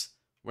rooms.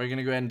 We're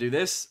gonna go ahead and do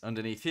this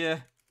underneath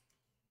here.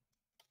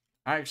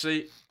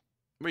 Actually,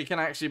 we can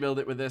actually build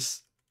it with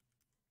this.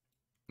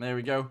 There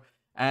we go.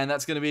 And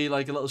that's gonna be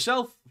like a little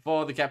shelf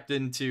for the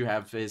captain to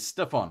have his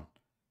stuff on.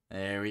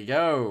 There we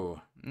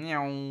go.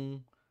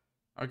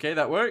 Okay,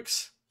 that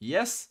works.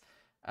 Yes.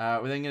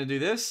 We're then going to do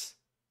this.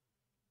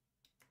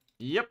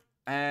 Yep.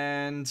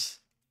 And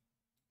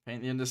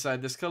paint the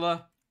underside this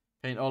color.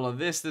 Paint all of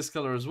this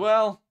color as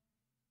well.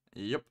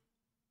 Yep.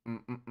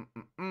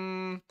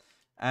 And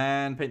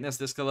paint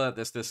this color,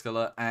 this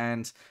color.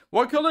 And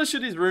what color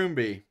should his room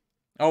be?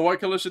 Oh,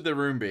 what color should the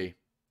room be?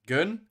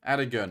 Gun? Add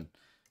a gun.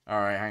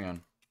 Alright, hang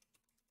on.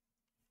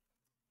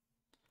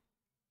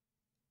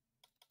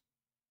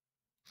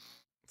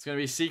 It's going to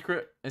be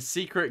a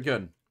secret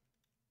gun.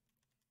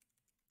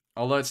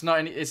 Although it's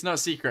not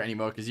secret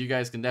anymore, because you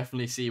guys can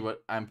definitely see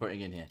what I'm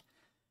putting in here.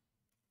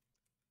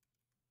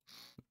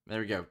 There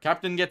we go.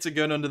 Captain gets a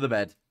gun under the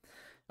bed.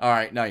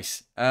 Alright,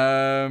 nice. Make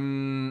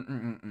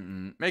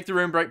the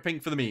room bright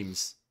pink for the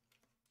memes.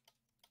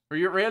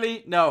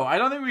 Really? No, I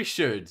don't think we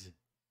should.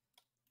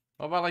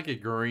 What about like a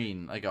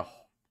green? I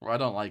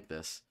don't like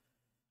this.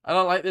 I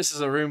don't like this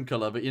as a room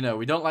color, but you know,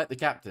 we don't like the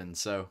captain,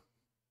 so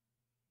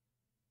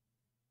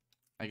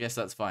I guess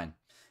that's fine.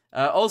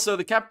 Also,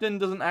 the captain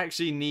doesn't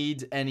actually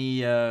need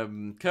any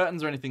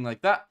curtains or anything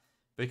like that,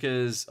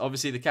 because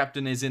obviously the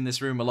captain is in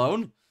this room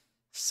alone,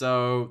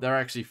 so they're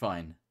actually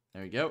fine.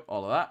 There we go,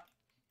 all of that.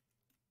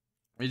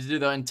 We need to do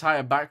the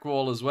entire back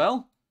wall as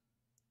well.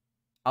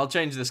 I'll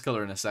change this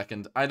color in a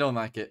second. I don't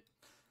like it.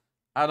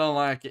 I don't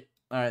like it.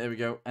 Alright, there we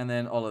go. And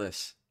then all of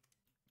this.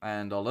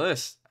 And all of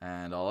this.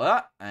 And all of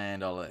that.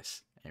 And all of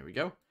this. Here we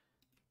go.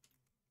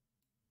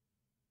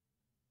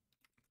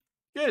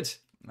 Good.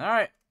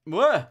 Alright.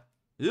 Whoa.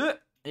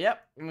 Yep.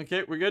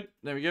 Okay, we're good.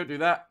 There we go. Do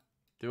that.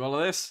 Do all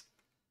of this.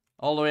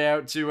 All the way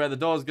out to where the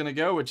door's going to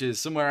go, which is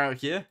somewhere out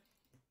here.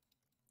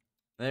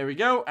 There we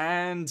go.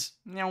 And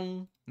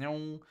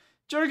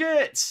jug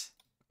it.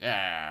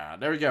 Yeah,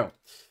 there we go.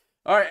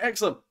 All right,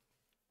 excellent.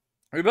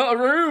 We built a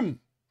room.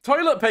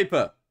 Toilet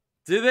paper.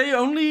 Do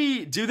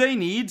they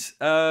need,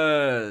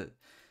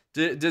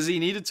 does he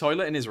need a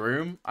toilet in his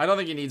room? I don't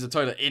think he needs a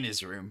toilet in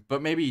his room,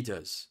 but maybe he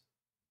does.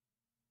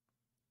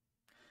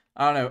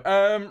 I don't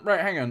know.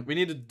 Right, hang on. We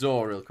need a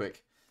door real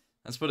quick.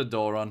 Let's put a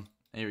door on.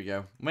 Here we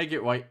go. Make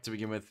it white to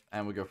begin with,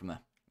 and we'll go from there.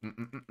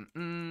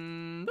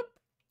 Nope.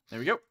 There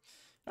we go.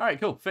 Alright,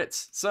 cool.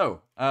 Fits.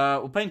 So,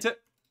 we'll paint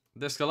it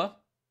this color.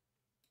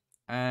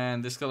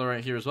 And this color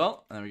right here as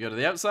well. And then we go to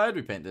the outside.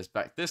 We paint this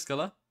back this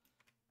color.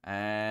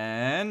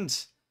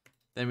 And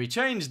then we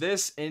change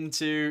this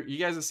into... You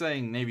guys are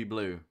saying navy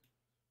blue.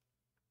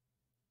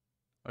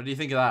 What do you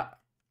think of that?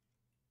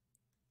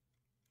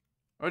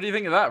 What do you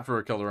think of that for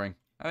a coloring?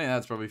 I think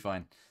that's probably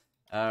fine.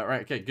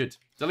 Right, okay, good.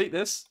 Delete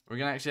this. We're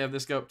going to actually have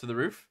this go up to the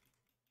roof.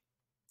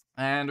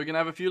 And we're going to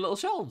have a few little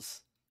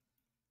shelves.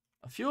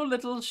 A few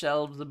little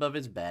shelves above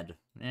his bed.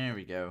 There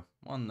we go.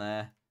 One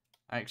there.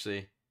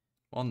 Actually,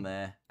 one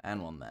there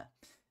and one there.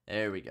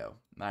 There we go.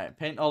 Alright,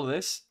 paint all of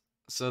this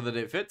so that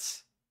it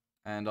fits.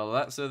 And all of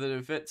that so that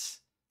it fits.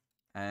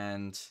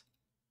 And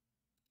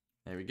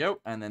there we go.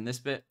 And then this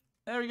bit.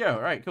 There we go.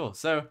 Alright, cool.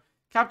 So,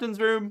 captain's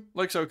room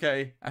looks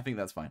okay. I think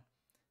that's fine.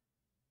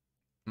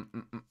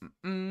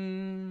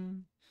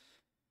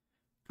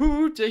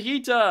 Put a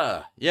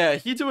heater. Yeah, a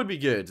heater would be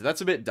good.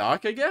 That's a bit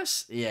dark, I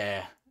guess.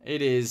 Yeah,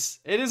 it is.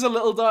 It is a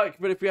little dark,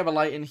 but if we have a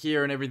light in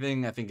here and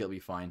everything, I think it'll be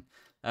fine.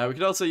 We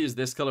could also use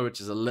this color, which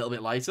is a little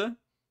bit lighter.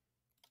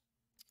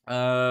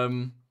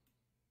 That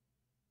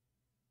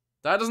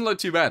doesn't look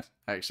too bad,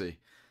 actually.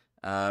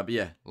 But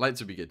yeah, lights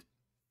would be good.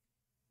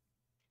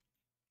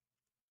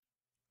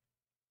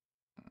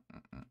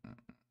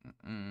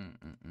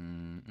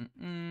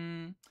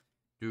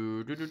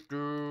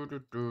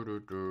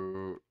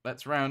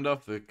 Let's round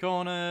off the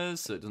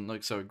corners so it doesn't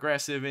look so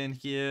aggressive in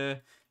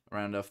here.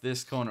 Round off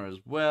this corner as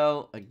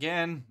well.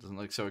 Again, doesn't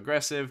look so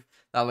aggressive.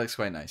 That looks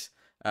quite nice.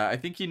 I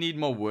think you need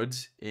more wood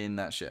in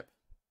that ship.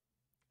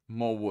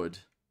 More wood.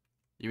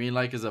 You mean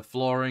like as a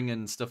flooring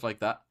and stuff like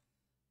that?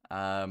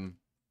 I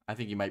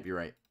think you might be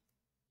right.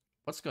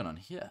 What's going on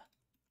here?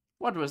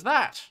 What was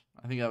that?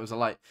 I think that was a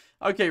light.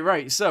 Okay,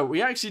 right. So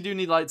we actually do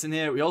need lights in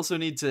here. We also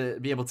need to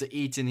be able to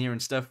eat in here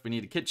and stuff. We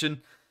need a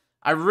kitchen.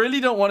 I really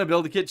don't want to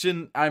build a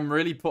kitchen. I'm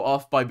really put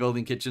off by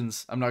building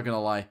kitchens. I'm not going to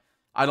lie.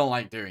 I don't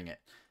like doing it.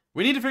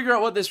 We need to figure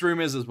out what this room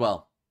is as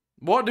well.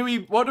 What do we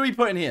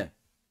put in here?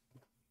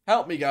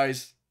 Help me,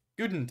 guys.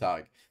 Guten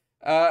Tag.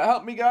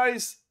 Help me,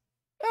 guys.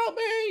 Help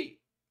me.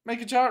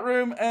 Make a chat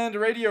room and a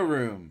radio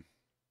room.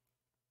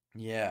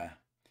 Yeah.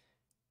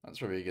 That's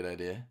probably a good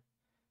idea.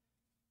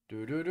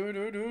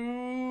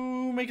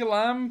 Make a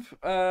lamp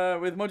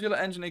with modular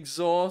engine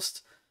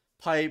exhaust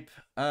pipe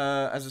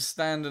as a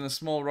stand and a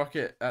small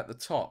rocket at the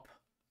top.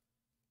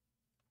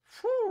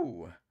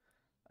 Whew.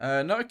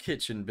 Not a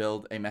kitchen,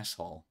 build a mess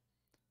hall.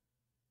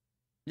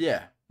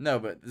 Yeah, no,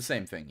 but the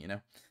same thing, you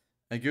know.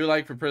 A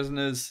gulag for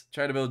prisoners.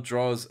 Try to build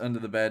drawers under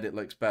the bed. It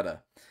looks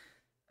better.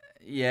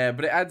 Yeah,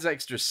 but it adds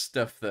extra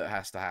stuff that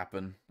has to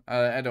happen.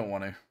 I don't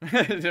want to.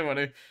 I don't want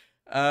to.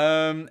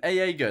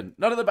 AA gun.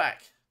 Not at the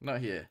back.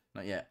 Not here.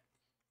 Not yet.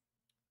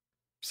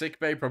 Sick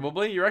bay,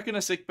 probably. You reckon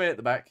a sick bay at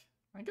the back?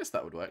 I guess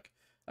that would work.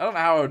 I don't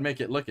know how I would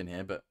make it look in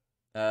here, but...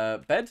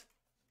 bed?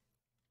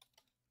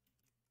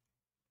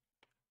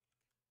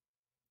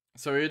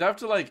 So we'd have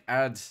to, like,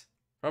 add...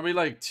 Probably,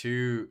 like,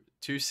 two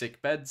sick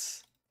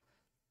beds.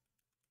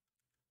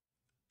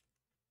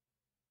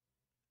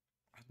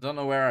 I don't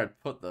know where I'd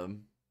put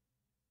them.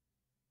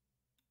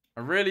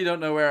 I really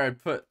don't know where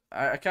I'd put...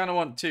 I kind of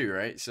want two,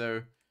 right?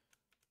 So...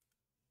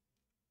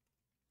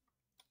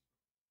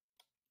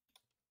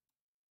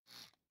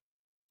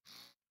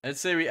 Let's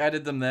say we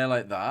added them there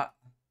like that.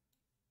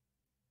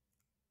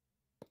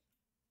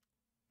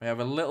 We have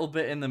a little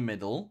bit in the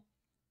middle.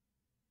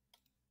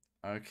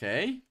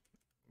 Okay.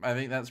 I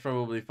think that's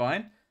probably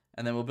fine.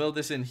 And then we'll build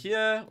this in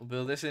here. We'll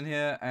build this in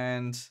here.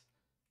 And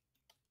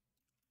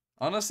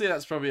honestly,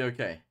 that's probably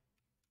okay.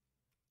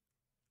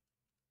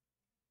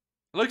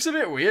 Looks a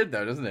bit weird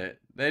though, doesn't it?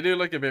 They do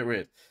look a bit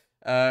weird.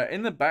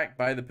 In the back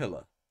by the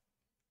pillar.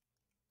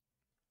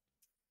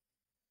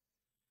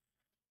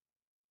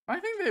 I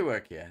think they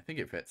work here. I think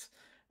it fits.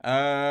 When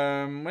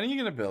are you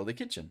going to build a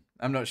kitchen?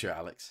 I'm not sure,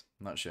 Alex.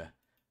 I'm not sure.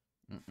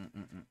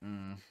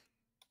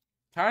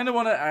 Kind of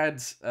want to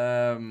add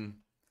a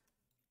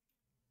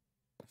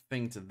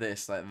thing to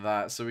this like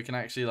that so we can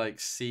actually like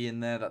see in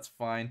there. That's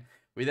fine.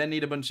 We then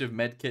need a bunch of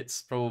med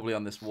kits probably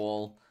on this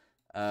wall.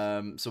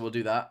 So we'll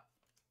do that.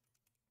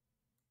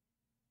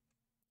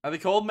 Are they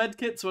called med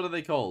kits? What are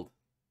they called?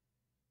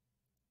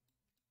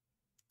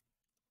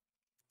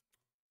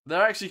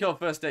 They're actually called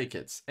first aid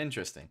kits.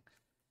 Interesting.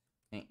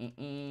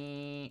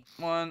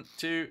 1,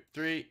 2,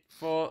 3,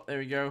 4. There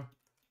we go.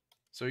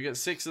 So we got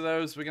 6 of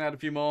those. We're going to add a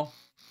few more.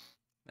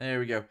 There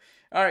we go.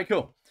 Alright,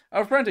 cool.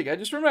 Oh, Frantic, I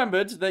just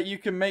remembered that you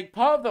can make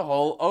part of the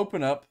hull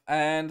open up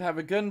and have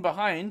a gun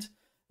behind.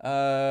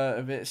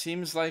 It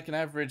seems like an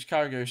average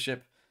cargo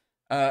ship.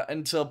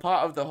 Until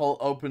part of the hull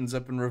opens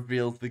up and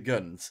reveals the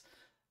guns.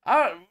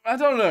 I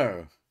don't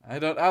know. I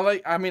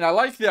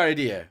like the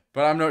idea,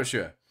 but I'm not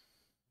sure.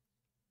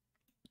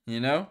 You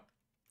know?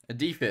 A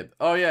defib.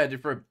 Oh yeah,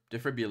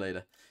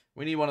 defibrillator.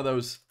 We need one of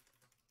those.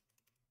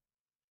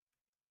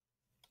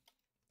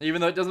 Even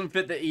though it doesn't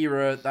fit the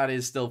era, that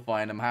is still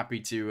fine. I'm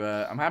happy to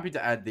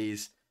add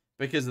these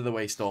because of the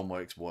way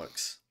Stormworks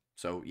works.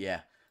 So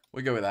yeah,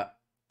 we'll go with that.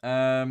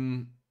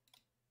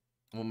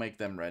 We'll make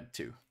them red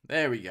too.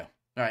 There we go.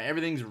 All right,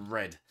 everything's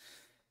red.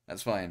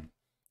 That's fine.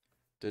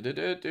 It's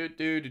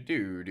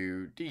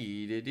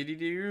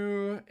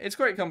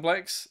quite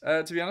complex,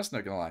 to be honest,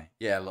 not gonna lie.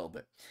 Yeah, a little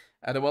bit.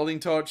 Add a welding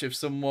torch if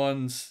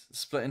someone's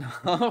split in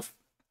half.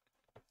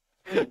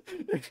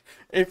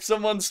 If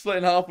someone's split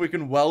in half, we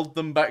can weld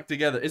them back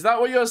together. Is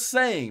that what you're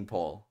saying,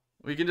 Paul?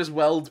 We can just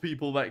weld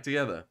people back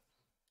together.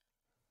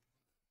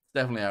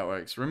 Definitely how it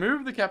works.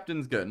 Remove the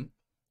captain's gun,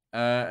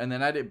 and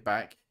then add it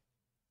back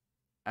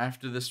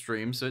after the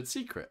stream so it's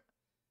secret.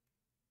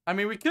 I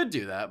mean, we could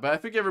do that, but I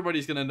think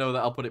everybody's going to know that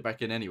I'll put it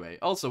back in anyway.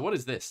 Also, what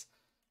is this?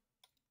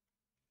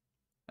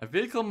 A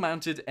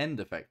vehicle-mounted end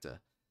effector.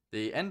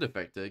 The end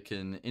effector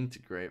can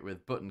integrate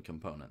with button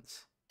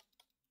components.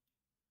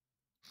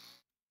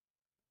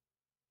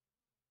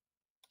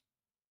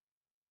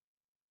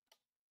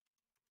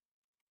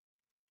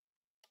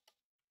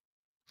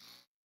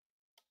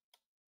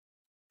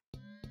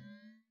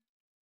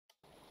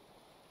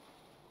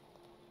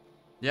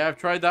 Yeah, I've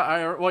tried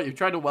that. What, you've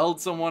tried to weld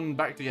someone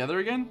back together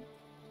again?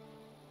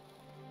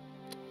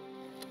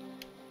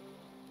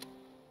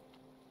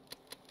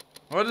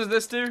 What does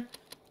this do?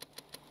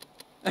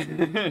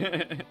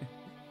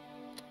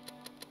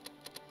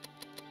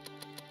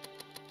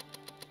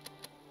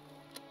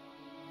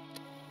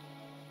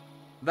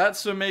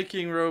 That's for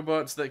making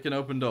robots that can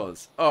open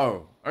doors.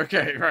 Oh,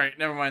 okay, right,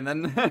 never mind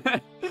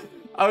then.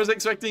 I was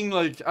expecting,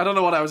 like, I don't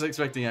know what I was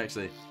expecting,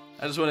 actually.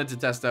 I just wanted to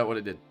test out what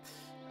it did.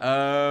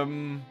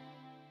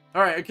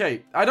 Alright,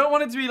 okay. I don't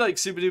want it to be, like,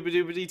 super duper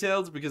duper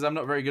detailed, because I'm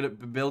not very good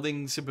at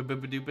building super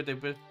duper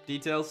duper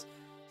details.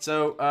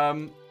 So,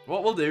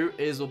 what we'll do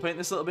is we'll paint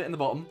this little bit in the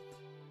bottom,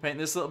 paint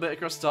this little bit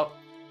across the top,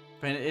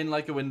 paint it in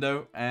like a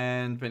window,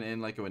 and paint it in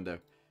like a window.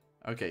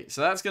 Okay,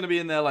 so that's going to be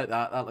in there like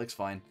that. That looks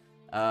fine.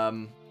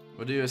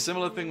 We'll do a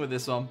similar thing with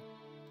this one.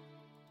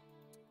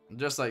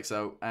 Just like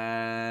so.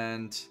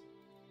 And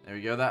there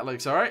we go. That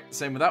looks alright.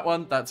 Same with that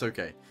one. That's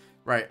okay.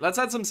 Right, let's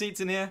add some seats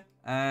in here,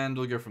 and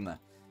we'll go from there.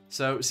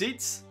 So,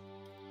 seats.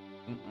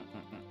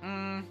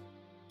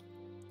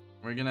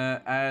 We're going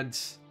to add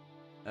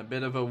a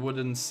bit of a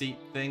wooden seat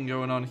thing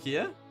going on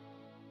here.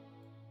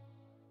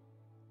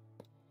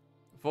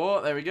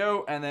 4, there we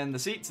go. And then the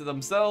seats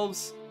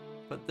themselves,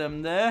 put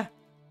them there.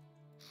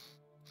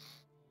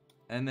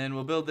 And then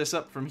we'll build this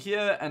up from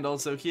here and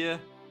also here.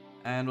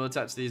 And we'll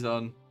attach these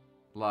on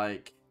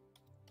like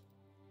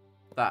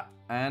that.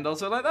 And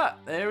also like that.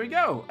 There we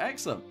go.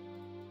 Excellent.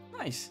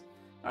 Nice.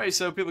 Alright,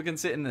 so people can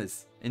sit in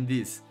this.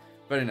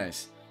 Very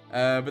nice.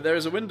 But there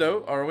is a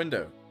window or a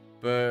window.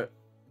 But,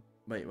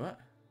 wait, what?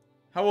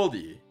 How old are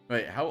you?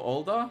 Wait, how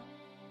old are?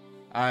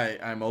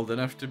 I'm old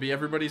enough to be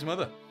everybody's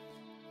mother.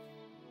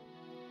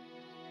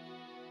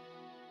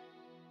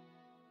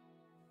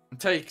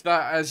 Take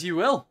that as you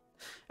will.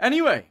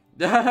 Anyway,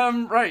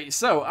 right,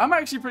 so I'm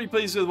actually pretty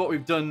pleased with what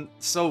we've done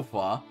so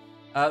far.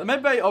 The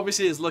medbay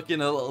obviously is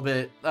looking a little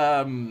bit,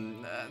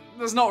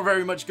 there's not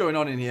very much going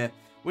on in here.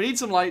 We need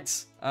some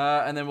lights,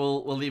 and then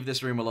we'll leave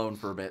this room alone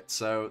for a bit.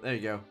 So, there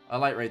you go. A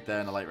light right there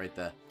and a light right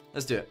there.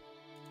 Let's do it.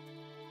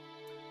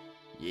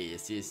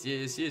 Yes.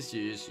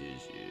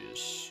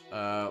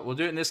 We'll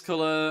do it in this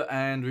color,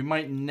 and we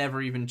might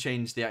never even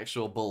change the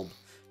actual bulb.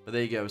 But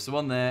there you go. So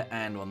one there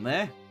and one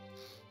there.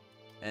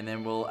 And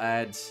then we'll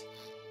add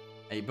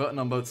a button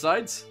on both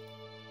sides.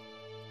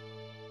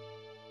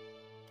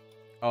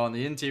 On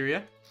the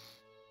interior.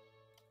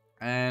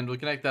 And we'll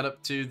connect that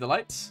up to the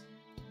lights.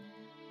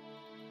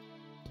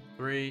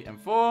 3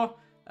 and 4.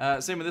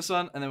 Same with this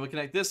one. And then we'll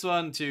connect this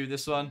one to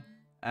this one.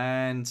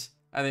 And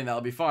I think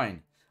that'll be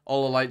fine.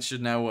 All the lights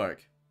should now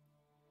work.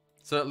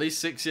 So at least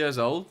 6 years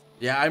old.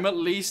 Yeah, I'm at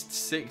least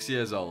 6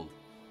 years old.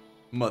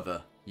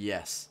 Mother.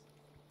 Yes.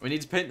 We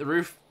need to paint the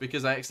roof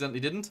because I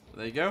accidentally didn't.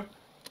 There you go.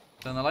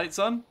 Turn the lights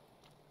on.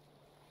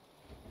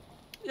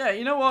 Yeah,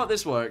 you know what?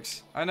 This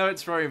works. I know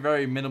it's very,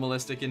 very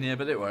minimalistic in here,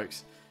 but it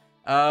works.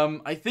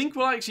 I think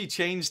we'll actually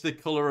change the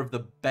color of the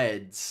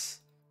beds.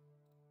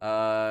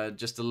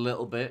 Just a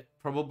little bit.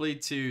 Probably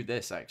to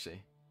this,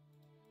 actually.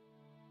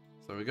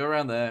 So we go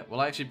around there.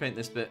 We'll actually paint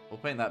this bit. We'll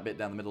paint that bit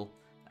down the middle.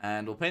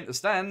 And we'll paint the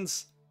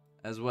stands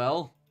as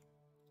well.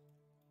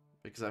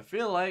 Because I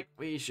feel like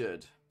we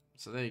should.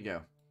 So there you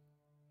go.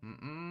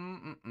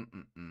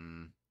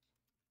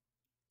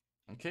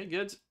 Okay,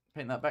 good.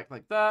 Paint that back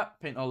like that.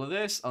 Paint all of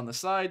this on the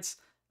sides.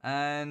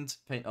 And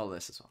paint all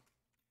this as well.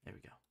 There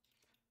we go.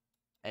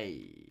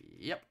 Hey,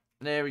 yep.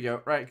 There we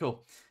go. Right,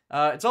 cool.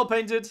 It's all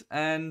painted,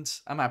 and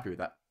I'm happy with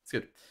that. It's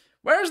good.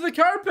 Where's the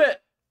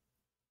carpet?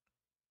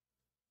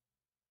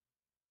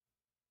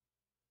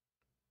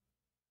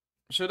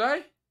 Should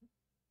I?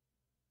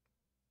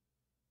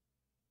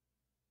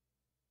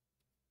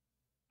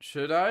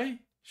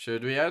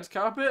 Should we add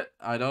carpet?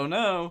 I don't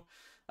know.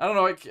 I don't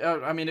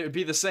know. I mean, it would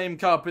be the same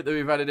carpet that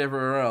we've added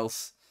everywhere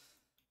else.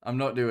 I'm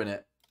not doing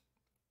it.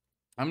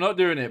 I'm not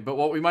doing it, but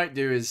what we might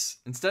do is,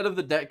 instead of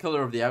the deck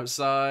color of the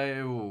outside...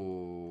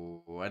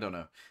 Ooh, I don't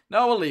know.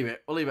 No, we'll leave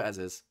it. We'll leave it as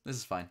is. This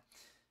is fine.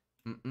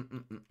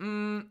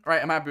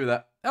 Right, I'm happy with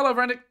that. Hello,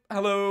 Frantic.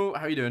 Hello.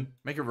 How you doing?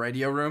 Make a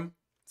radio room.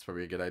 That's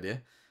probably a good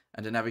idea.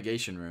 And a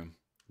navigation room.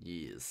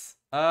 Yes.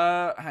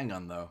 Hang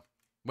on, though.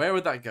 Where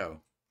would that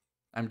go?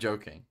 I'm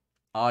joking.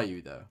 Are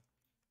you, though?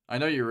 I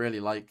know you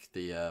really like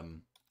the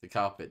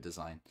carpet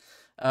design.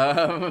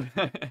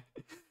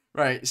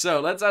 Right,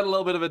 so let's add a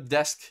little bit of a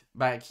desk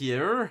back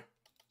here.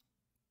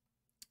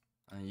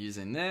 I'm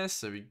using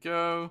this. There we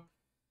go.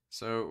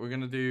 So we're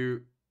going to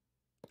do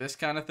this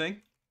kind of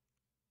thing.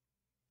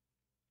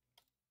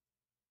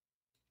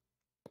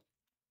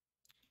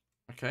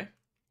 Okay,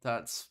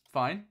 that's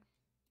fine.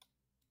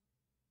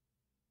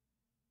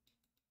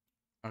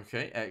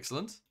 Okay,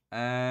 excellent.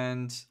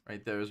 And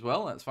right there as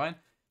well, that's fine.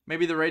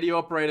 Maybe the radio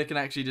operator can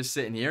actually just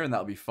sit in here and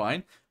that'll be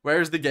fine.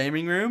 Where's the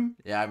gaming room?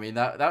 Yeah, I mean,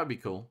 that would be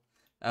cool.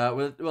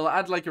 We'll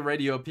add like a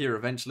radio up here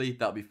eventually.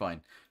 That'll be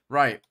fine.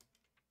 Right.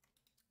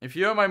 If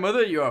you're my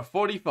mother, you are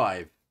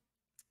 45.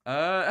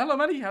 Hello,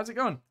 Maddie. How's it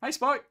going? Hi,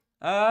 Spark.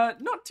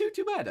 Not too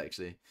bad,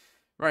 actually.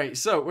 Right,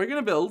 so we're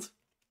going to build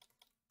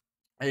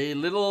a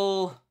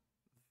little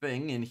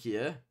thing in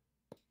here,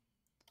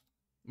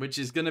 which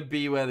is going to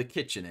be where the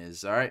kitchen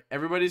is, all right?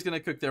 Everybody's going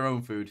to cook their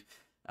own food,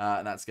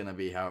 and that's going to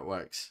be how it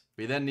works.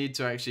 We then need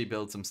to actually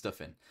build some stuff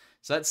in.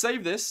 So let's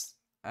save this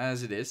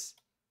as it is.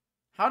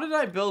 How did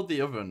I build the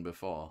oven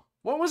before?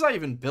 What was I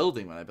even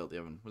building when I built the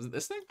oven? Was it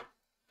this thing?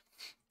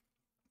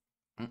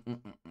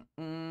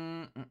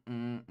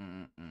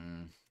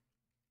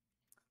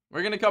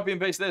 We're going to copy and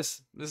paste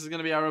this. This is going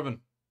to be our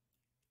oven.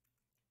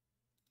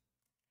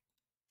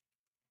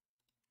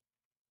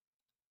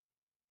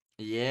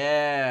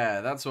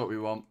 Yeah, that's what we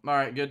want. All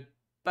right, good.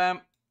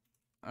 Bam.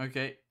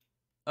 Okay.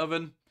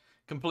 Oven.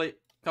 Complete.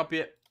 Copy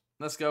it.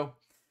 Let's go.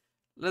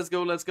 Let's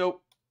go, let's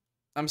go.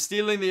 I'm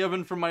stealing the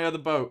oven from my other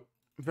boat.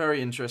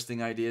 Very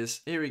interesting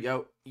ideas. Here we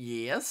go.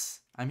 Yes.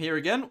 I'm here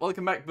again.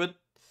 Welcome back, bud.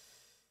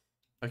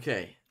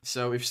 Okay,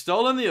 so we've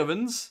stolen the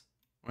ovens.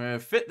 We're going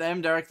to fit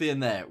them directly in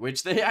there,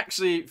 which they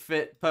actually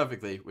fit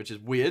perfectly, which is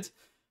weird.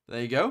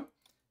 There you go.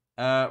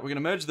 We're going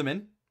to merge them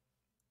in.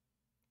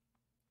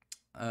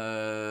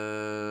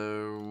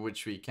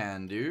 Which we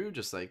can do,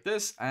 just like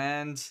this,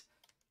 and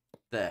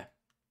there.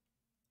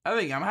 I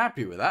think I'm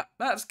happy with that.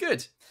 That's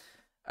good.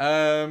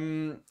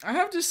 I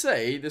have to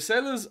say, the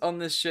sailors on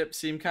this ship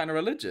seem kind of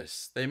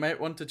religious. They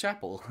might want a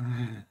chapel.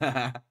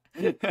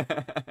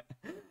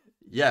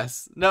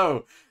 Yes.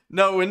 No.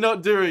 No, we're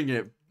not doing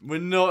it. We're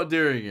not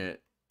doing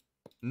it.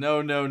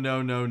 No, no,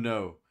 no, no,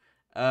 no.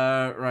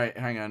 Right,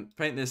 hang on.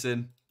 Paint this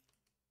in.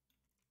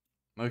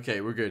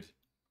 Okay, we're good.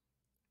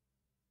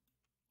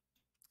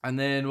 And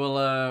then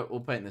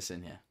we'll paint this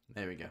in here.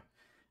 There we go.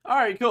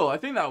 Alright, cool. I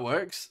think that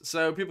works.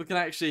 So people can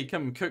actually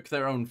come and cook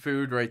their own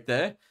food right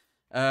there.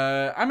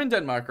 I'm in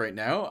Denmark right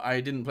now.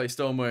 I didn't play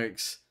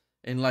Stormworks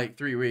in like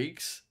 3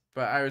 weeks,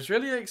 but I was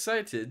really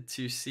excited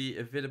to see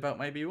a vid about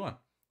my B1.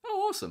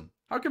 Oh, awesome.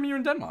 How come you're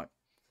in Denmark?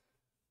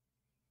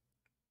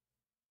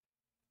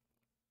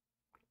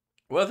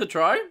 Worth a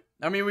try?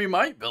 I mean, we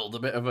might build a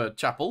bit of a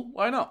chapel.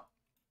 Why not?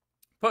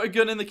 Put a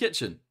gun in the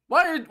kitchen.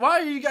 Why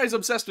are you guys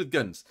obsessed with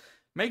guns?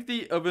 Make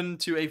the oven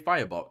to a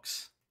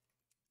firebox.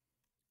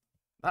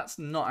 That's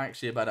not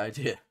actually a bad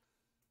idea.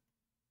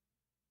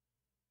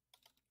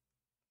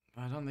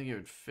 I don't think it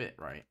would fit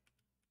right.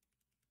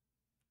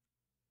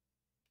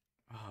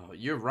 Oh,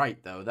 you're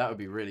right, though. That would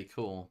be really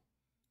cool.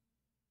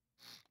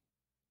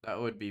 That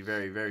would be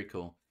very, very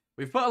cool.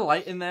 We've put a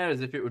light in there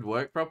as if it would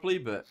work properly,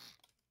 but...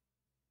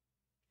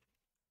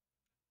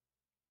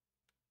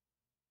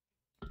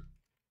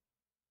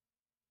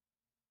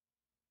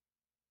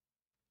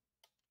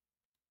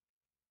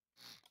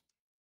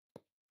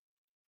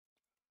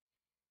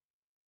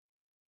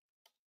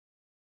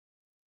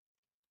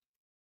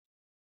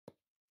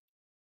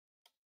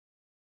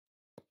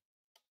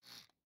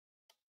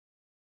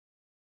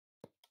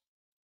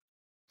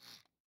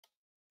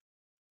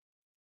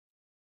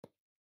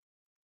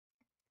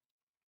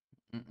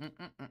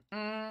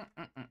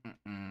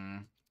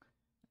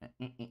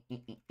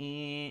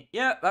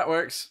 Yeah, that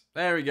works.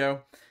 There we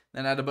go.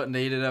 Then add a button to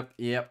heat it up.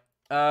 Yep.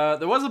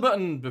 There was a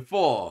button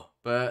before,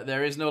 but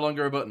there is no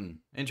longer a button.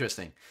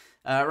 Interesting.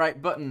 Right,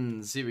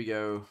 buttons. Here we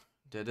go.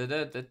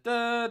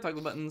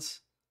 Toggle buttons.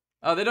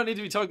 Oh, they don't need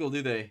to be toggled,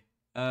 do they?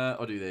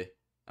 Or do they?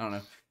 I don't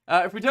know.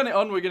 If we turn it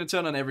on, we're going to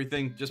turn on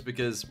everything, just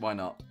because, why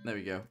not? There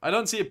we go. I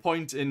don't see a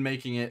point in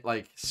making it,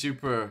 like,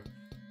 super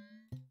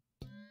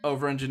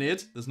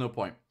over-engineered. There's no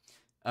point.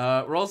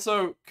 We're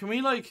also, can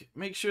we, like,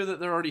 make sure that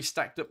they're already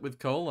stacked up with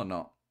coal or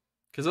not?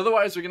 Because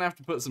otherwise we're going to have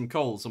to put some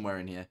coal somewhere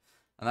in here.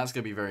 And that's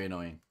going to be very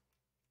annoying.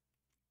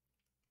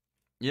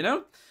 You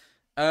know?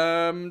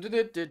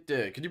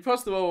 Could you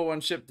pass the World War I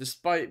ship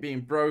despite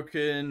being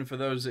broken for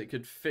those that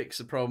could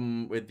fix a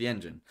problem with the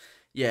engine?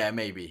 Yeah,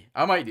 maybe.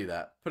 I might do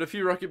that. Put a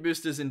few rocket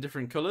boosters in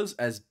different colors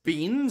as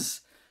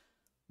beans.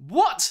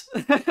 What?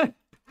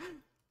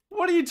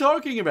 What are you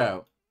talking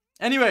about?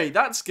 Anyway,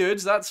 that's good.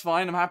 That's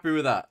fine. I'm happy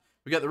with that.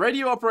 We got the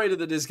radio operator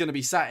that is going to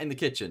be sat in the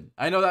kitchen.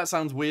 I know that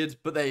sounds weird,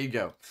 but there you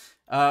go.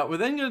 We're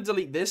then going to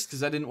delete this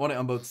because I didn't want it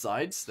on both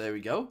sides. There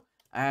we go.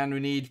 And we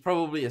need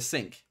probably a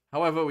sink.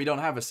 However, we don't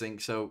have a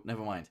sink, so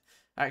never mind.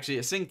 Actually,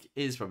 a sink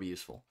is probably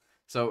useful.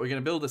 So we're going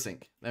to build a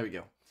sink. There we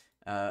go.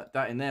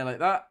 That in there like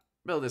that.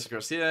 Build this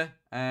across here.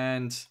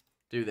 And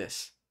do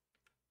this.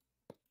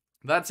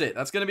 That's it.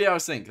 That's going to be our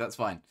sink. That's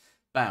fine.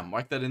 Bam.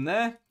 Whack that in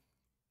there.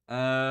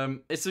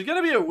 It's going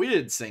to be a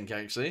weird sink,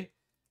 actually.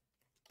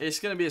 It's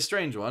going to be a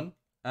strange one.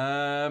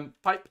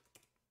 Pipe.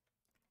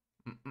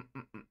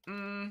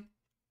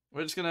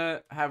 We're just going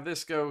to have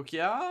this go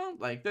here,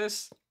 like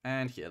this,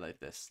 and here, like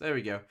this. There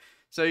we go.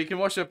 So you can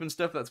wash up and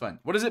stuff, that's fine.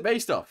 What is it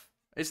based off?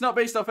 It's not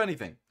based off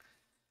anything.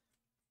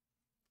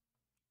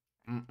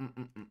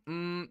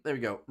 There we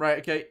go. Right,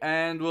 okay,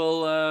 and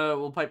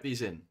we'll pipe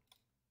these in.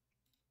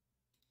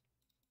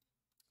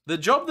 The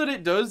job that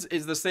it does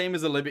is the same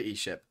as a Liberty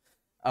ship.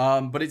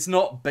 But it's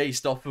not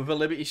based off of a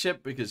Liberty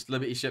ship, because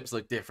Liberty ships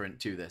look different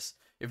to this,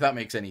 if that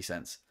makes any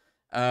sense.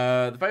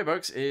 The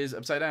firebox is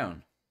upside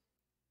down.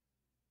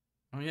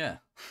 Oh, yeah.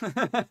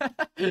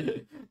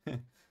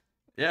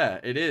 Yeah,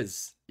 it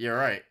is. You're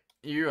right.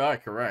 You are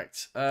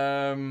correct.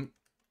 Oh,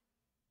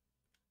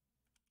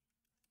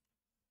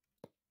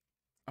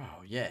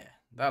 yeah.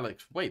 That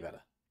looks way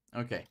better.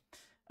 Okay.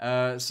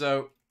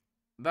 So,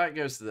 that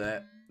goes to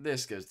there.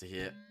 This goes to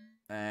here.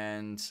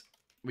 And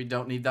we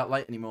don't need that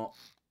light anymore.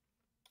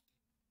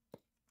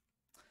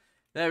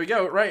 There we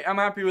go. Right, I'm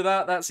happy with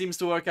that. That seems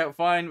to work out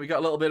fine. We got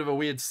a little bit of a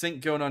weird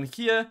sink going on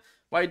here.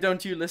 Why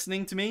don't you,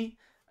 listening to me,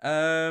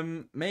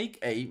 make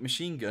a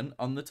machine gun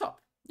on the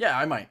top? Yeah,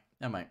 I might.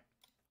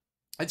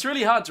 It's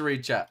really hard to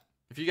read chat.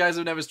 If you guys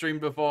have never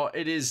streamed before,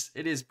 it is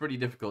pretty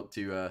difficult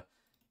to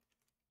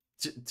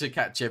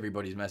catch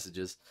everybody's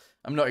messages.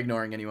 I'm not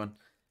ignoring anyone.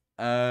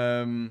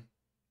 Hi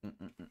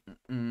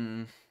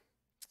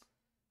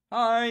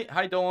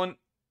Dawn.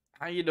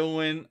 How you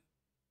doing?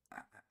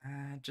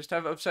 Just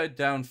have upside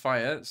down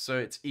fire so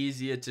it's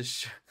easier to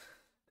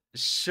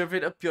shove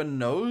it up your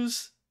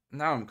nose.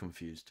 Now I'm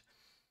confused.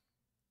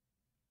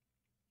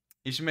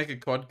 You should make a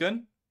quad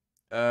gun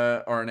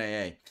or an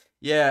AA.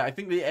 Yeah, I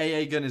think the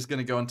AA gun is going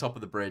to go on top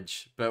of the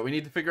bridge, but we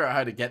need to figure out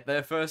how to get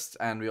there first,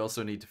 and we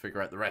also need to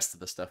figure out the rest of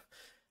the stuff.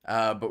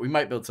 But we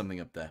might build something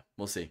up there.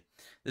 We'll see.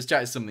 This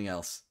chat is something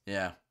else.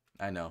 Yeah,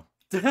 I know.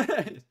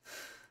 Alright,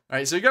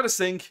 so we got a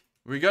sink.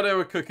 We got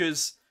our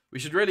cookers. We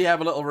should really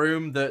have a little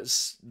room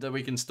that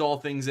we can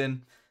store things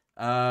in.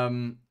 I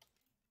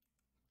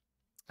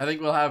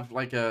think we'll have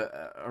like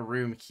a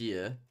room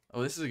here.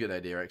 Oh, this is a good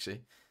idea,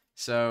 actually.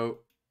 So,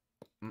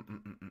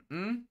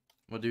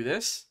 we'll do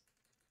this.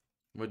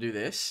 We'll do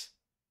this.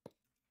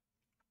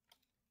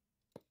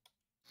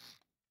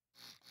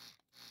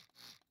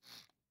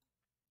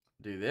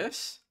 Do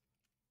this.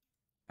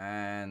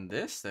 And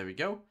this. There we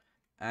go.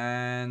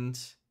 And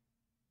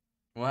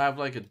we'll have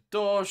like a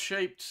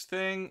door-shaped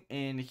thing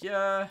in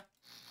here.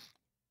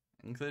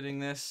 Including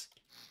this.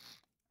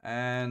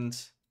 And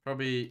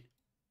probably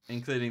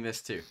including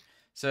this too.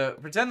 So,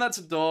 pretend that's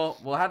a door.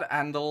 We'll add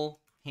handle.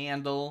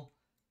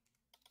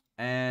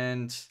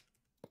 And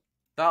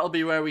that'll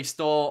be where we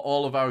store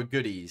all of our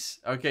goodies.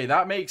 Okay,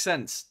 that makes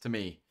sense to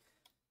me.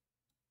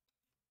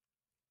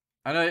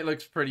 I know it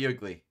looks pretty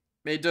ugly.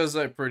 It does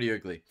look pretty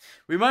ugly.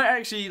 We might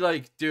actually,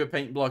 like, do a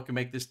paint block and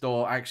make this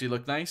door actually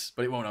look nice,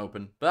 but it won't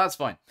open. But that's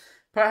fine.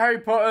 Put Harry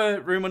Potter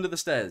room under the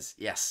stairs.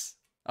 Yes.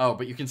 Oh,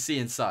 but you can see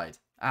inside.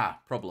 Ah,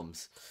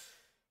 problems.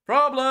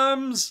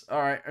 Problems!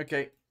 Alright,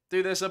 okay.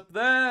 Do this up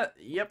there.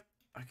 Yep.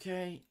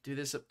 Okay. Do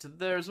this up to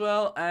there as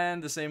well.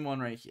 And the same one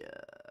right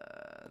here.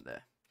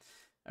 There.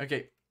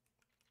 Okay.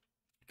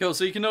 Cool,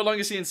 so you can no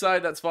longer see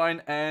inside, that's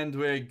fine, and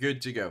we're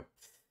good to go.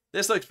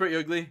 This looks pretty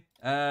ugly,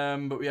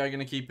 but we are going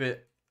to keep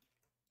it...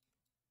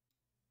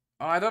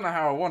 Oh, I don't know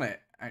how I want it,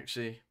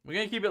 actually. We're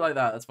going to keep it like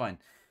that, that's fine.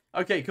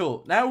 Okay,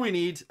 cool. Now we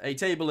need a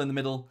table in the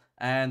middle,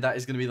 and that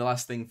is going to be the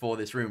last thing for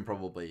this room,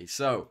 probably.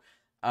 So,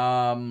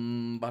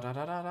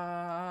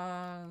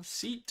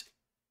 seat.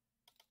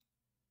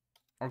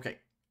 Okay.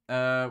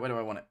 Where do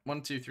I want it?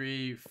 1, 2,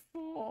 3,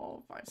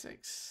 4, 5,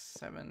 6,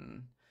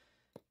 7...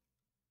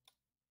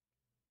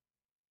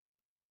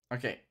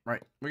 Okay,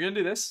 right. We're going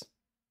to do this.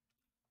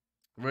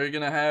 We're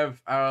going to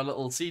have our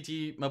little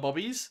CT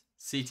mobobbies.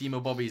 CT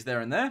mobobbies there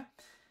and there.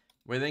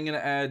 We're then going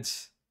to add...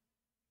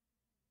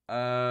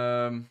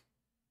 a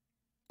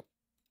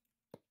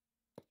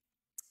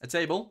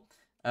table,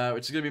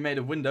 which is going to be made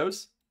of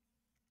windows.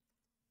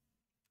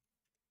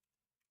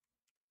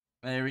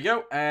 There we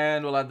go.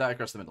 And we'll add that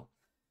across the middle.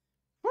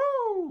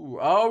 Woo!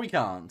 Oh, we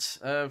can't.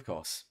 Of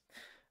course.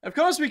 Of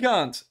course we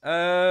can't.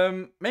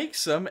 Make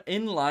some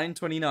inline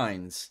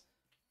 29s.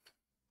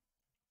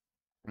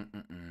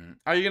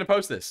 Are you going to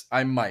post this?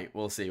 I might.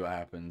 We'll see what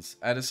happens.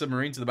 Add a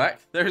submarine to the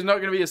back. There is not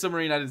going to be a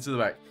submarine added to the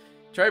back.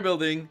 Try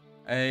building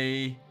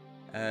a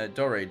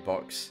Dorade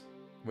box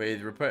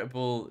with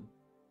repairable...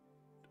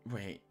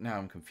 Wait, now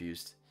I'm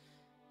confused.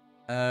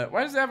 Why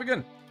does it have a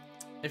gun?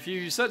 If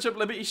you search up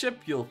Liberty Ship,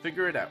 you'll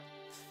figure it out.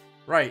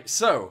 Right,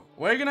 so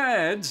we're gonna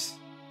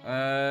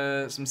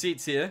add some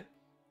seats here.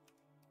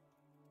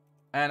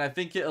 And I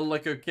think it'll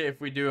look okay if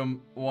we do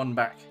them one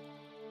back.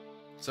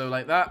 So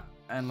like that,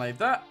 and like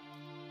that.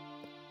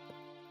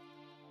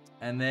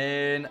 And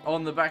then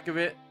on the back of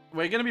it,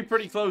 we're going to be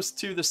pretty close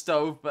to the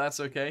stove, but that's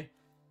okay.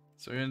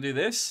 So we're going to do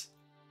this.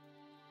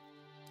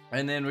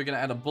 And then we're going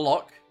to add a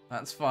block.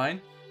 That's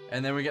fine.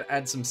 And then we're going to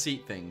add some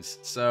seat things.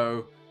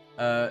 So,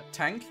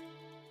 tank.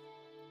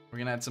 We're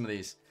going to add some of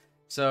these.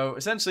 So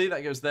essentially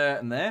that goes there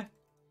and there.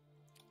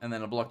 And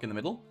then a block in the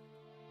middle.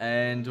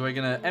 And we're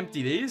going to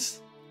empty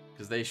these,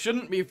 because they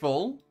shouldn't be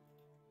full.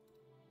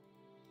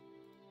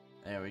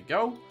 There we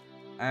go.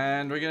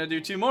 And we're going to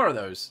do 2 more of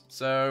those.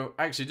 So,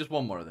 actually, just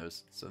 1 more of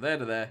those. So, there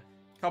to there.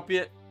 Copy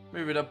it.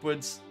 Move it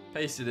upwards.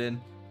 Paste it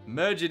in.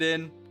 Merge it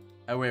in.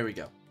 Away we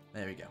go.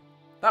 There we go.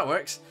 That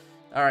works.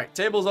 Alright,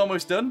 table's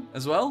almost done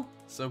as well.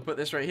 So, put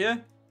this right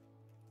here.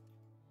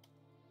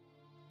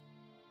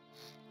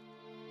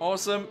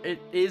 Awesome.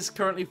 It is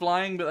currently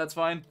flying, but that's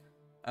fine.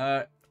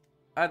 Add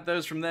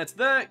those from there to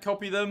there.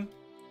 Copy them.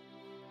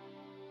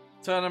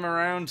 Turn them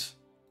around.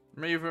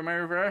 Move them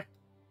over.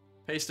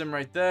 Paste them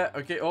right there.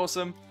 Okay,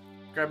 awesome.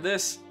 Grab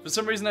this. For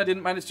some reason, I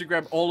didn't manage to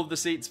grab all of the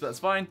seats, but that's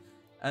fine.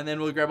 And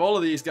then we'll grab all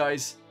of these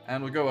guys,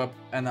 and we'll go up,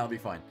 and that'll be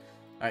fine.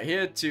 All right,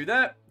 here to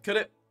there. Cut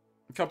it.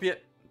 Copy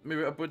it.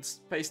 Move it upwards.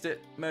 Paste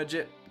it. Merge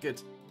it.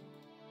 Good.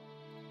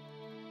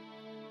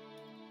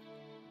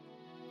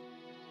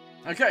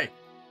 Okay.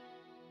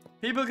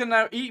 People can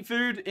now eat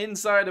food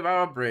inside of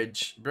our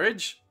bridge.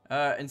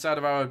 Inside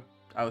of our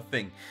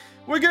thing.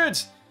 We're good.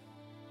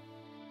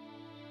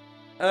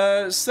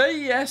 Say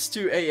yes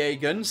to AA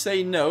gun,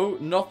 say no,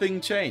 nothing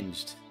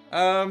changed.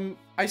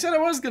 I said I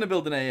was going to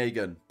build an AA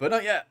gun, but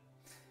not yet.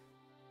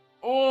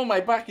 Oh, my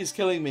back is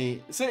killing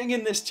me. Sitting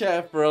in this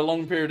chair for a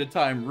long period of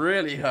time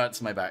really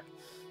hurts my back.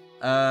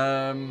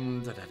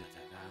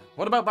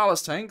 What about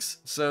ballast tanks?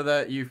 So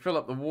that you fill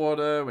up the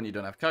water when you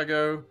don't have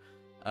cargo.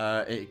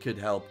 It could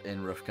help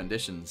in rough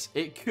conditions.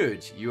 It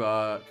could, you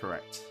are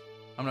correct.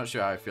 I'm not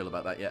sure how I feel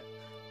about that yet.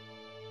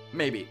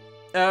 Maybe.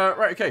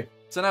 Right, okay.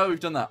 So now that we've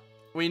done that,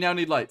 we now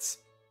need lights.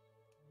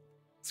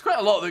 It's quite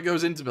a lot that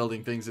goes into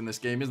building things in this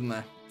game, isn't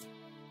there?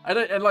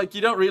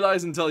 You don't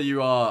realize until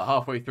you are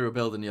halfway through a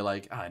build and you're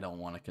like, I don't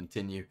want to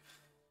continue.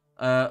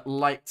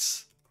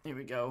 Lights. Here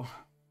we go.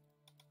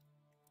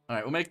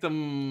 Alright, we'll make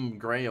them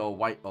grey or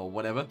white or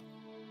whatever.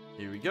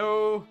 Here we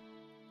go.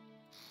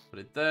 Put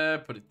it there,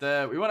 put it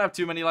there. We won't have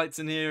too many lights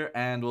in here,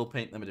 and we'll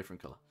paint them a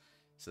different colour.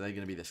 So they're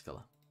going to be this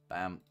colour.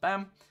 Bam,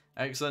 bam.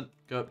 Excellent.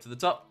 Go up to the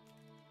top.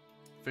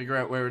 Figure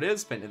out where it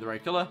is. Paint it the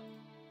right colour.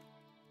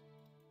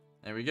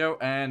 There we go,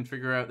 and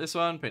figure out this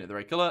one, paint it the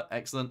right color,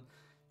 excellent.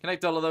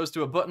 Connect all of those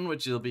to a button,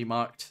 which will be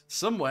marked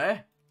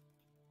somewhere.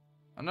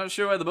 I'm not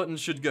sure where the buttons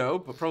should go,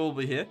 but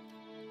probably here.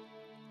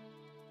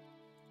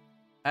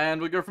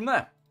 And we'll go from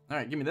there.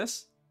 Alright, give me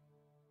this.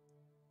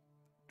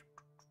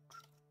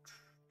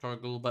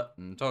 Toggle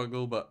button,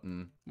 toggle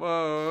button.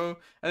 Whoa.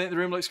 I think the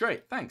room looks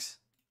great, thanks.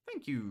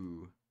 Thank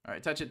you. Alright,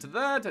 attach it to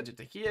there, attach it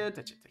to here,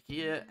 attach it to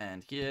here,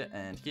 and here,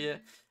 and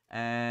here.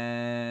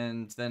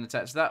 And then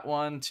attach that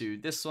one to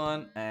this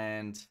one,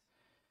 and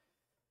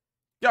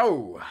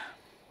go!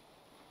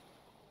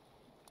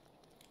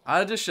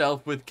 Add a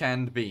shelf with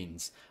canned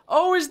beans.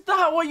 Oh, is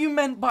that what you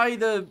meant by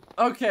the...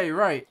 Okay,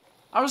 right.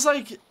 I was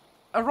like,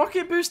 a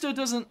rocket booster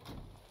doesn't...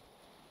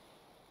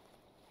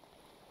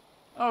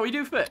 Oh, we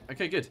do fit.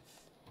 Okay, good.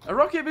 A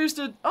rocket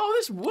booster... Oh,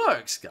 this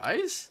works,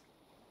 guys.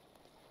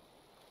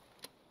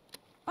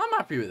 I'm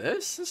happy with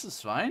this. This is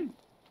fine.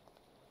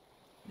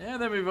 Yeah,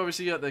 then we've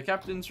obviously got the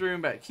captain's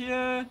room back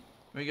here.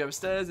 We go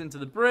upstairs into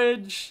the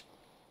bridge.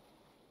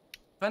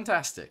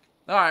 Fantastic.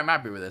 Alright, I'm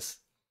happy with this.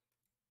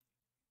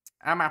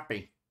 I'm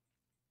happy.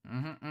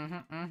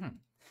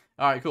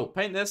 Alright, cool.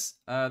 Paint this.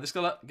 This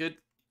color. Good.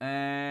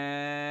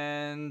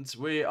 And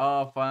we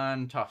are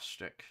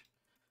fantastic.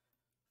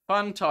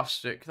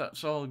 Fantastic.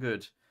 That's all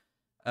good.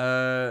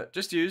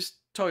 Just use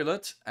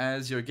toilet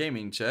as your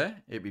gaming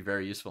chair. It'd be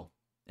very useful.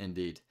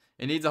 Indeed.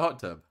 It needs a hot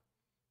tub.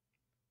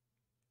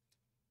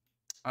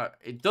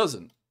 It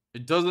doesn't.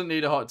 It doesn't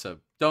need a hot tub.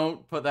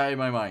 Don't put that in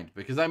my mind,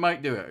 because I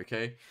might do it,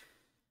 okay?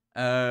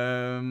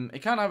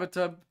 It can't have a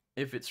tub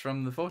if it's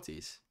from the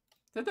 40s.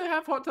 Did they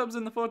have hot tubs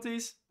in the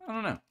 40s? I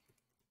don't know.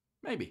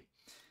 Maybe.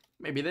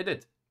 Maybe they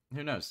did.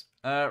 Who knows?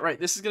 Right,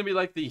 this is going to be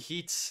like the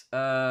heat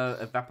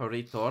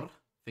evaporator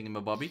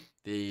thingamabobby.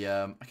 The,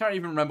 I can't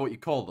even remember what you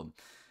call them.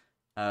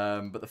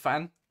 But the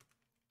fan.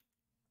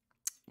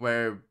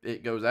 Where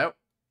it goes out.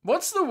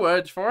 What's the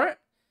word for it?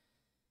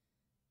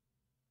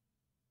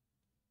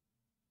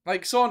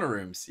 Like sauna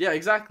rooms. Yeah,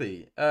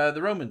 exactly. The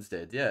Romans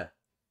did, yeah.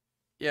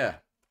 Yeah.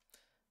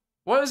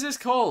 What is this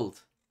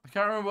called? I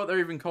can't remember what they're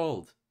even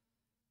called.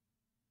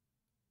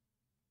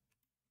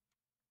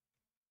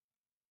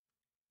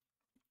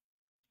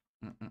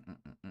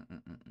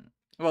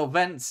 Well,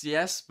 vents,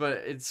 yes, but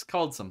it's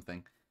called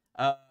something.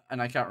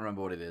 And I can't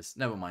remember what it is.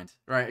 Never mind.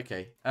 Right,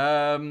 okay.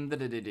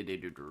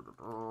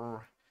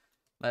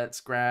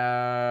 Let's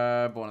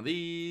grab one of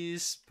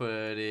these,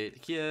 put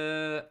it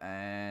here,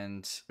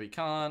 and we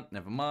can't,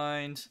 never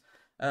mind.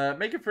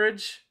 Make a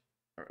fridge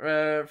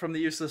from the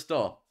useless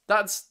door.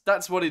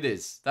 That's what it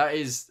is. That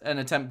is an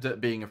attempt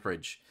at being a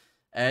fridge.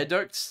 Air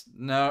ducts?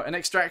 No, an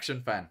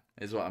extraction fan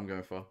is what I'm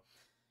going for.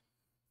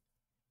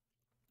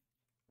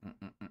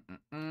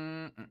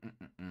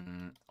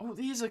 Oh,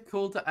 these are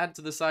cool to add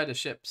to the side of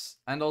ships,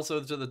 and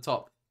also to the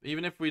top.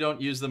 Even if we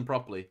don't use them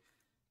properly,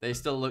 they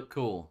still look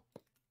cool.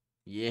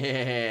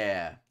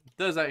 Yeah, it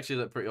does actually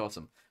look pretty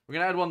awesome. We're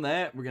gonna add one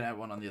there. We're gonna add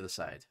one on the other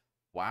side.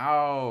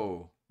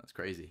 Wow, that's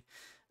crazy.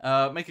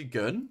 Make a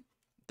gun.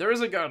 There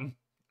is a gun.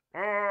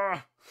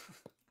 Ah,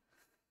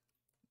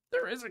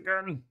 there is a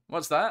gun.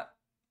 What's that?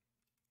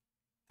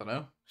 I don't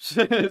know.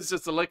 It's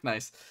just to look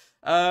nice.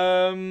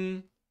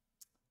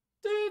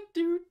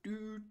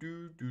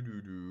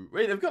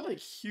 Wait, they've got like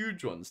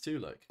huge ones too.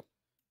 Look.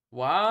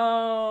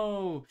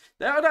 Wow,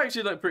 that would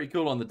actually look pretty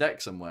cool on the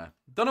deck somewhere.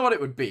 Don't know what it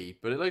would be,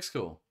 but it looks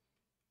cool.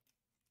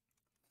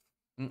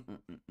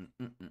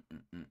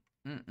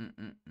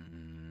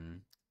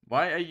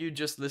 Why are you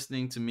just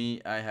listening to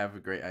me? I have a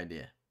great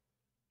idea.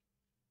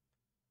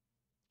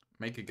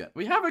 Make a gun.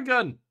 We have a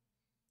gun.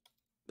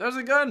 There's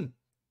a gun.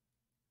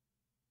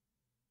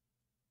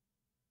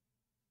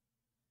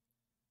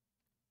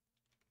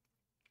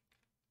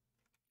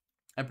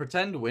 A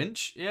pretend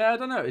winch? Yeah, I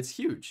don't know. It's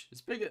huge.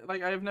 It's big.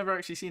 Like, I've never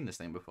actually seen this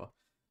thing before.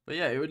 But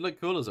yeah, it would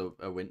look cool as a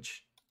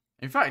winch.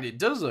 In fact, it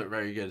does look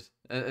very good.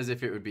 As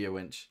if it would be a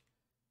winch.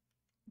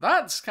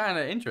 That's kind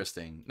of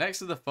interesting. Next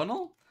to the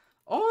funnel?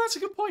 Oh, that's a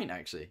good point,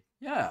 actually.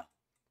 Yeah.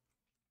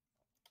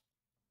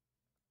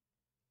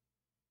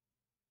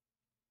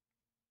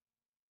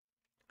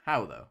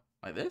 How, though?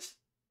 Like this?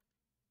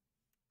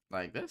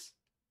 Like this?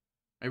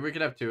 Maybe we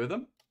could have two of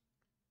them?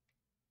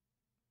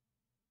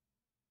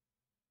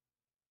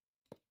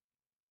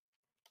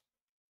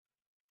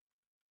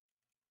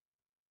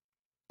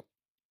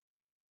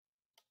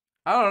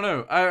 I don't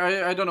know.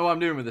 I don't know what I'm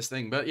doing with this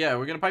thing, but yeah,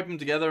 we're gonna pipe them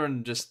together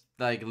and just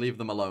like leave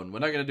them alone. We're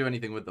not gonna do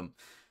anything with them.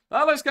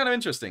 That looks kind of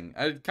interesting.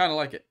 I kind of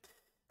like it.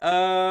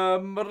 I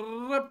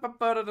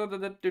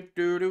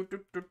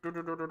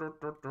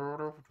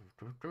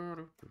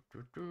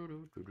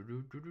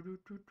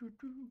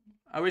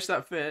wish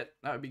that fit.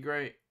 That would be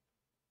great.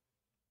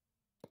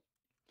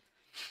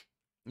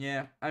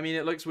 Yeah, I mean,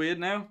 it looks weird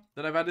now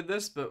that I've added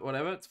this, but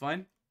whatever, it's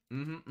fine.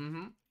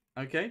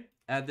 Okay,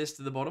 add this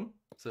to the bottom,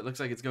 so it looks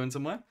like it's going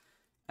somewhere.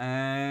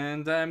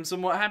 And I'm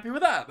somewhat happy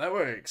with that. That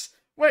works.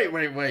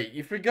 Wait.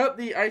 You forgot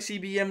the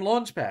ICBM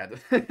launch pad.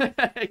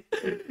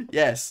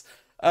 Yes.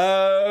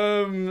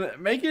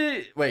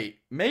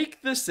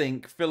 Make the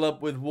sink fill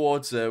up with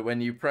water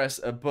when you press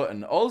a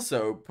button.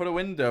 Also, put a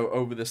window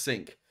over the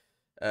sink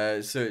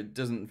so it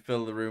doesn't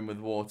fill the room with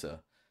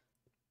water.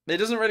 It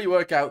doesn't really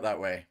work out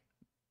that way.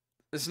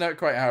 It's not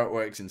quite how it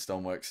works in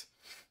Stormworks.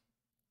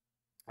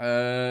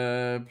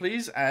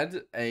 Please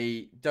add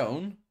a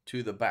dome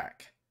to the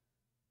back.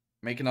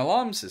 Make an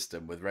alarm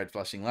system with red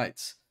flashing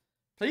lights.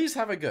 Please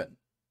have a gun.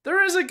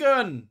 There is a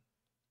gun!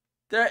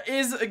 There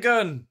is a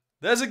gun!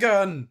 There's a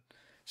gun!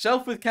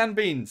 Shelf with canned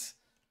beans.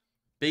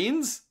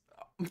 Beans?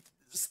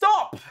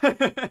 Stop!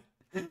 The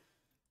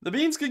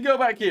beans can go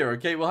back here,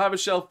 okay? We'll have a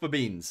shelf for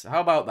beans. How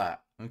about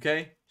that?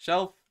 Okay?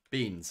 Shelf,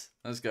 beans.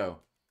 Let's go.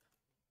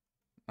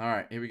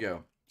 Alright, here we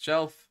go.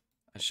 Shelf,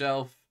 a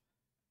shelf,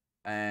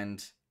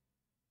 and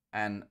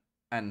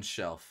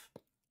shelf.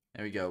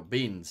 There we go.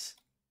 Beans.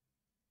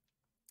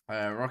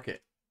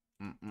 Rocket.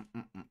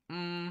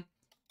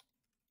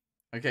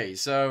 Okay,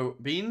 so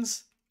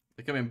beans.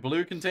 They come in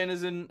blue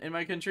containers in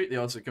my country. They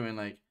also come in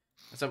like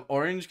let's have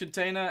orange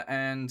container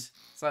and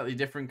slightly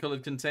different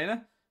colored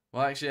container.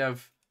 We'll actually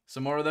have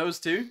some more of those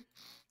too.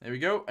 There we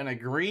go. And a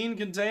green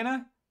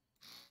container.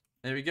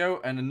 There we go.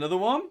 And another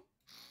one.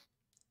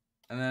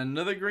 And then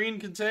another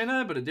green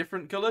container, but a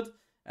different colored.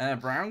 And a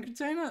brown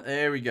container.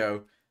 There we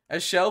go.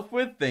 A shelf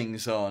with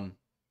things on.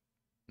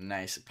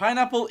 Nice.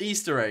 Pineapple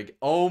Easter egg.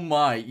 Oh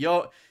my.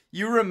 You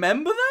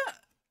remember that?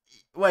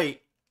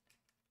 Wait.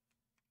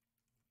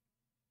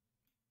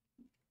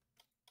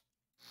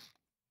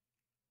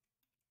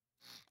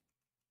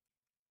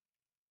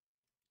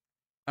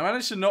 I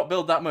managed to not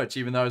build that much,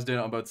 even though I was doing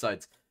it on both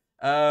sides.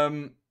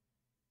 Right.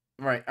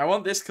 I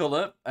want this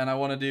color, and I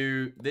want to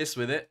do this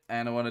with it,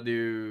 and I want to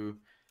do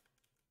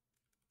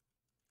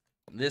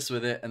this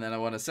with it, and then I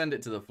want to send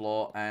it to the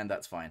floor, and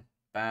that's fine.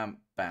 Bam,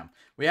 bam.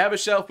 We have a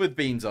shelf with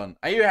beans on.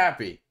 Are you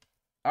happy?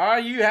 Are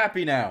you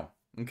happy now?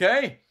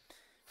 Okay?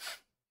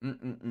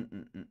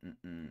 I'm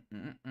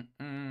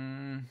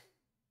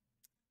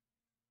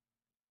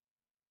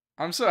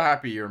so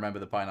happy you remember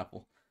the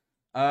pineapple.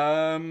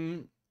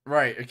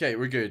 Right, okay,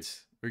 we're good.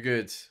 We're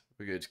good.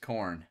 We're good.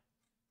 Corn.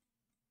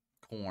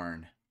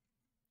 Corn.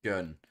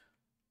 Gun.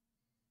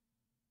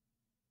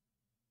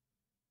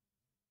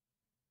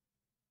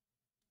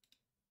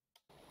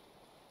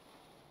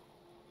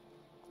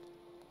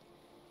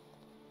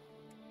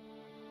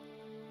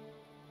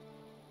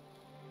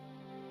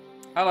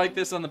 I like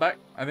this on the back.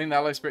 I think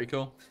that looks pretty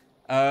cool.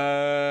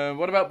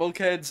 What about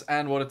bulkheads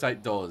and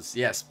watertight doors?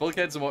 Yes,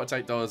 bulkheads and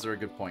watertight doors are a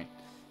good point.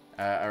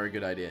 Are a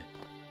good idea.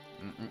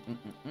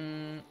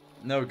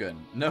 No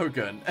gun. No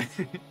gun.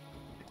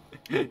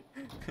 Alright,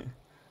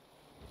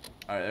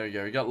 there we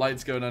go. We got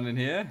lights going on in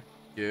here.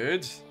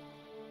 Good.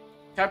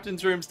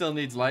 Captain's room still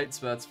needs lights,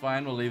 but that's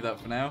fine. We'll leave that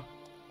for now.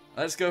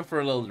 Let's go for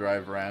a little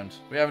drive around.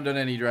 We haven't done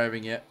any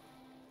driving yet.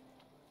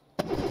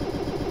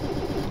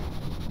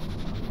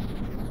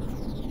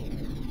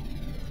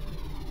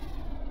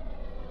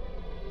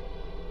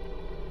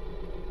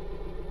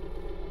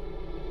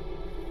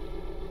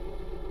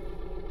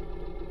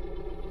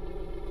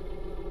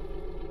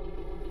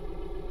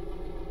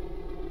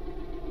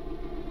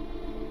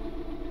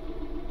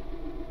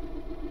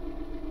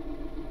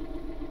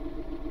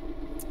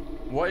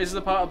 What is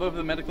the part above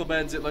the medical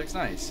beds? It looks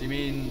nice. You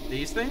mean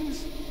these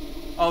things?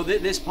 Oh,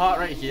 this part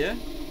right here?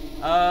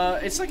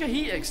 It's like a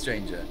heat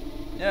exchanger.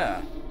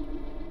 Yeah.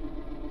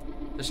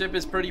 The ship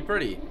is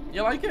pretty.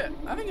 You like it?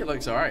 I think it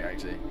looks alright,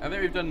 actually. I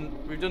think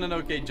we've done an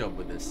okay job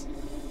with this.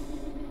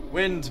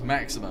 Wind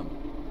maximum.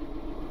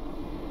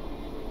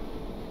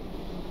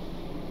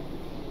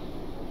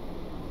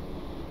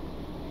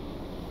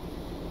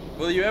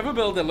 Will you ever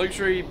build a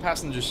luxury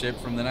passenger ship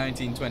from the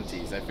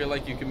 1920s? I feel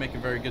like you can make a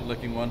very good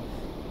looking one.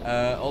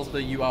 Also,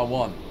 you are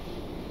one.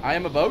 I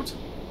am a boat.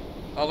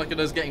 Oh, look at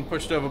us getting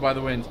pushed over by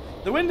the wind.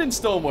 The wind in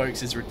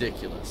Stormworks is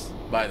ridiculous,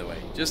 by the way.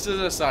 Just as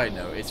a side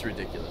note, it's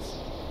ridiculous.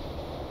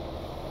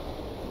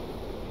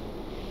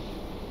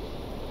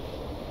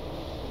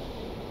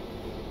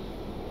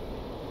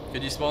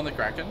 Could you spawn the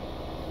Kraken?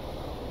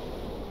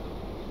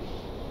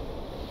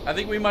 I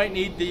think we might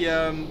need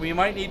the, we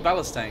might need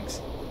ballast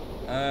tanks.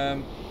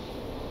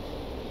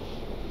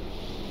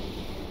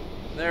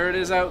 There it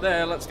is out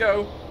there. Let's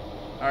go.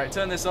 Alright,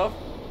 turn this off.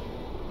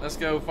 Let's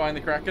go find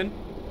the Kraken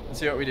and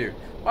see what we do.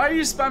 Why are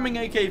you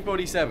spamming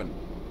AK-47?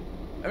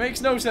 It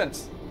makes no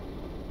sense.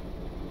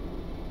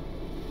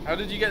 How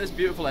did you get this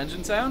beautiful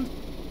engine sound?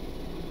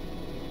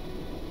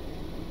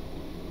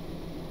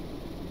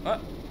 What?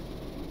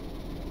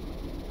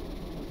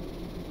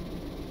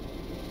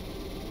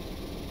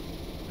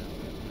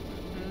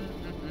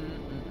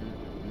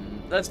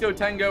 Let's go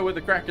tango with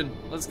the Kraken.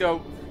 Let's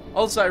go.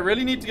 Also, I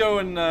really need to go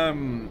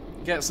and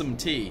get some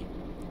tea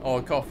or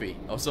coffee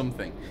or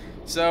something.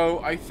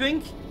 So I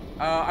think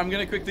I'm going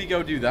to quickly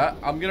go do that.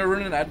 I'm going to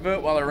run an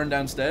advert while I run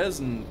downstairs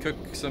and cook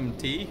some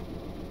tea.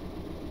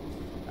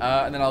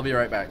 And then I'll be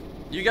right back.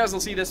 You guys will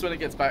see this when it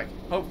gets back.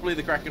 Hopefully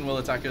the Kraken will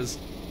attack us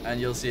and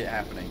you'll see it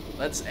happening.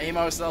 Let's aim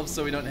ourselves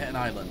so we don't hit an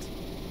island.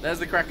 There's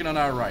the Kraken on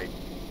our right.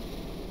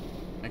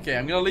 Okay,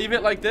 I'm going to leave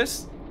it like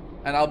this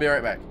and I'll be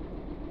right back.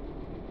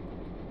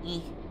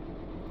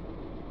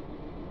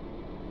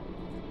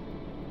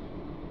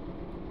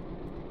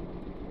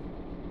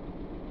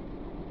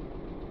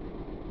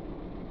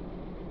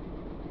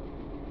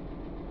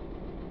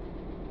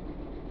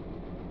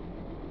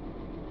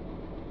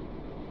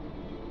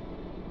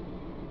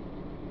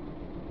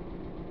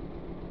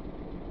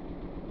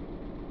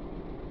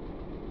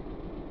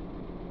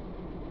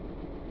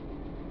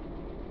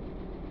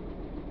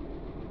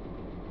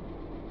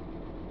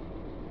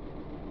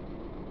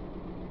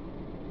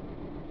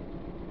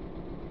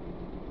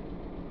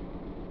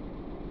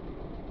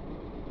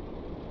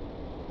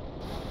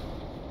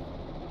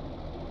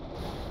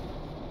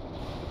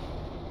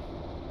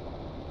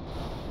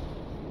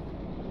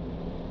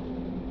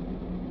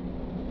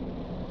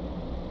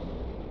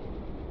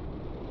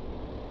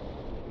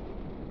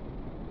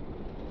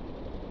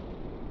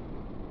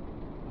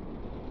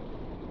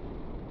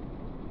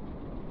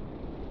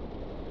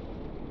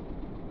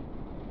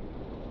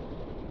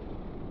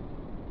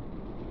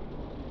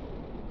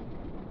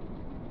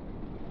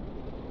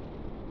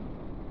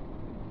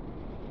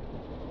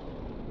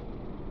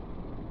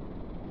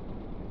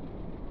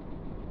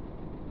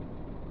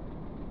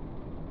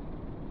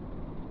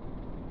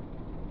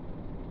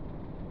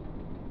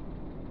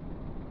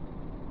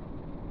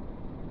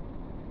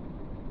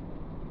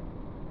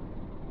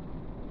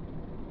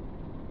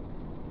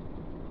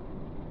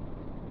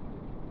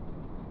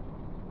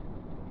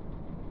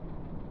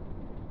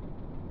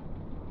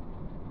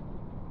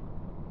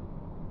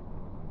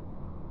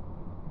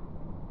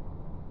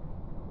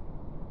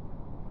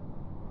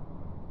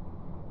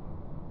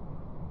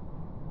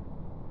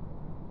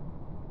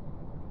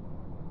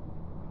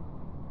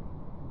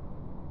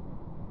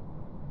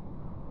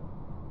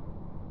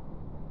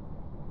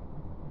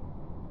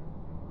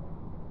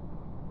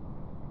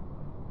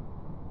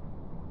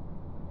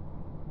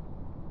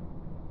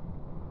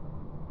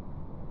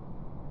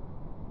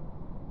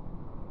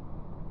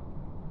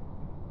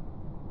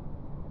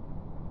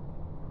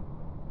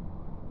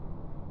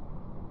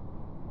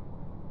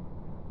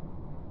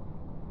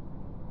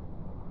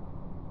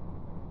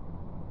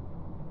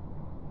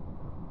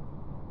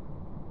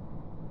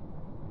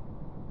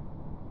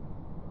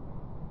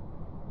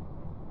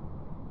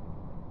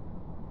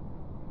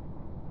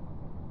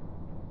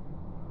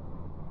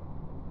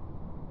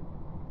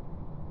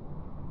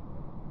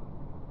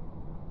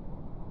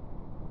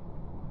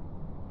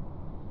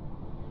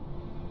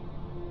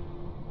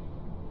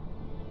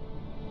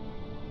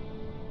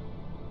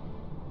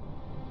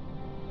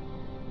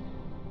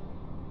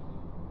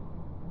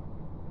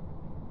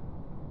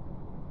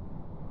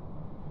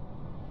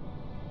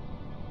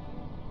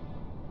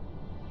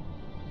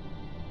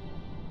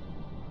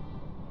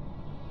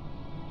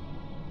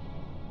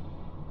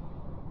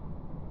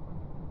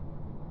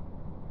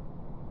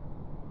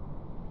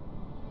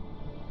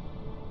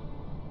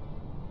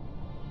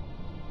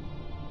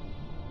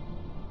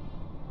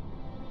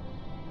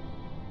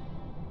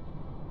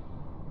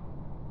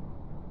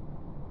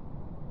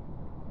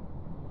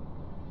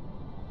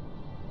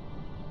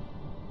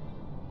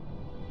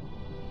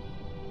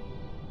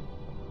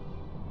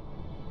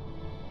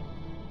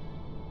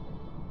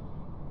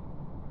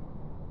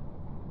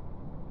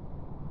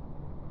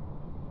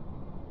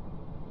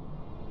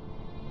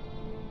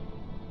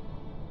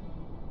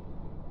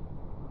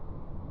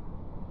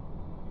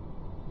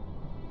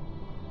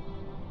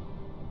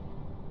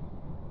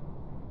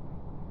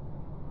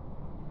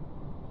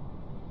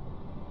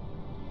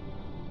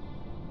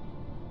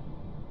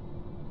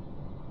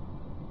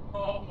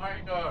 my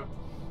god.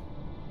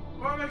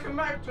 What am I come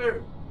back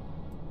to?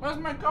 Where's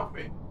my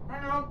coffee?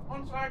 Hang on,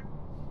 one sec.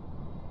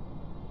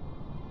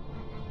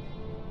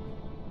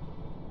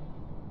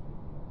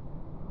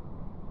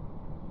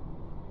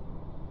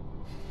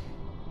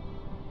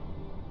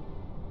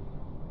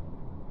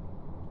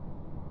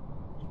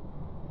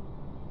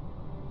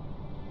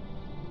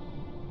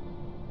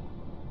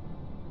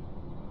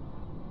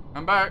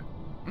 I'm back.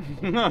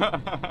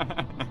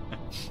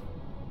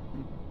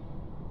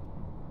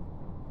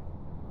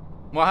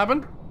 What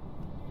happened?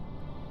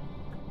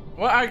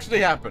 What actually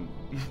happened?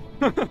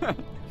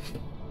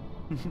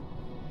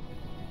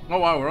 Oh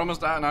wow, we're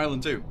almost at an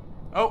island too.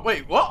 Oh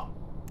wait, what?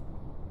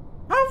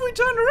 How have we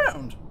turned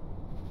around?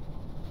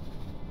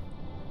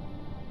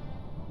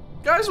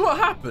 Guys, what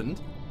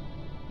happened?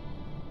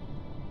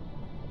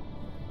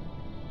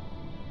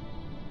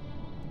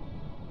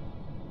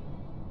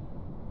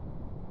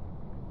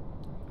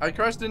 I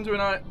crashed into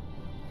an island,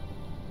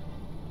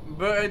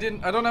 but I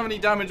don't have any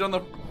damage on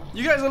the...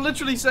 You guys are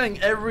literally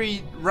saying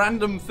every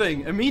random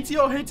thing. A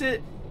meteor hit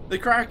it, the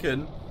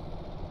Kraken.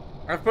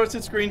 I've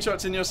posted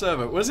screenshots in your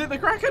server. Was it the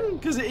Kraken?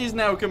 Because it is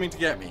now coming to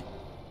get me.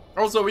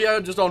 Also, we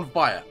are just on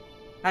fire.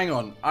 Hang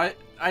on. I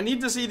need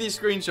to see these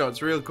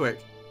screenshots real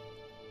quick.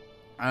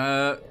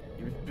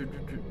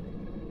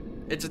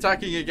 It's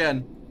attacking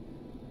again.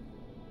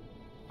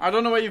 I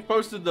don't know where you've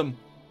posted them.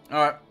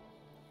 Alright.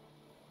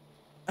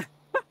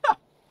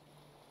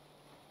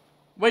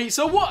 Wait,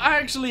 so what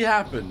actually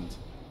happened?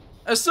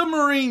 A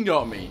submarine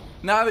got me.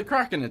 Now the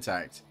Kraken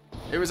attacked.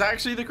 It was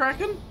actually the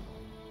Kraken?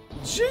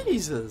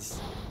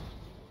 Jesus.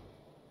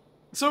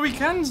 So we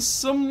can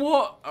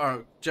somewhat...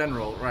 Oh,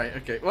 general. Right,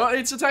 okay. Well,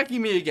 it's attacking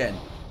me again.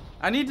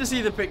 I need to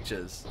see the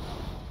pictures.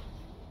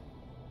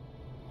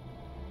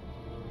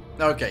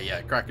 Okay,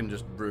 yeah. Kraken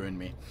just ruined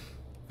me.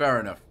 Fair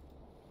enough.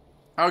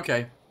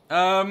 Okay.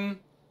 Well,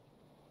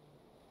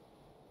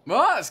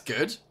 that's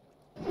good.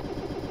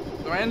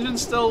 Do my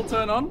engines still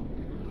turn on?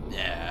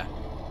 Yeah.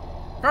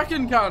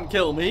 Kraken can't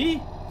kill me.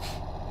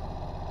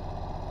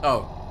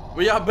 Oh.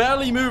 We are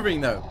barely moving,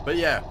 though. But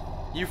yeah.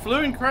 You flew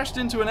and crashed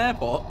into an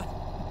airport.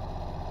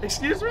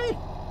 Excuse me?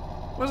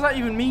 What does that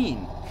even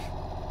mean?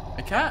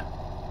 A cat?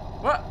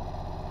 What?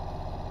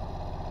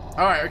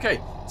 Alright, okay.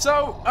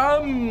 So,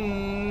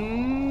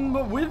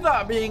 but with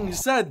that being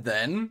said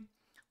then,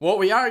 what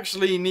we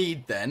actually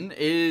need then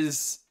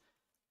is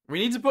we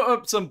need to put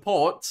up some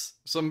ports,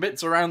 some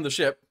bits around the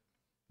ship,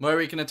 where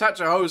we can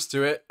attach a hose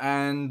to it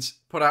and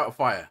put out a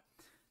fire.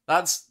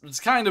 That's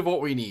kind of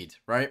what we need,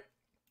 right?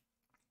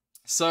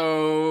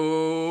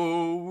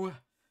 So,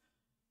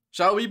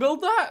 shall we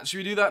build that? Should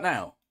we do that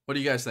now? What do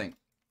you guys think?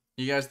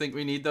 You guys think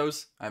we need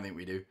those? I think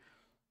we do.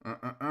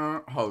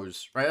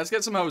 Hose. Right, let's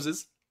get some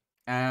hoses.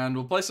 And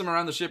we'll place them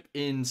around the ship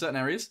in certain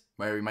areas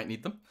where we might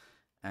need them.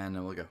 And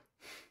then we'll go.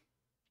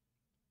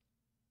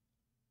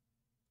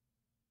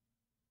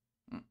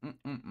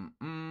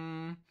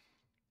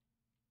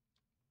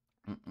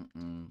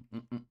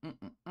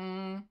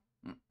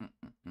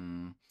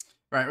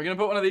 Right, we're going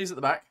to put one of these at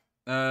the back.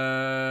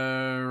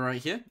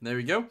 Right here. There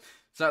we go.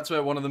 So that's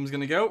where one of them is going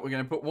to go. We're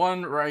going to put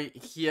one right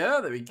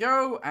here. There we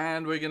go.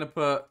 And we're going to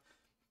put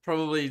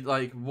probably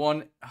like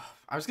one...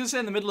 I was going to say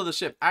in the middle of the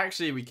ship.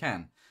 Actually, we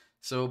can.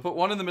 So we'll put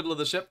one in the middle of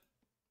the ship.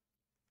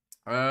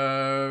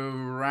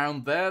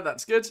 Around there.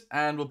 That's good.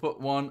 And we'll put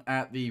one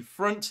at the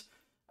front.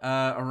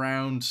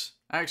 Around...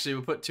 Actually,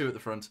 we'll put two at the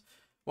front.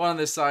 One on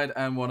this side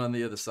and one on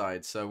the other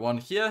side. So one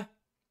here.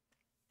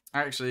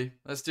 Actually,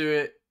 let's do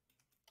it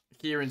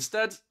here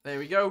instead. There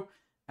we go.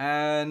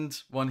 And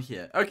one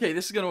here. Okay,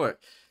 this is going to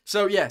work.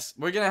 So yes,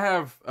 we're going to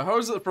have a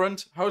hose at the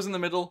front, hose in the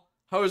middle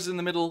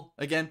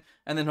again,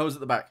 and then hose at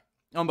the back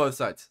on both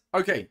sides.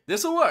 Okay,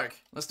 this will work.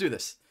 Let's do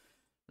this.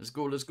 Let's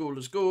go, let's go,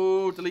 let's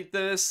go. Delete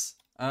this.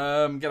 Get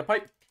a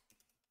pipe.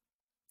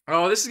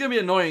 Oh, this is going to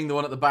be annoying, the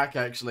one at the back,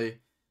 actually.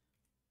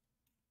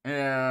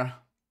 Yeah.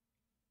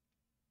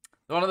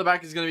 The one at the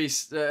back is going to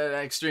be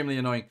extremely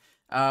annoying.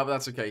 But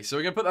that's okay. So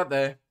we're going to put that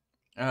there.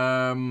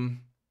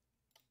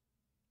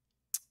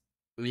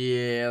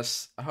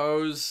 Yes.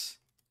 Hose.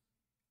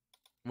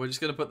 We're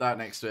just going to put that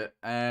next to it.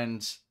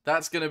 And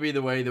that's going to be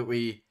the way that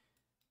we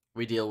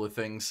deal with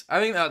things. I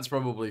think that's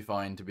probably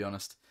fine, to be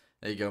honest.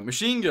 There you go.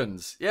 Machine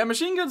guns. Yeah,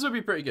 machine guns would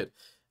be pretty good.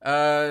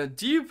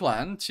 Do you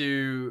plan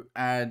to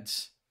add...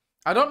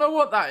 I don't know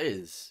what that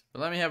is.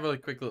 But let me have a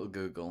quick little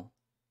Google.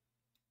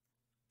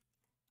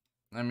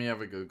 Let me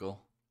have a Google.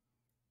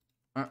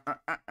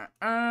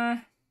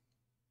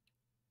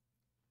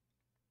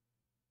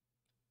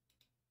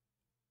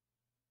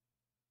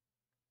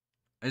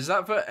 Is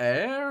that for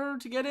air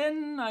to get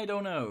in? I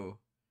don't know.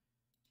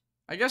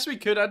 I guess we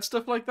could add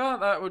stuff like that.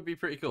 That would be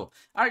pretty cool.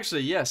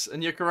 Actually, yes,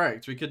 and you're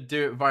correct. We could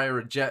do it via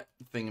a jet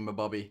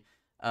thingamabobby.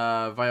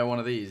 Via one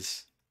of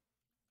these.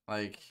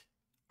 Like,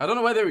 I don't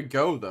know where they would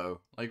go,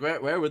 though. Like,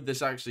 where would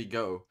this actually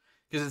go?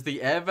 Because it's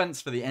the air vents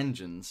for the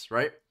engines,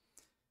 right?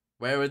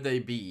 Where would they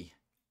be?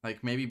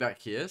 Like, maybe back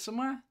here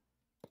somewhere?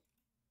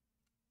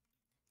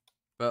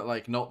 But,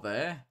 like, not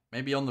there?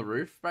 Maybe on the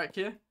roof back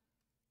here?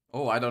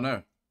 Oh, I don't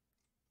know.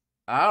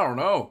 I don't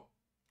know.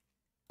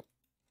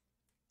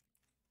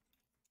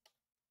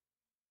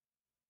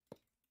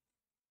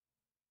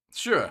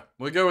 Sure,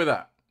 we'll go with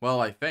that.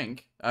 Well, I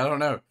think. I don't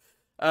know.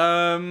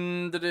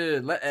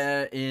 Let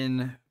air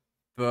in,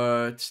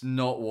 but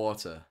not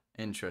water.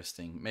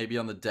 Interesting. Maybe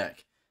on the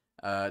deck,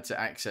 to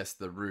access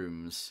the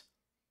rooms.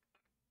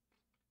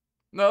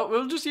 No,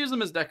 we'll just use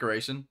them as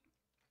decoration.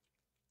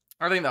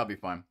 I think that'll be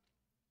fine.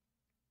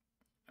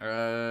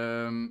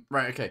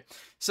 Right, okay.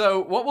 So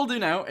what we'll do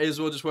now is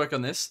we'll just work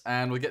on this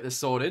and we'll get this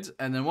sorted.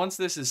 And then once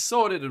this is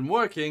sorted and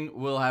working,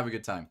 we'll have a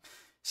good time.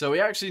 So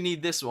we actually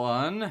need this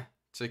one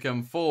to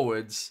come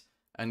forwards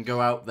and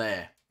go out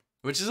there,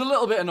 which is a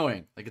little bit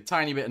annoying, like a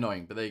tiny bit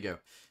annoying, but there you go.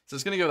 So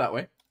it's going to go that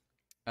way.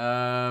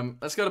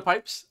 Let's go to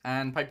pipes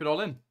and pipe it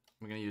all in.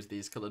 We're going to use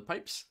these colored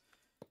pipes.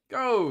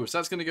 Go! So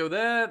that's going to go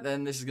there,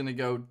 then this is going to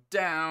go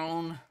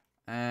down,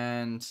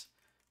 and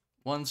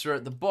once we're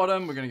at the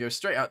bottom, we're going to go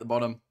straight out the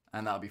bottom,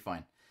 and that'll be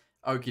fine.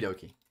 Okie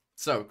dokie.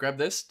 So, grab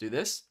this, do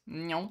this.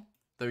 There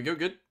we go,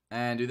 good.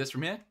 And do this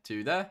from here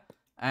to there.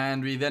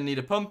 And we then need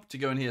a pump to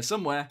go in here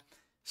somewhere.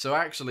 So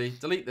actually,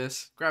 delete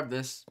this, grab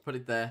this, put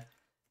it there.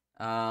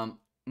 Paint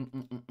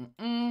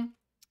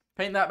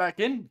that back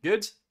in,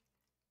 good.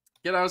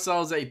 Get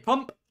ourselves a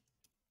pump.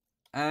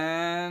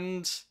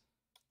 And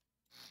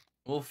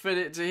we'll fit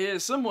it to here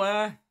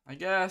somewhere, I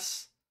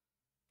guess.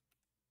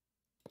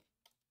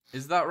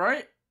 Is that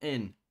right?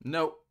 In.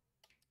 Nope.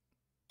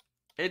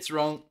 It's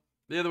wrong.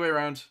 The other way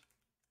around.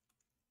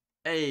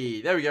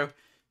 Hey, there we go.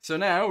 So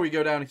now we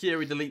go down here,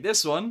 we delete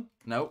this one.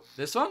 Nope.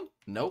 This one?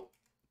 Nope.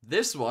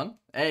 This one.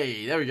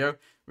 Hey, there we go.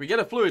 We get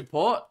a fluid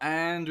port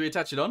and we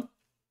attach it on.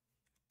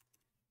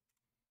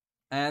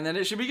 And then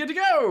it should be good to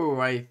go,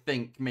 I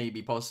think,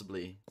 maybe,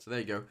 possibly. So there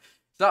you go.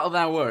 So that'll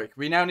now work.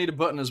 We now need a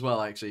button as well,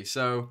 actually.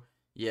 So,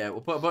 yeah, we'll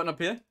put a button up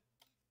here.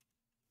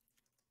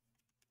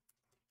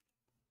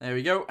 There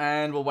we go.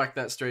 And we'll whack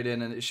that straight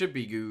in and it should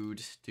be good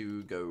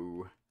to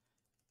go.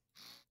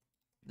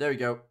 There we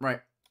go. Right.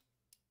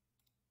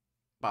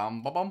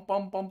 Bum, bum, bum,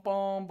 bum, bum,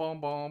 bum,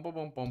 bum, bum,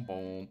 bum, bum,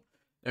 bum.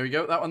 There we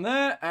go. That one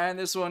there, and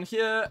this one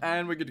here,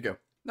 and we're good to go.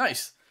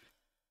 Nice.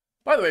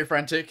 By the way,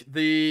 Frantic,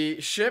 the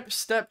ship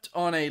stepped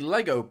on a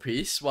Lego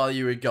piece while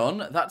you were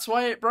gone. That's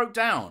why it broke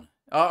down.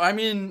 I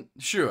mean,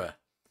 sure.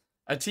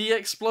 A T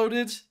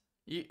exploded.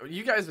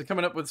 You guys are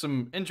coming up with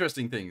some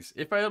interesting things.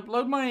 If I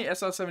upload my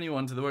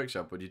SR-71 to the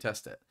workshop, would you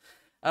test it?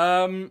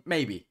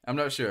 Maybe. I'm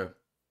not sure.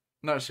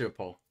 Not sure,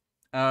 Paul.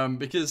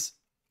 Because...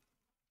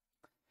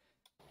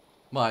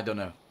 well, I don't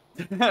know.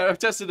 I've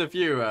tested a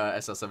few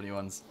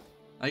SR-71s.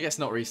 I guess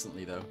not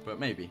recently, though, but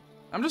maybe.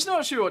 I'm just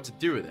not sure what to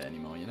do with it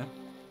anymore, you know?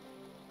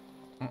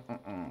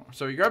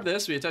 So we grab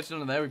this, we attach it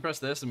onto there, we press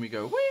this, and we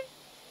go, whee!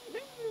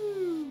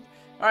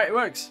 Alright, it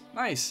works.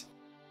 Nice.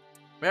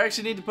 We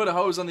actually need to put a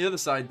hose on the other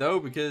side, though,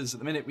 because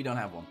at the minute we don't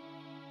have one.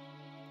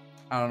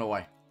 I don't know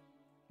why.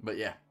 But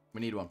yeah,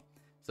 we need one.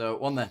 So,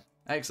 one there.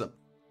 Excellent.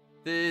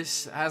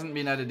 This hasn't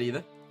been added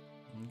either.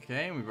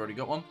 Okay, we've already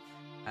got one.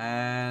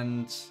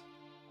 And...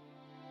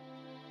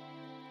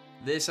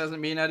 this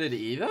hasn't been added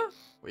either?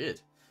 Weird.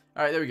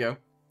 Alright, there we go.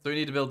 So we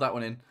need to build that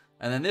one in.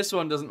 And then this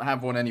one doesn't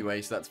have one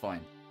anyway, so that's fine.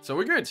 So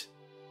we're good.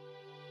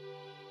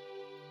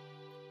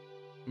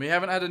 We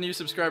haven't had a new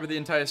subscriber the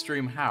entire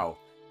stream. How?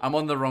 I'm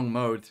on the wrong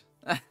mode.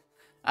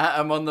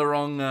 I'm on the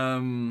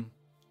wrong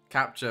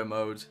capture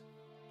mode.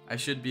 I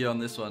should be on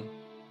this one.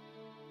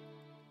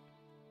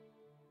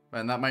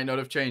 And that might not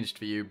have changed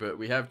for you, but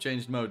we have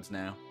changed modes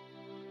now.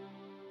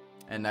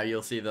 And now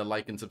you'll see the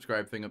like and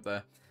subscribe thing up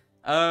there.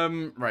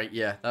 Right,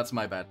 yeah, that's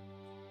my bad.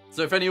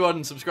 So if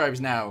anyone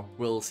subscribes now,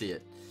 we'll see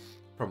it.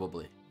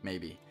 Probably.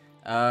 Maybe.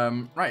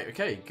 Right,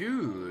 okay,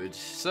 good.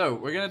 So,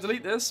 we're going to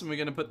delete this, and we're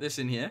going to put this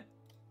in here.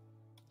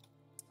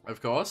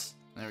 Of course.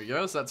 There we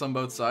go, so that's on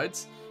both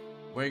sides.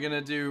 We're going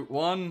to do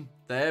one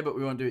there, but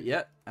we won't do it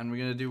yet. And we're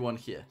going to do one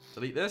here.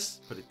 Delete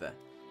this, put it there.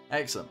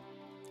 Excellent.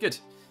 Good.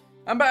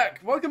 I'm back!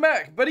 Welcome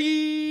back,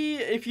 buddy!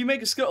 If you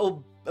make a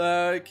scuttle,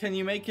 can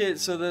you make it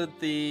so that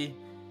the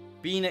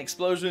bean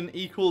explosion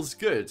equals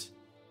good?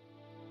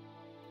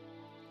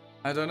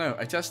 I don't know.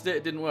 I tested it,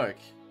 it didn't work.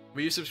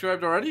 Were you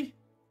subscribed already?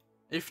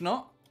 If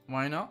not,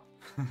 why not?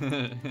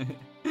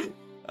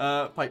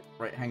 Pipe.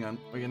 Right, hang on.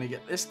 We're going to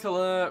get this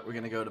color. We're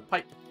going to go to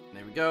pipe.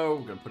 There we go.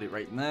 We're going to put it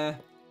right in there.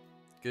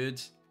 Good.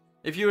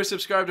 If you were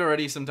subscribed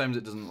already, sometimes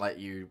it doesn't let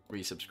you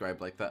resubscribe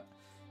like that.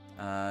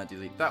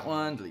 Delete that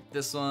one. Delete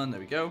this one.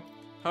 There we go.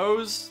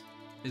 Hose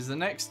is the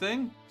next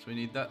thing. So we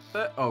need that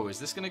there. Oh, is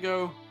this going to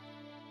go...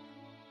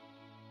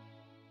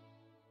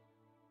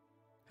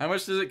 how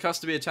much does it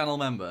cost to be a channel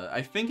member?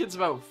 I think it's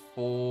about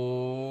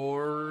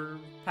 £4?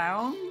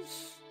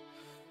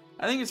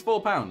 I think it's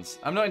 £4.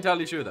 I'm not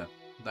entirely sure though.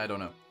 I don't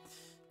know.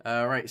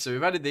 Right, so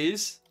we've added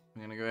these.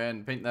 I'm gonna go ahead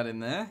and paint that in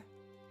there.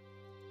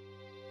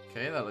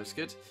 Okay, that looks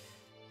good.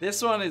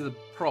 This one is a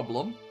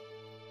problem,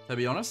 to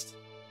be honest.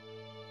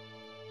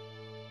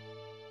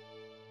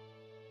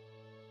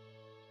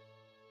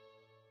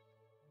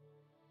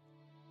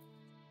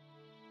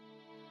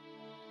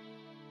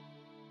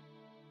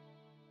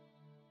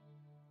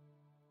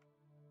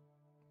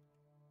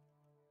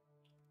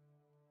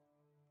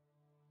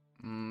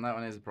 That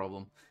one is a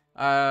problem.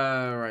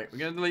 Right, we're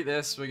gonna delete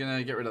this. We're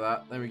gonna get rid of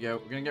that. There we go.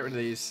 We're gonna get rid of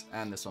these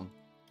and this one.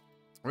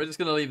 We're just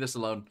gonna leave this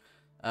alone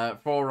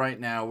for right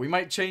now. We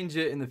might change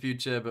it in the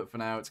future, but for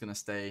now it's gonna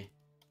stay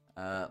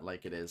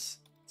like it is.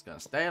 It's gonna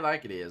stay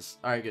like it is.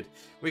 All right, good.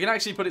 We can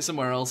actually put it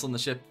somewhere else on the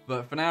ship,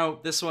 but for now,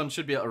 this one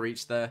should be able to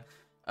reach there.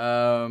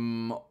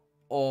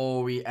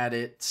 Or we add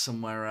it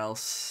somewhere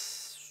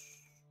else.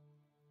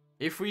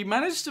 If we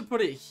manage to put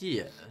it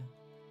here,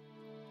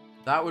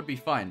 that would be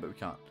fine, but we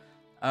can't.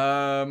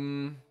 A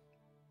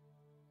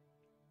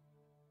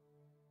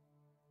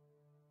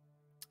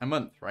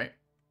month, right?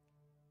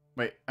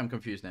 Wait, I'm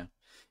confused now.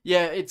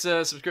 Yeah, it's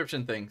a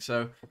subscription thing,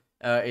 so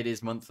it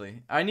is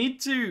monthly. I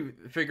need to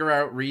figure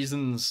out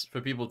reasons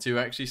for people to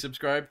actually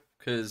subscribe,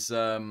 because,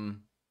 to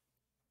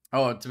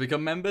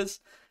become members.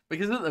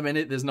 Because at the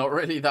minute, there's not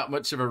really that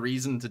much of a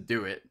reason to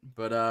do it.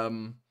 But,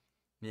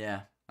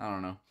 yeah, I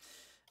don't know.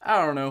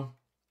 I don't know.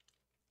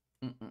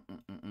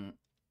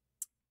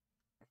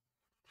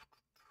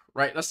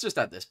 Right, let's just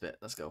add this bit.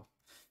 Let's go.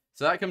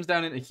 So that comes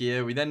down into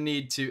here. We then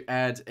need to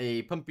add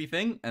a pumpy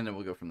thing, and then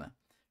we'll go from there.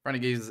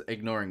 Frantic is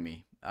ignoring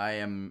me. I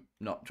am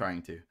not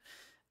trying to.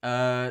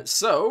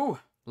 So,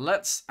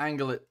 let's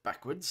angle it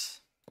backwards.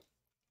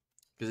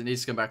 Because it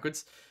needs to come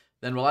backwards.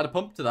 Then we'll add a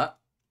pump to that.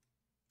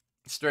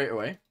 Straight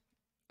away.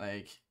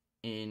 Like,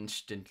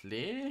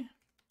 instantly.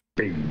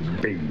 Bing,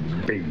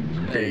 bing,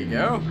 bing. There you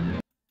go.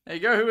 There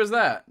you go. Who was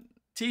that?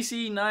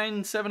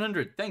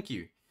 TC9700. Thank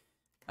you.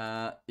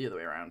 The other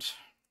way around.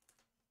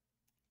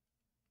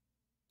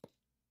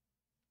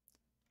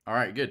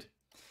 Alright, good.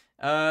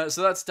 So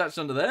that's attached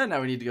under there.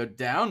 Now we need to go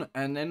down,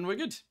 and then we're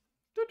good.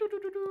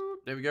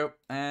 There we go.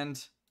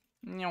 And...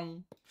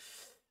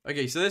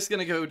 okay, so this is going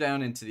to go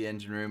down into the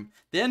engine room.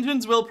 The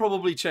engines will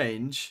probably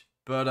change,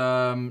 but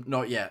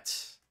not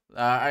yet.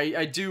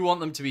 I do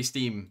want them to be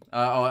steam.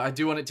 I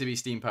do want it to be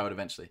steam powered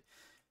eventually,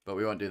 but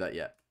we won't do that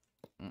yet.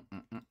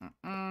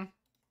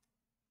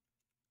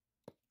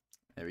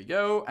 There we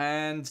go,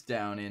 and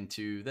down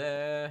into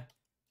there.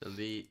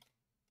 Delete,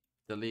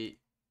 delete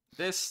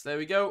this. There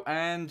we go,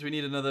 and we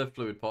need another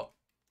fluid pot.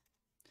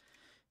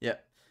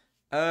 Yep.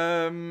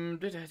 I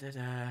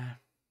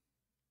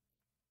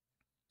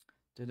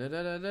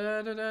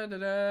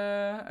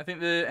think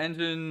the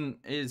engine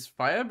is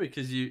fire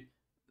because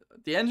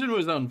the engine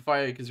was on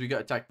fire because we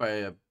got attacked by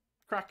a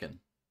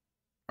kraken,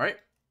 right?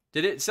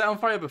 Did it set on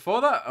fire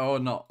before that or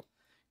not?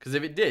 Because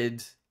if it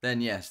did,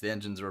 then yes, the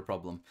engines are a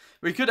problem.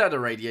 We could add a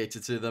radiator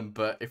to them,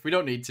 but if we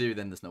don't need to,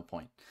 then there's no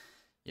point,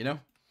 you know?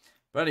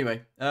 But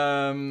anyway,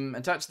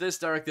 attach this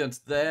directly onto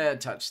there,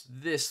 attach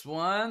this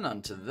one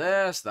onto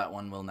there, so that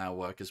one will now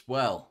work as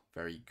well.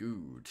 Very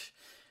good.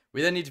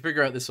 We then need to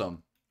figure out this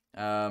one.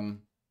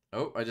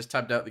 Oh, I just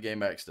tabbed out the game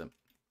by accident.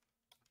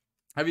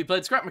 Have you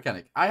played Scrap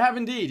Mechanic? I have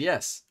indeed,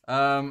 yes.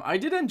 I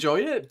did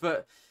enjoy it,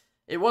 but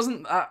it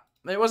wasn't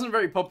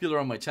very popular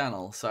on my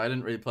channel, so I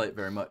didn't really play it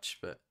very much,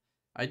 but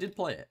I did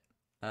play it.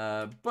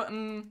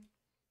 Button.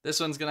 This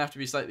one's going to have to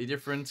be slightly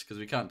different, because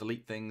we can't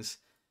delete things.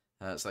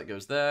 So that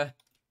goes there,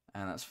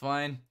 and that's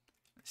fine.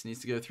 This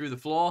needs to go through the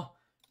floor.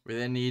 We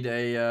then need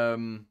a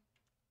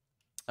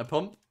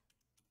pump.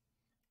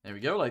 There we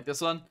go, like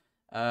this one.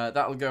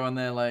 That'll go on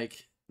there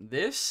like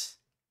this.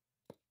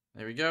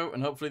 There we go,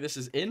 and hopefully this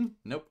is in.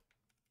 Nope.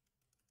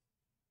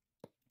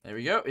 There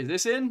we go. Is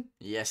this in?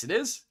 Yes, it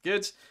is.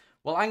 Good.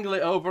 We'll angle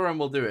it over and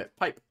we'll do it.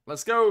 Pipe.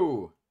 Let's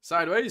go.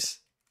 Sideways.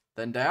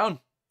 Then down.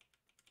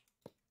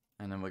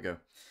 And then we'll go.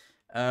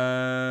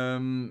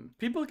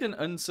 People can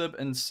unsub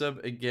and sub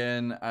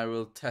again. I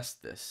will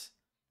test this.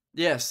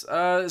 Yes,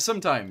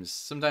 sometimes.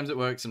 Sometimes it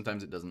works,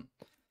 sometimes it doesn't.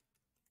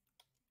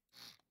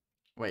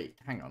 Wait,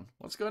 hang on.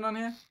 What's going on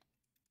here?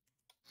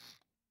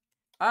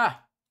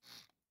 Ah!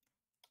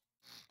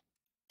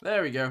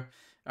 There we go.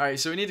 Alright,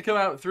 so we need to come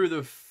out through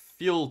the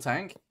fuel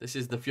tank. This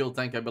is the fuel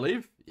tank, I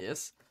believe.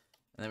 Yes.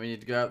 And then we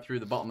need to go out through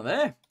the bottom of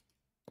there.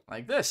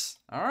 Like this.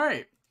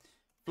 Alright.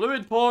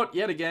 Fluid port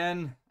yet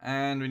again.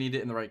 And we need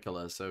it in the right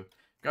color. So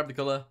grab the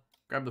color,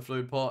 grab the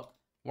fluid port,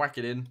 whack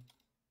it in.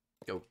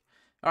 Go.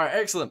 Alright,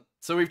 excellent.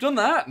 So we've done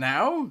that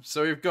now.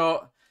 So we've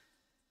got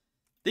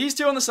these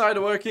two on the side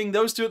are working.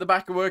 Those two at the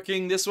back are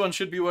working. This one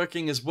should be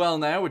working as well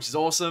now, which is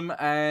awesome.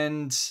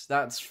 And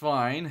that's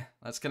fine.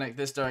 Let's connect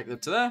this directly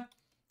up to there.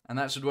 And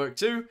that should work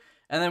too.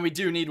 And then we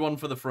do need one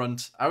for the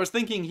front. I was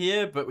thinking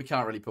here, but we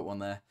can't really put one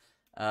there.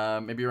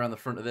 Maybe around the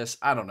front of this.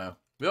 I don't know.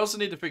 We also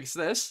need to fix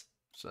this.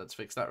 So let's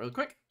fix that real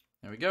quick.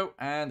 There we go.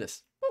 And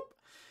this. Boop.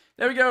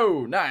 There we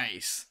go.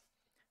 Nice.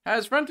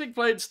 Has Frantic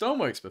played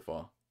Stormworks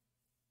before?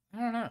 I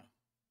don't know.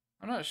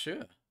 I'm not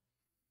sure.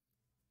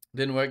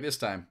 Didn't work this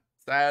time.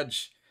 Sag.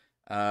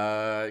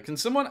 Can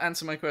someone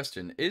answer my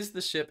question? Is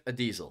the ship a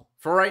diesel?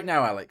 For right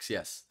now, Alex,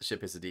 yes. The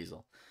ship is a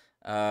diesel.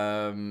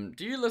 Do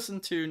you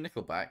listen to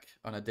Nickelback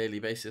on a daily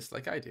basis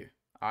like I do?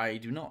 I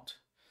do not.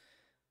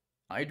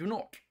 I do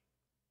not.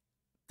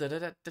 Right,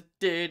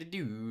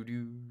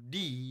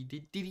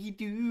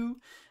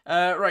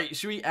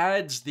 should we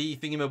add the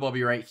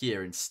thingamabobby right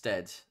here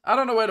instead? I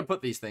don't know where to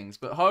put these things,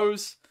 but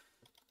hose.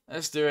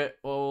 Let's do it.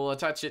 We'll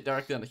attach it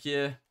directly onto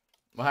here.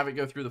 We'll have it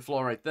go through the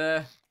floor right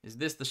there. Is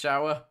this the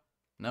shower?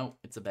 No,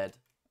 it's a bed.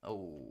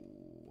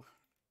 Oh,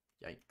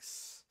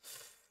 yikes.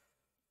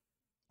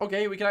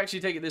 Okay, we can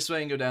actually take it this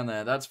way and go down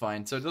there. That's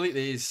fine. So delete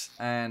these,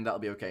 and that'll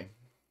be okay.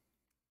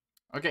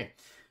 Okay,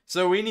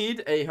 so we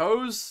need a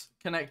hose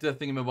connector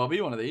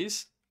thingamabobby, one of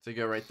these, to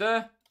go right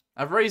there.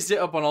 I've raised it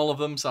up on all of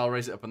them, so I'll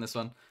raise it up on this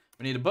one.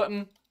 We need a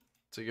button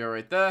to go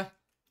right there,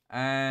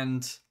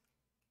 and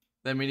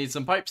then we need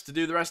some pipes to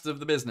do the rest of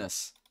the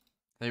business.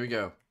 There we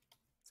go.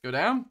 Let's go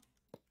down.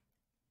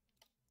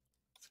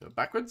 Let's go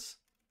backwards.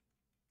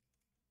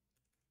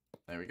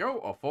 There we go,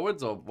 or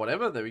forwards, or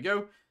whatever. There we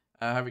go.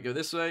 Have it go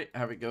this way.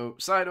 Have it go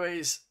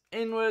sideways,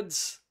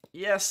 inwards.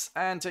 Yes,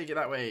 and take it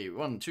that way.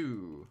 1,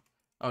 2.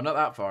 Oh, not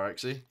that far,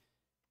 actually.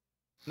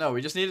 No,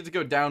 we just needed to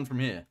go down from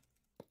here.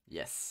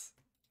 Yes.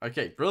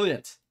 Okay,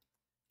 brilliant.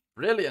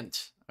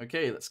 Brilliant.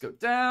 Okay, let's go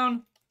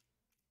down.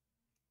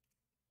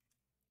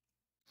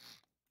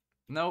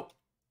 Nope.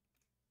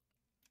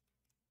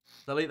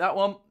 Delete that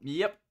one.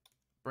 Yep.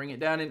 Bring it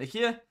down into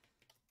here.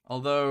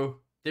 Although,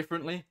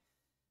 differently.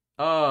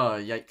 Oh,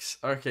 yikes.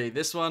 Okay,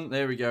 this one.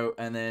 There we go.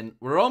 And then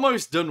we're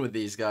almost done with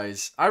these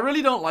guys. I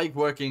really don't like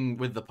working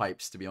with the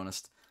pipes, to be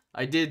honest.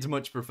 I did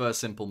much prefer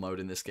simple mode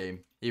in this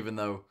game, even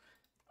though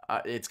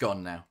it's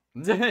gone now.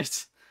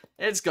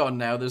 It's gone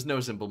now. There's no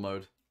simple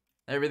mode.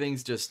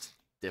 Everything's just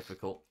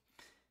difficult.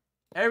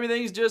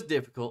 Everything's just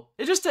difficult.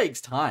 It just takes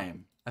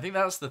time. I think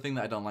that's the thing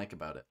that I don't like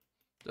about it.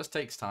 It just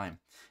takes time.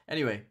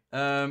 Anyway,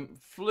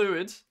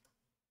 fluid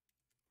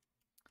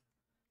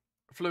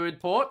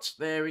port.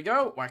 There we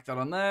go. Whack that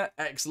on there.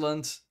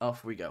 Excellent.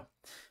 Off we go.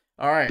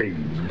 All right.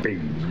 Bing,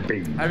 bing,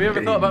 bing, Have you ever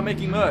bing. thought about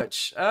making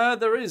merch?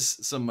 There is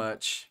some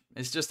merch.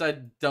 It's just I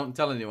don't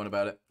tell anyone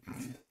about it.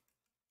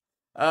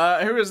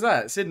 Who is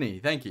that? Sydney,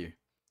 thank you.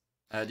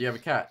 Do you have a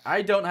cat?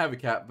 I don't have a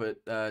cat,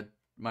 but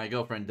my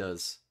girlfriend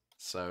does.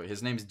 So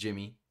his name's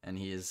Jimmy, and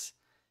he is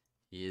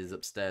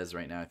upstairs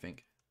right now, I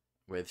think,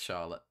 with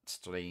Charlotte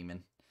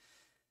streaming.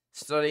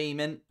 All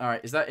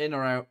right, is that in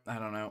or out? I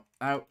don't know.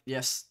 Out.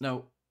 Yes.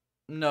 No.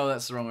 No,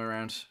 that's the wrong way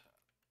around.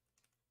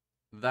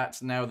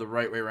 That's now the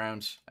right way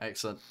around.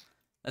 Excellent.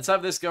 Let's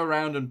have this go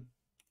around and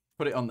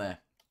put it on there.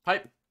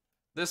 Pipe.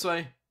 This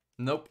way.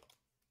 Nope.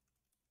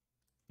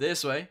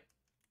 This way.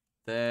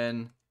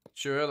 Then,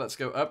 sure, let's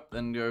go up,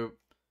 then go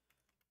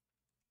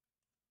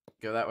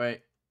that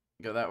way.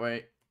 Go that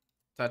way.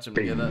 Attach them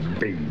together.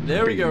 Bing,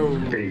 There we go.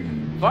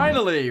 bing.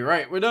 Finally!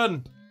 Right, we're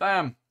done.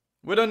 Bam.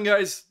 We're done,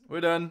 guys.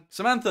 We're done.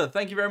 Samantha,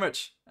 thank you very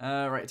much.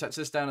 Right, attach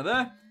this down to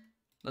there.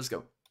 Let's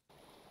go.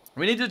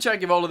 We need to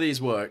check if all of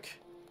these work.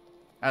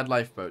 Add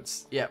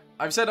lifeboats. Yeah,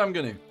 I've said I'm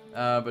going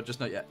to, but just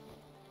not yet.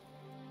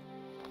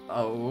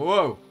 Oh,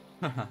 whoa.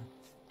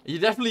 You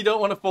definitely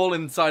don't want to fall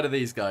inside of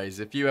these guys.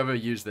 If you ever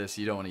use this,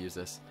 you don't want to use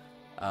this.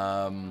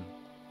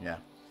 Yeah.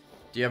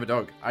 Do you have a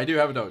dog? I do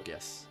have a dog,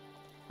 yes.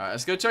 Alright,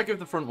 let's go check if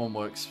the front one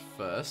works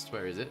first.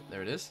 Where is it?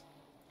 There it is.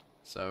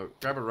 So,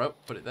 grab a rope,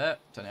 put it there,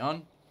 turn it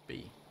on,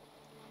 B.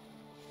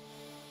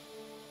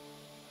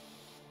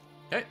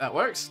 Okay, that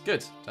works.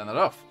 Good. Turn that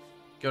off.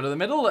 Go to the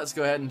middle. Let's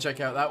go ahead and check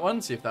out that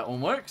one, see if that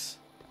one works.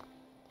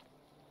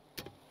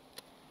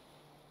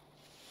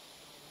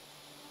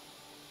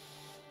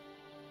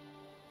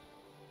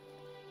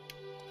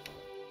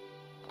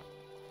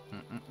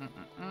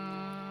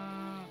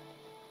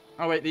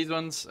 Oh wait, these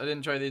ones. I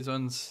didn't try these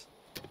ones.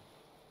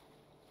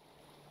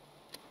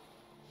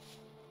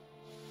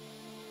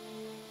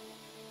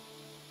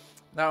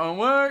 That one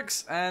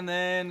works, and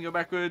then go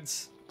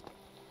backwards.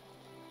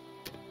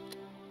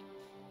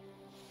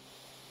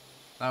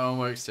 That one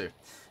works too.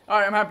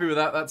 Alright, I'm happy with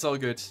that. That's all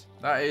good.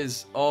 That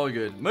is all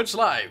good. Much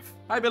live.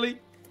 Hi, Billy.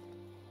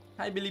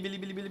 Hi, Billy.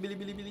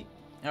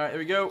 Alright, there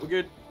we go. We're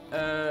good.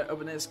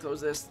 Open this, close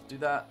this, do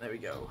that. There we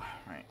go.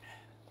 Right.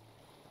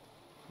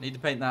 Need to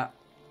paint that.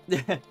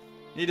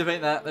 Need to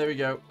paint that. There we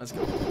go. Let's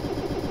go.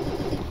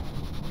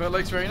 But it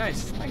looks very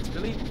nice. Thanks,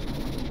 Billy.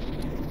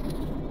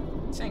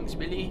 Thanks,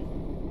 Billy.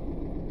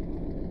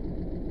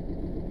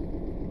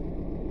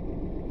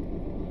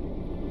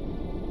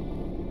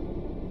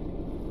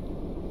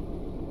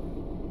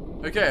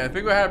 Okay, I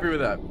think we're happy with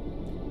that.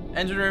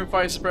 Engine room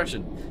fire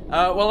suppression.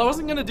 Well, I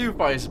wasn't going to do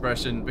fire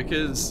suppression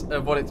because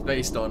of what it's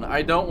based on.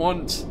 I don't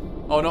want...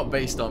 Oh, not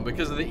based on,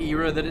 because of the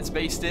era that it's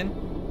based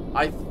in.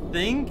 I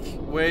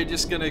think we're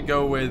just going to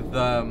go with...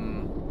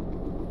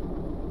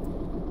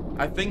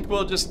 I think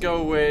we'll just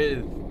go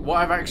with what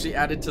I've actually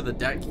added to the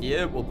deck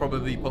here. We'll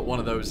probably put one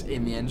of those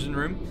in the engine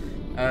room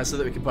so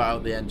that we can put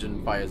out the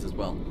engine fires as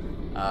well.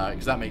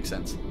 Because that makes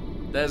sense.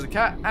 There's a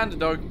cat and a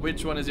dog.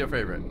 Which one is your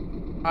favorite?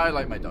 I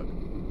like my dog.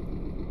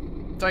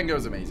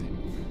 Tango's amazing.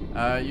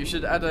 You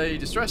should add a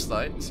distress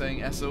light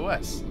saying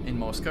SOS in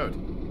Morse code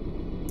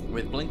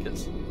with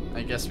blinkers.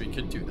 I guess we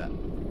could do that.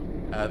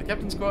 The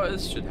captain's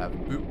quarters should have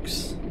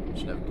books.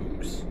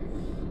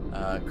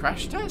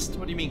 Crash test?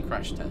 What do you mean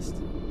crash test?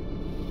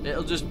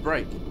 It'll just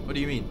break. What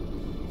do you mean?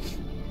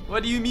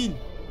 What do you mean?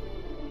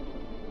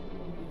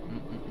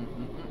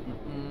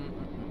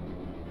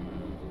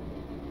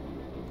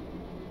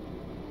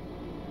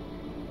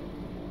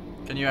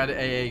 Can you add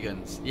AA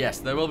guns? Yes,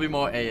 there will be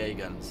more AA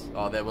guns.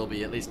 Or there will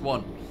be at least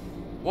one.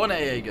 One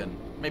AA gun.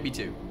 Maybe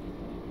two.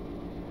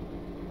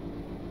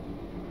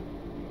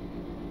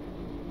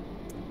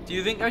 Do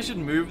you think I should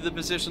move the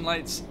position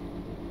lights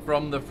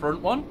from the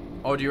front one?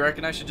 Or do you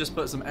reckon I should just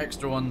put some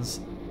extra ones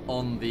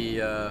on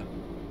the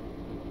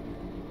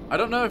I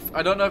don't know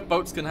if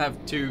boats can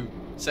have two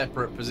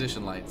separate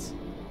position lights.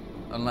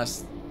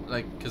 Unless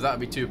like cuz that would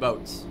be two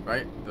boats,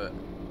 right? But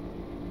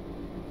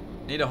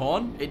need a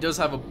horn? It does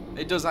have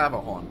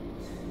a horn.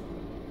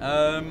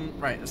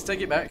 Right, let's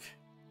take it back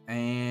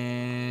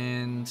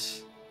and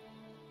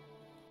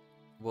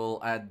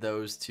we'll add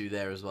those two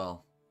there as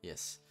well.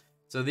 Yes.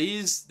 So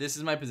this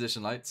is my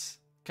position lights.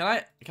 Can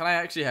I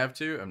actually have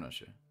two? I'm not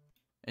sure.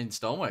 In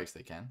Stormworks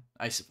they can,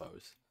 I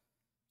suppose.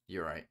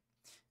 You're right.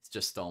 It's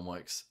just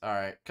Stormworks. All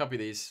right, copy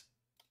these.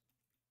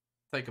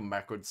 Take them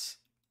backwards.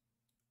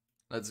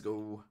 Let's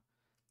go.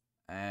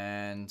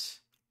 And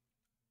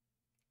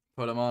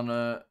put them on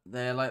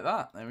there like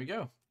that. There we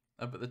go.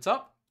 Up at the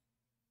top.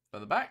 For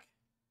the back.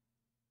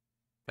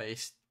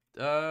 Paste.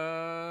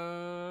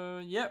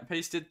 Yeah,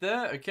 paste it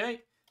there.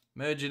 Okay.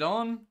 Merge it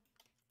on.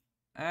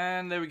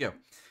 And there we go.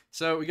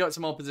 So we got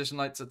some more position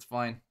lights. That's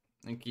fine.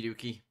 Okie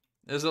dokie.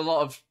 There's a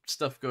lot of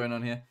stuff going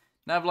on here.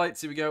 Nav lights.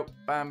 Here we go.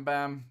 Bam,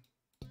 bam.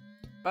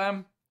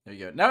 Bam. There we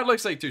go. Now it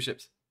looks like two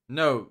ships.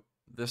 No.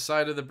 The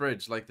side of the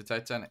bridge, like the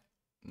Titanic.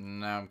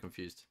 Now I'm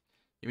confused.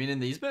 You mean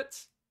in these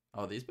bits?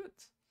 Oh, these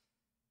bits?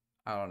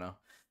 I don't know.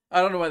 I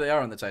don't know where they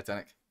are on the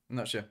Titanic. I'm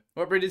not sure.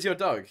 What breed is your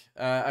dog?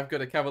 I've got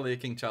a Cavalier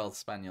King Charles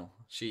Spaniel.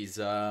 She's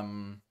a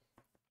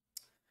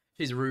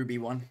ruby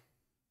one.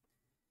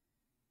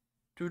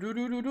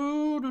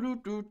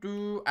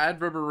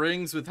 Add rubber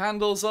rings with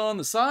handles on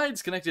the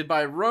sides connected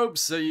by ropes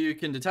so you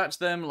can detach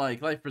them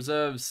like life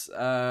preserves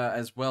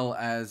as well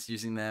as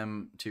using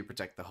them to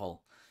protect the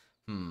hull.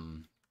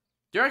 Do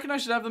you reckon I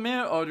should have them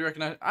here or do you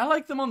reckon I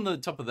like them on the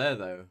top of there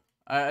though.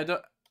 I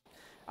don't.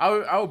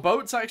 Our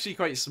boat's actually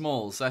quite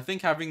small, so I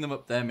think having them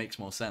up there makes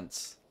more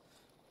sense.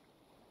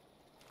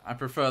 I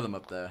prefer them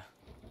up there.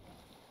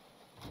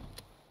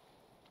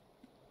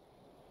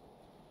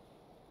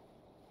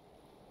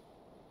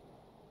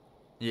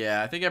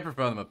 Yeah, I think I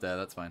prefer them up there.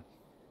 That's fine.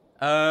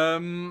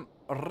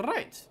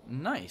 Right.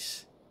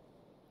 Nice.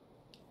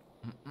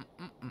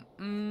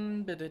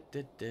 Do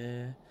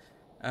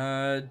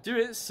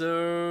it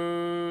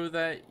so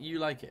that you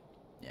like it.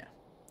 Yeah.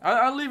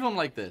 I'll leave them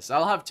like this.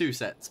 I'll have two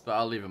sets, but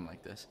I'll leave them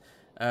like this.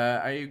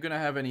 Are you going to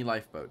have any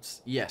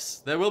lifeboats?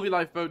 Yes, there will be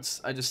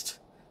lifeboats.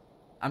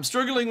 I'm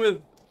struggling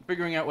with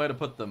figuring out where to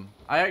put them.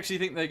 I actually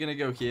think they're going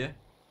to go here.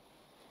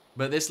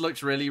 But this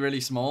looks really, really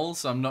small,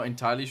 so I'm not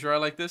entirely sure I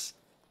like this.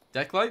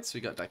 Deck lights?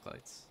 We got deck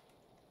lights.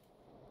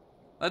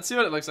 Let's see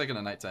what it looks like in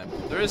the nighttime.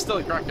 There is still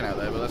a Kraken out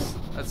there, but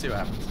let's see what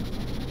happens.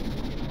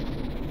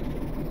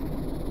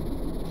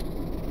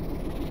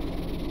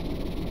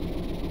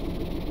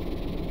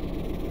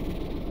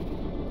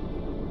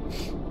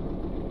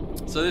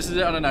 So this is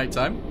it on a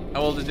nighttime.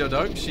 How old is your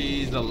dog?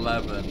 She's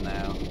 11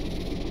 now.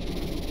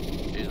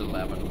 She's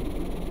 11.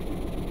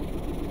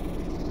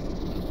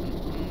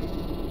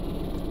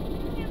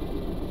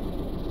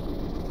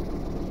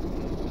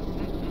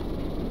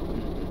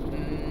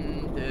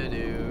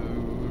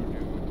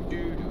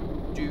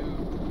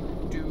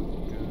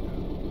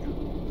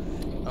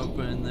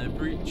 Open the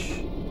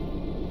breech.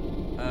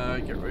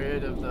 Get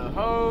rid of the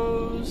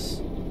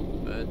hose.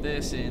 Put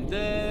this in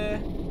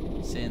there.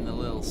 It's in the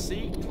little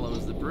seat.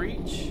 Close the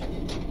breech.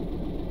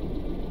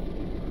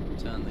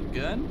 Turn the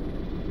gun.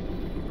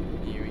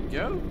 Here we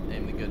go.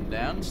 Aim the gun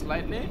down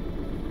slightly.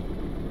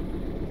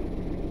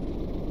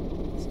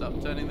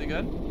 Stop turning the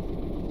gun.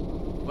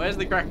 Where's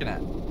the Kraken at?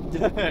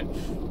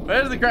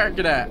 Where's the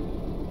Kraken at?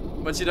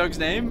 What's your dog's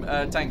name?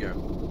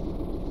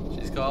 Tango.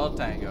 She's called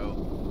Tango.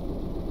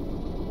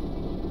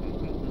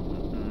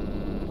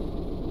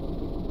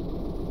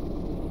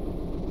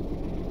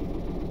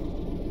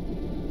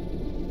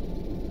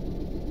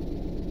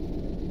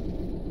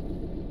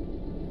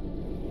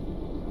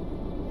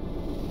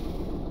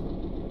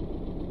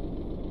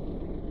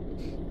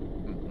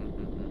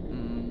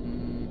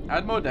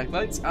 Add more deck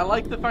lights. I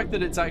like the fact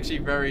that it's actually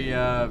very,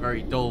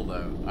 very dull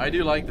though. I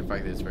do like the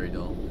fact that it's very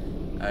dull.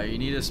 You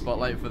need a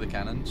spotlight for the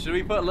cannon. Should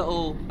we put a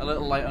little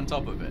light on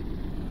top of it?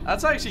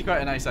 That's actually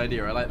quite a nice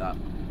idea. I like that.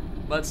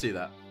 Let's do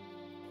that.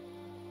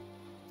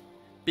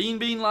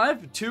 Bean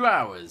live, 2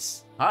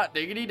 hours. Hot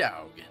diggity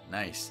dog.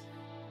 Nice.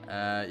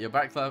 Your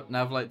back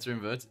nav lights are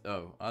inverted.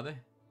 Oh, are they?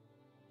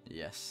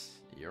 Yes,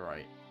 you're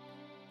right.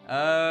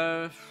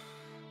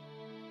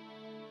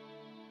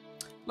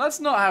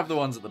 Let's not have the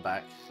ones at the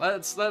back.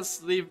 Let's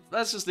just leave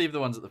the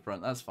ones at the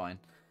front. That's fine.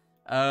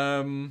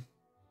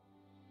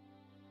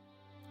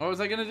 What was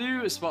I gonna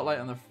do? A spotlight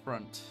on the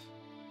front.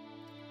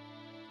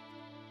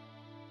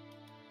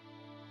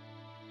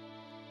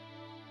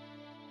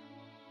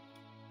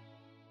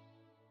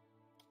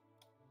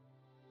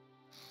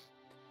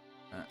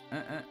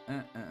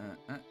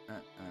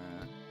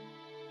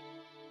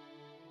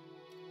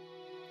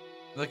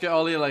 Look at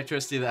all the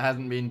electricity that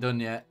hasn't been done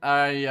yet.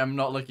 I am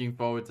not looking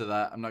forward to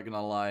that. I'm not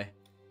gonna lie.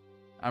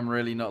 I'm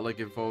really not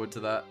looking forward to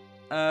that.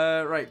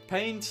 Right,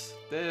 paint.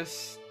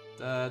 This.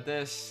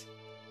 This.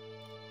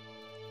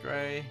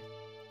 Grey.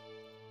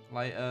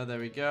 Lighter, there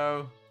we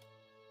go.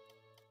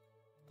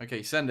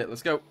 Okay, send it.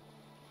 Let's go.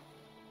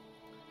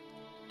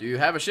 Do you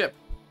have a ship?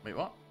 Wait,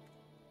 what?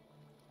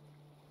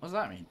 What does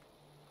that mean?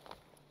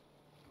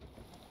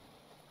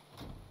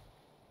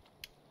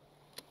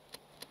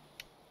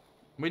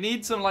 We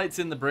need some lights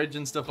in the bridge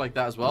and stuff like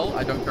that as well.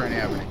 I don't currently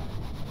have any.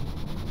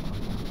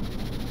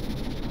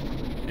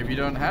 If you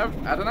don't have,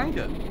 add an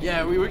anchor.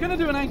 Yeah, we were going to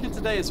do an anchor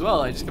today as well.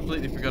 I just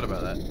completely forgot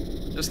about that.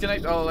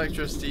 Disconnect all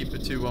electricity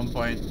to 1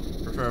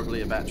 point,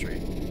 preferably a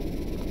battery.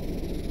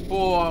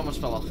 Oh, I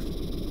almost fell off.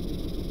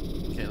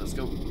 Okay, let's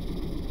go.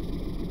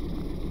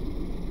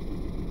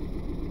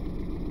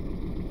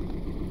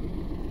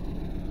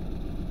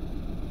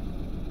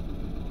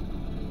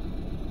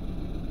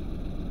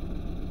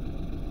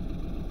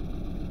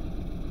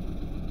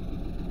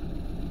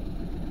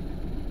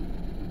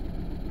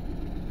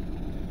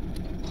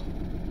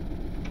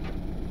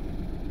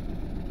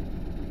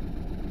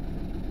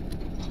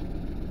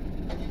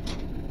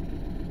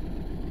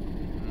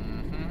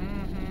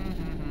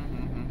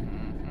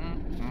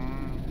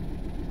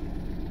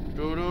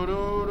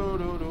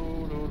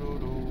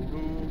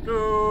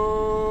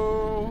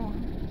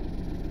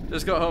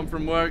 Just got home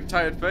from work,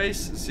 tired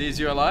face, sees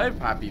you alive,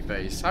 happy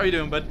face. How you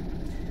doing, bud?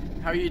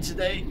 How are you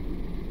today?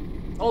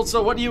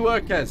 Also, what do you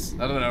work as?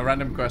 I don't know,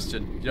 random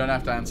question. You don't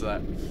have to answer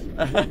that.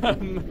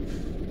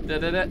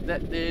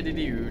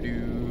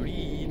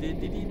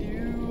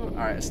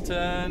 Alright, let's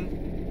turn.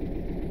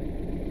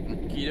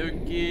 Okie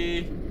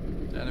dokie.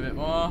 Turn a bit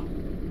more.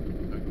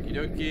 Okie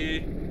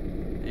dokie.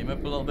 Aim up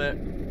a little bit.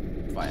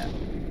 Fire.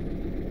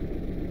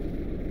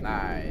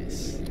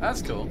 Nice.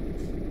 That's cool.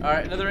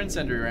 Alright, another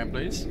incendiary round,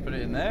 please. Put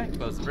it in there.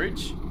 Close the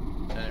breach.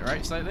 Turn it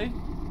right slightly.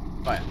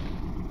 Fire.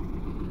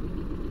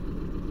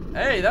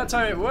 Hey, that's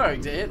how it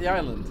worked. It hit the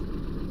island.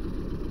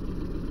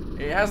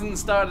 It hasn't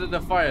started a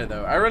fire,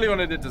 though. I really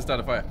wanted it to start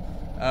a fire.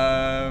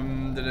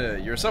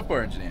 You're a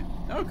software engineer.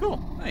 Oh, cool.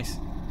 Nice.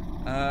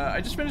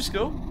 I just finished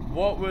school.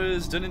 What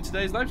was done in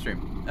today's live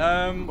stream?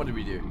 What did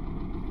we do?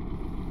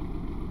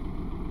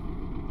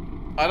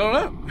 I don't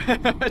know.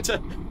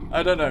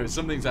 I don't know.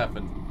 Something's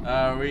happened.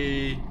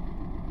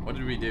 What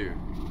did we do?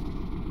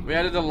 We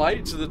added a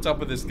light to the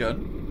top of this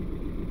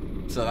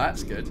gun. So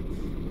that's good.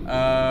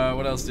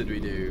 What else did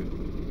we do?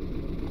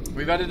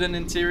 We've added an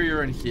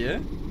interior in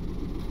here.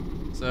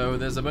 So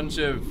there's a bunch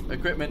of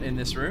equipment in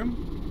this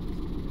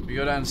room. We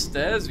go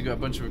downstairs, we got a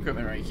bunch of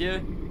equipment right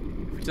here.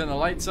 If we turn the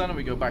lights on and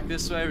we go back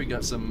this way, we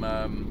got some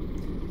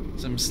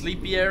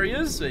sleepy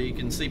areas so you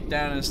can sleep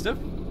down and stuff.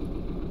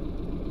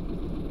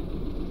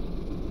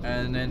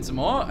 And then some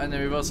more, and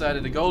then we've also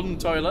added a golden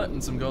toilet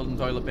and some golden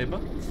toilet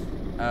paper.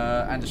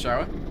 And a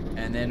shower.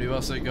 And then we've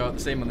also got the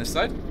same on this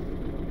side.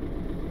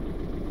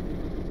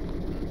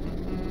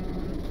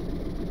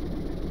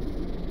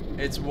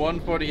 It's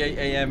 1:48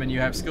 AM and you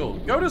have school.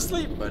 Go to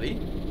sleep, buddy.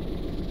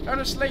 Go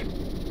to sleep.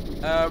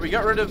 We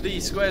got rid of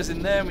the squares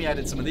in there and we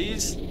added some of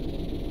these.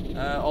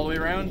 All the way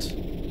around.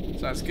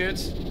 So that's good.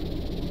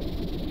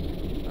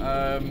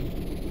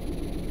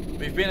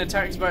 We've been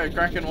attacked by a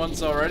kraken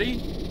once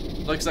already.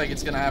 Looks like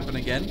it's gonna happen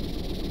again.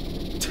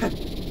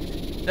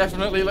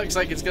 Definitely looks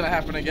like it's gonna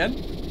happen again.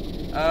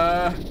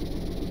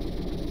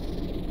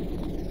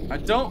 I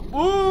don't.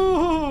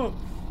 Woo!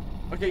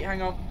 Okay,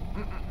 hang on.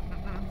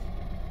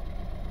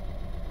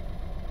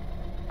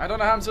 I don't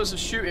know how I'm supposed to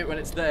shoot it when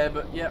it's there,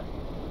 but yep,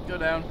 go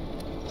down.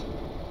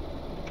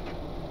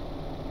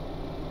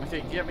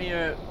 Okay, get me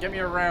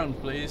a round,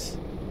 please.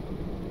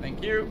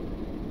 Thank you.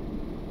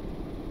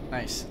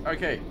 Nice.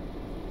 Okay.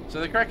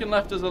 So the Kraken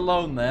left us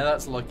alone there.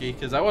 That's lucky,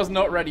 because I was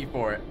not ready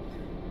for it.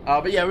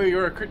 But yeah, we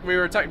were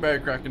attacked by a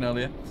Kraken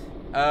earlier.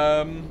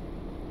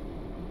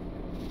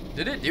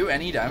 Did it do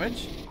any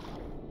damage?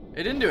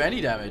 It didn't do any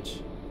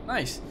damage.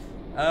 Nice.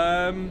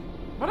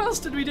 What else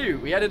did we do?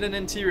 We added an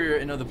interior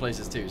in other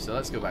places too, so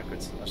let's go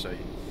backwards. I'll show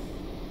you.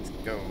 Let's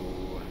go.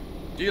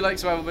 Do you like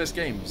survival-based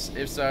games?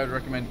 If so, I'd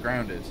recommend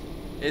Grounded.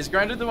 Is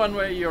Grounded the one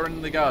where you're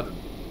in the garden?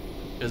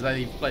 Because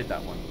I've played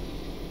that one.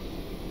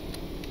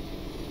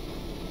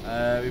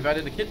 We've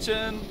added a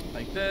kitchen,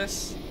 like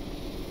this.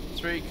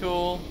 It's really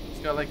cool. It's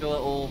got like a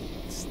little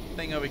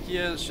thing over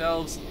here,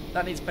 shelves.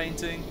 That needs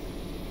painting.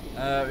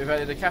 We've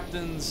added a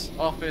captain's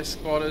office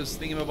quarters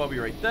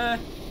thingamabobby right there.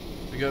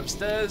 We go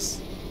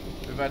upstairs.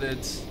 We've added...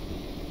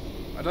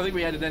 I don't think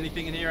we added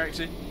anything in here,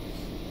 actually.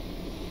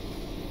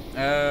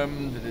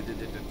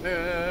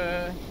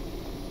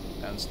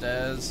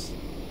 Downstairs.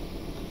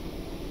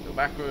 Go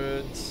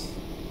backwards.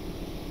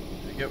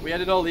 We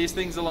added all these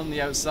things along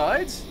the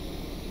outside.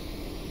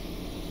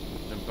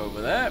 Jump over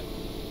there.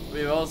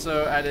 We've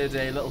also added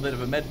a little bit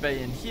of a med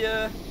bay in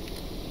here,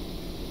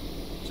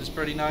 which is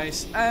pretty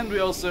nice. And we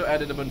also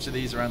added a bunch of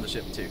these around the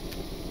ship, too.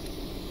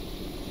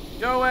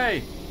 Go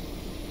away!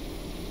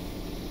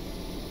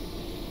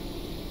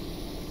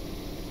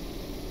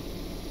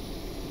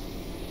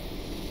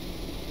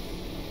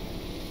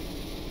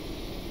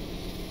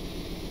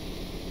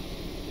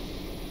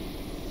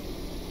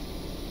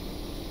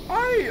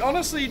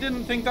 honestly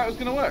didn't think that was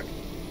going to work.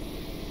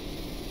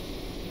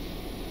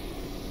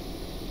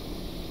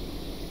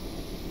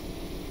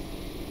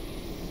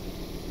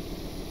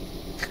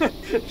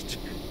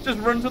 Just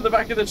run to the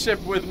back of the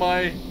ship with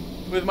my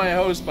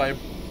hose pipe.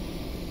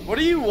 What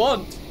do you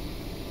want?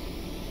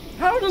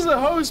 How does a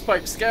hose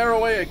pipe scare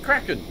away a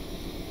kraken?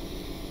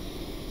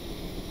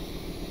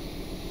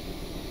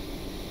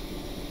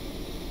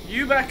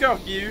 You back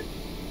off, you.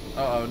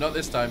 Uh-oh, not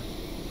this time.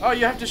 Oh,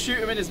 you have to shoot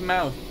him in his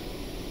mouth.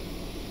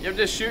 You have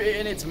to shoot it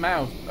in its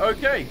mouth.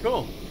 Okay,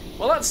 cool.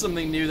 Well, that's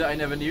something new that I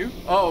never knew.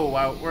 Oh,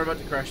 wow, we're about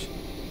to crash.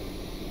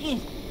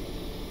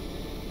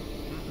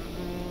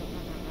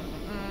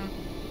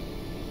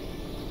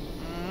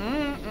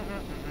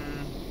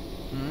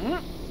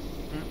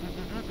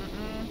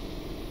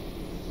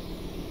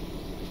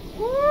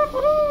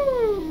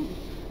 Woohoo!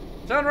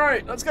 Turn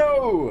right, let's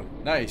go!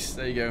 Nice,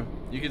 there you go.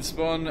 You can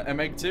spawn a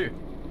Meg too.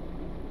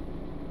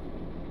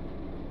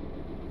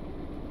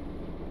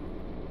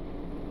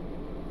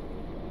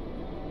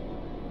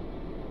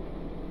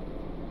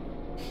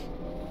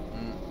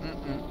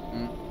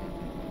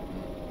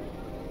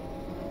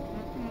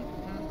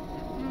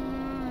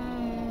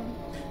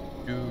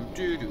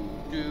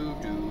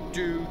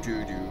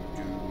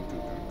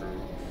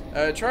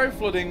 Try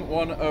flooding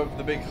one of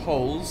the big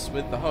holes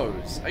with the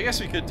hose. I guess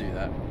we could do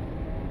that.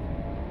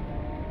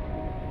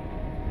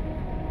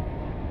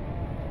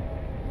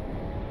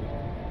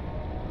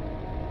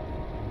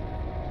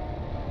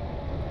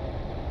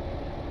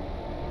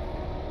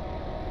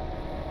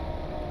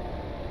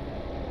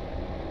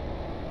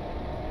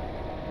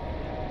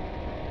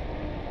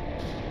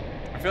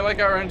 I feel like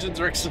our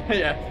engines are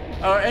yeah,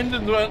 our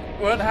engines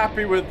weren't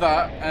happy with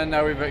that, and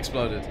now we've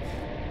exploded.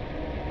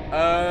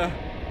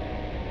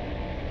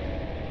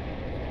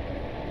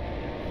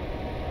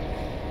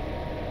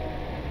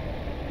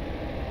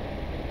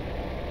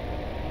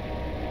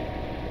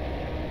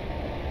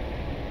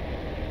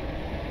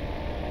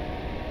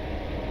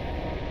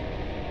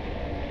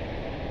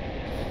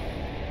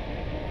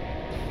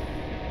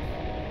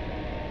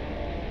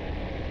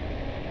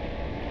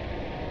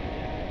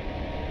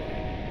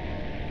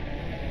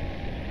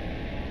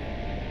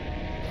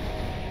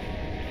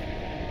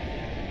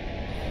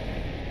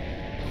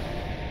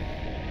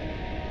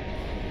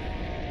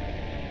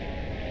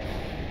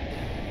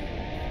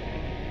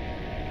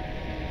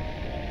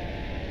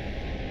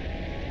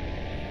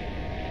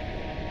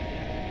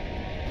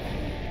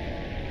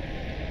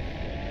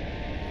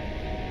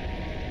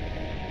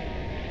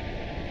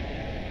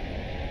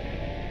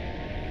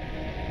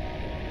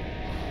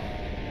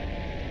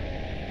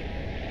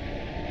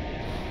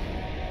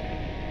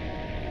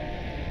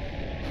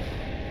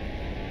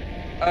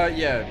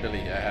 Yeah,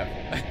 Billy, I have.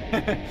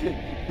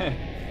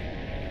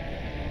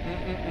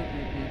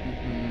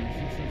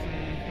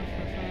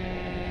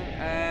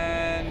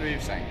 And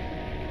we've sank.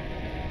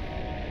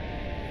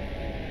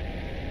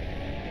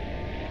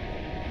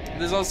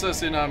 There's also a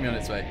tsunami on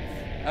its way.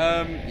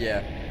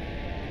 Yeah.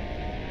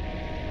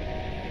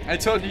 I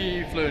told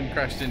you flew and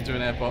crashed into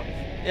an airport.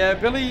 Yeah,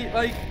 Billy,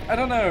 like, I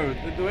don't know.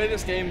 The way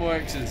this game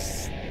works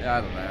is,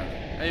 I don't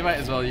know. You might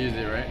as well use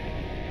it, right?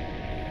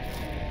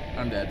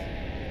 I'm dead.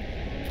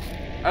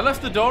 I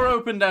left the door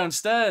open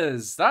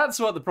downstairs. That's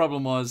what the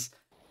problem was.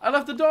 I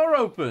left the door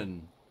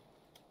open.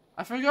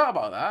 I forgot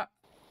about that.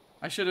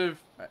 I should have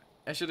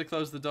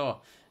closed the door.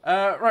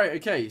 Right,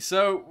 okay,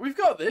 so we've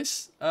got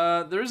this.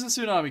 There is a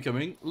tsunami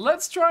coming.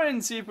 Let's try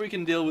and see if we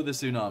can deal with the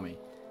tsunami.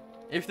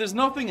 If there's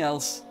nothing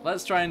else,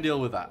 let's try and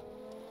deal with that.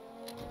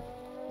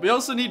 We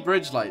also need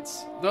bridge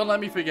lights. Don't let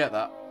me forget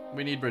that.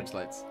 We need bridge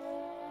lights.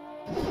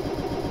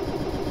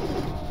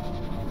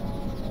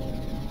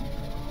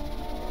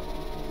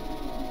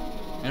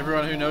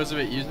 Everyone who knows of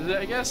it uses it,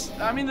 I guess.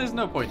 I mean, there's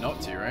no point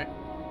not to, right?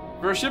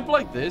 For a ship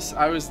like this,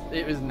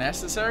 it was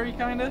necessary,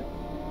 kinda,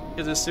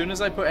 because as soon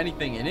as I put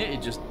anything in it,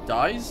 it just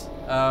dies.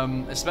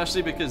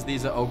 Especially because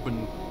these are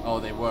open.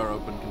 Oh, they were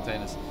open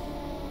containers.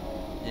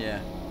 Yeah,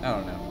 I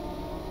don't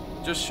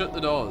know. Just shut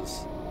the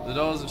doors. The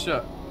doors are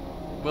shut.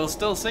 We'll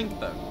still sink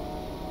though.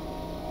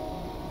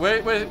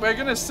 We're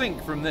gonna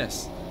sink from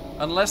this,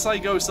 unless I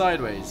go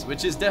sideways,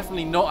 which is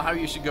definitely not how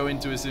you should go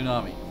into a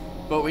tsunami.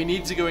 But we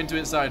need to go into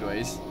it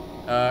sideways.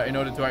 In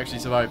order to actually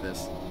survive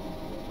this.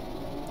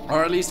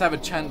 Or at least have a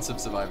chance of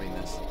surviving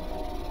this.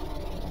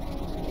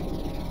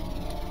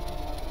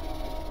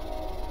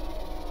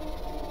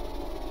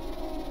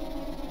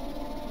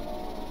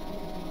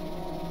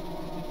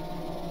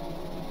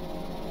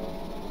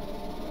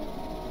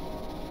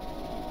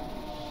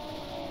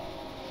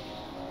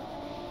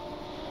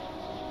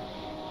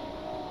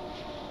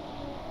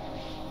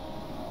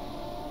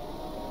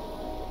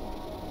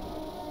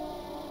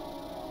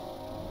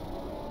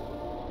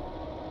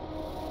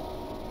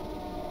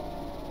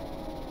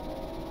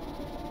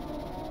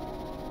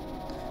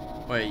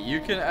 Wait,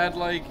 you can add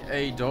like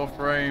a door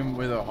frame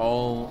with a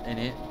hole in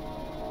it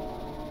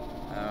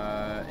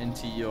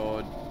into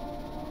your...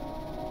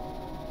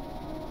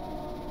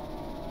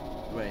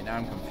 Wait, now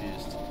I'm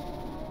confused.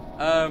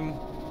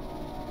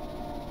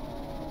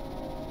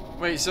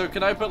 Wait, so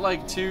can I put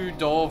like 2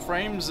 door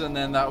frames and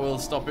then that will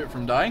stop it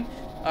from dying?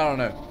 I don't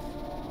know.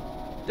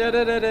 Try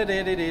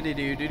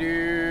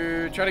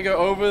to go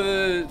over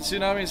the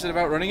tsunami instead of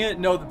outrunning it?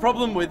 No, the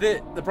problem with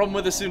the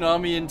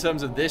tsunami in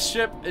terms of this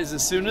ship is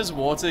as soon as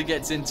water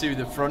gets into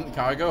the front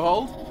cargo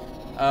hold,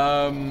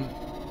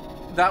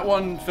 that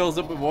one fills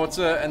up with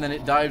water and then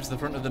it dives the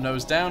front of the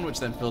nose down, which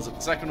then fills up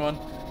the second one,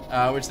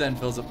 which then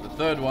fills up the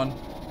third one,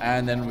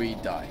 and then we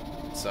die.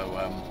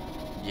 So,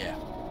 yeah.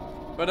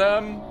 But,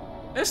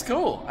 it's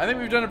cool. I think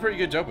we've done a pretty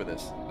good job with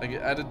this. Like,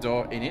 add a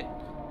door in it,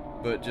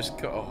 but just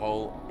cut a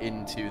hole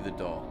into the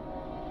door.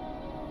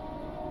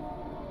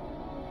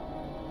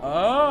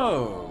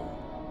 Oh.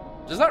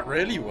 Does that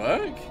really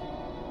work?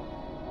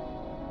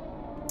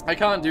 I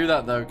can't do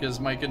that, though, because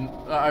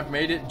I've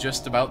made it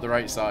just about the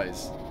right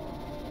size.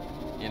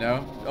 You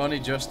know?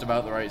 Only just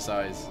about the right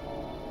size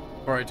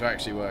for it to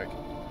actually work.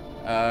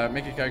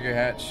 Make a cargo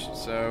hatch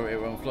so it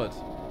won't flood.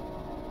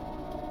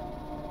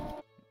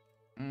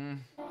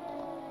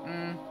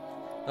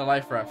 The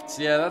life rafts.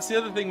 Yeah, that's the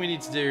other thing we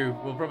need to do.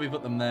 We'll probably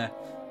put them there.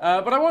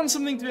 But I want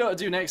something to be able to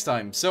do next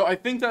time. So I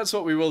think that's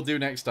what we will do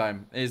next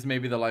time, is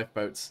maybe the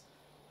lifeboats.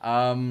 So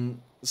I'm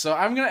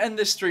going to end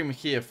this stream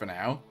here for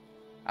now.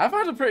 I've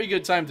had a pretty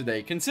good time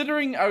today.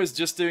 Considering I was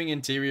just doing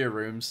interior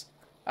rooms,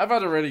 I've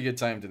had a really good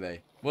time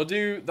today. We'll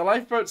do the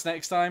lifeboats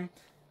next time,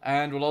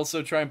 and we'll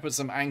also try and put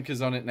some anchors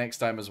on it next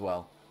time as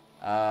well.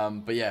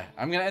 But yeah,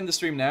 I'm going to end the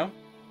stream now,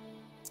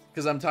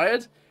 because I'm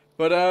tired.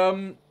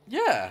 But,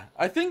 yeah,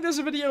 I think there's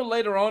a video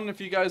later on if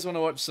you guys want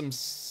to watch some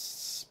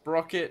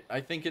Sprocket. I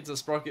think it's a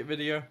Sprocket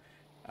video.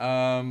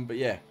 But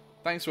yeah,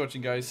 thanks for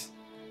watching, guys.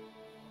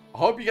 I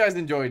hope you guys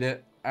enjoyed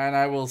it, and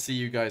I will see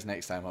you guys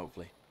next time,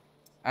 hopefully.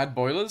 Add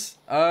boilers?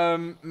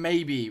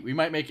 Maybe. We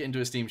might make it into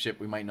a steamship.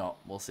 We might not.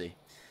 We'll see.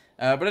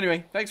 But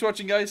anyway, thanks for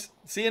watching, guys.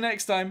 See you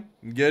next time.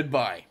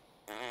 Goodbye.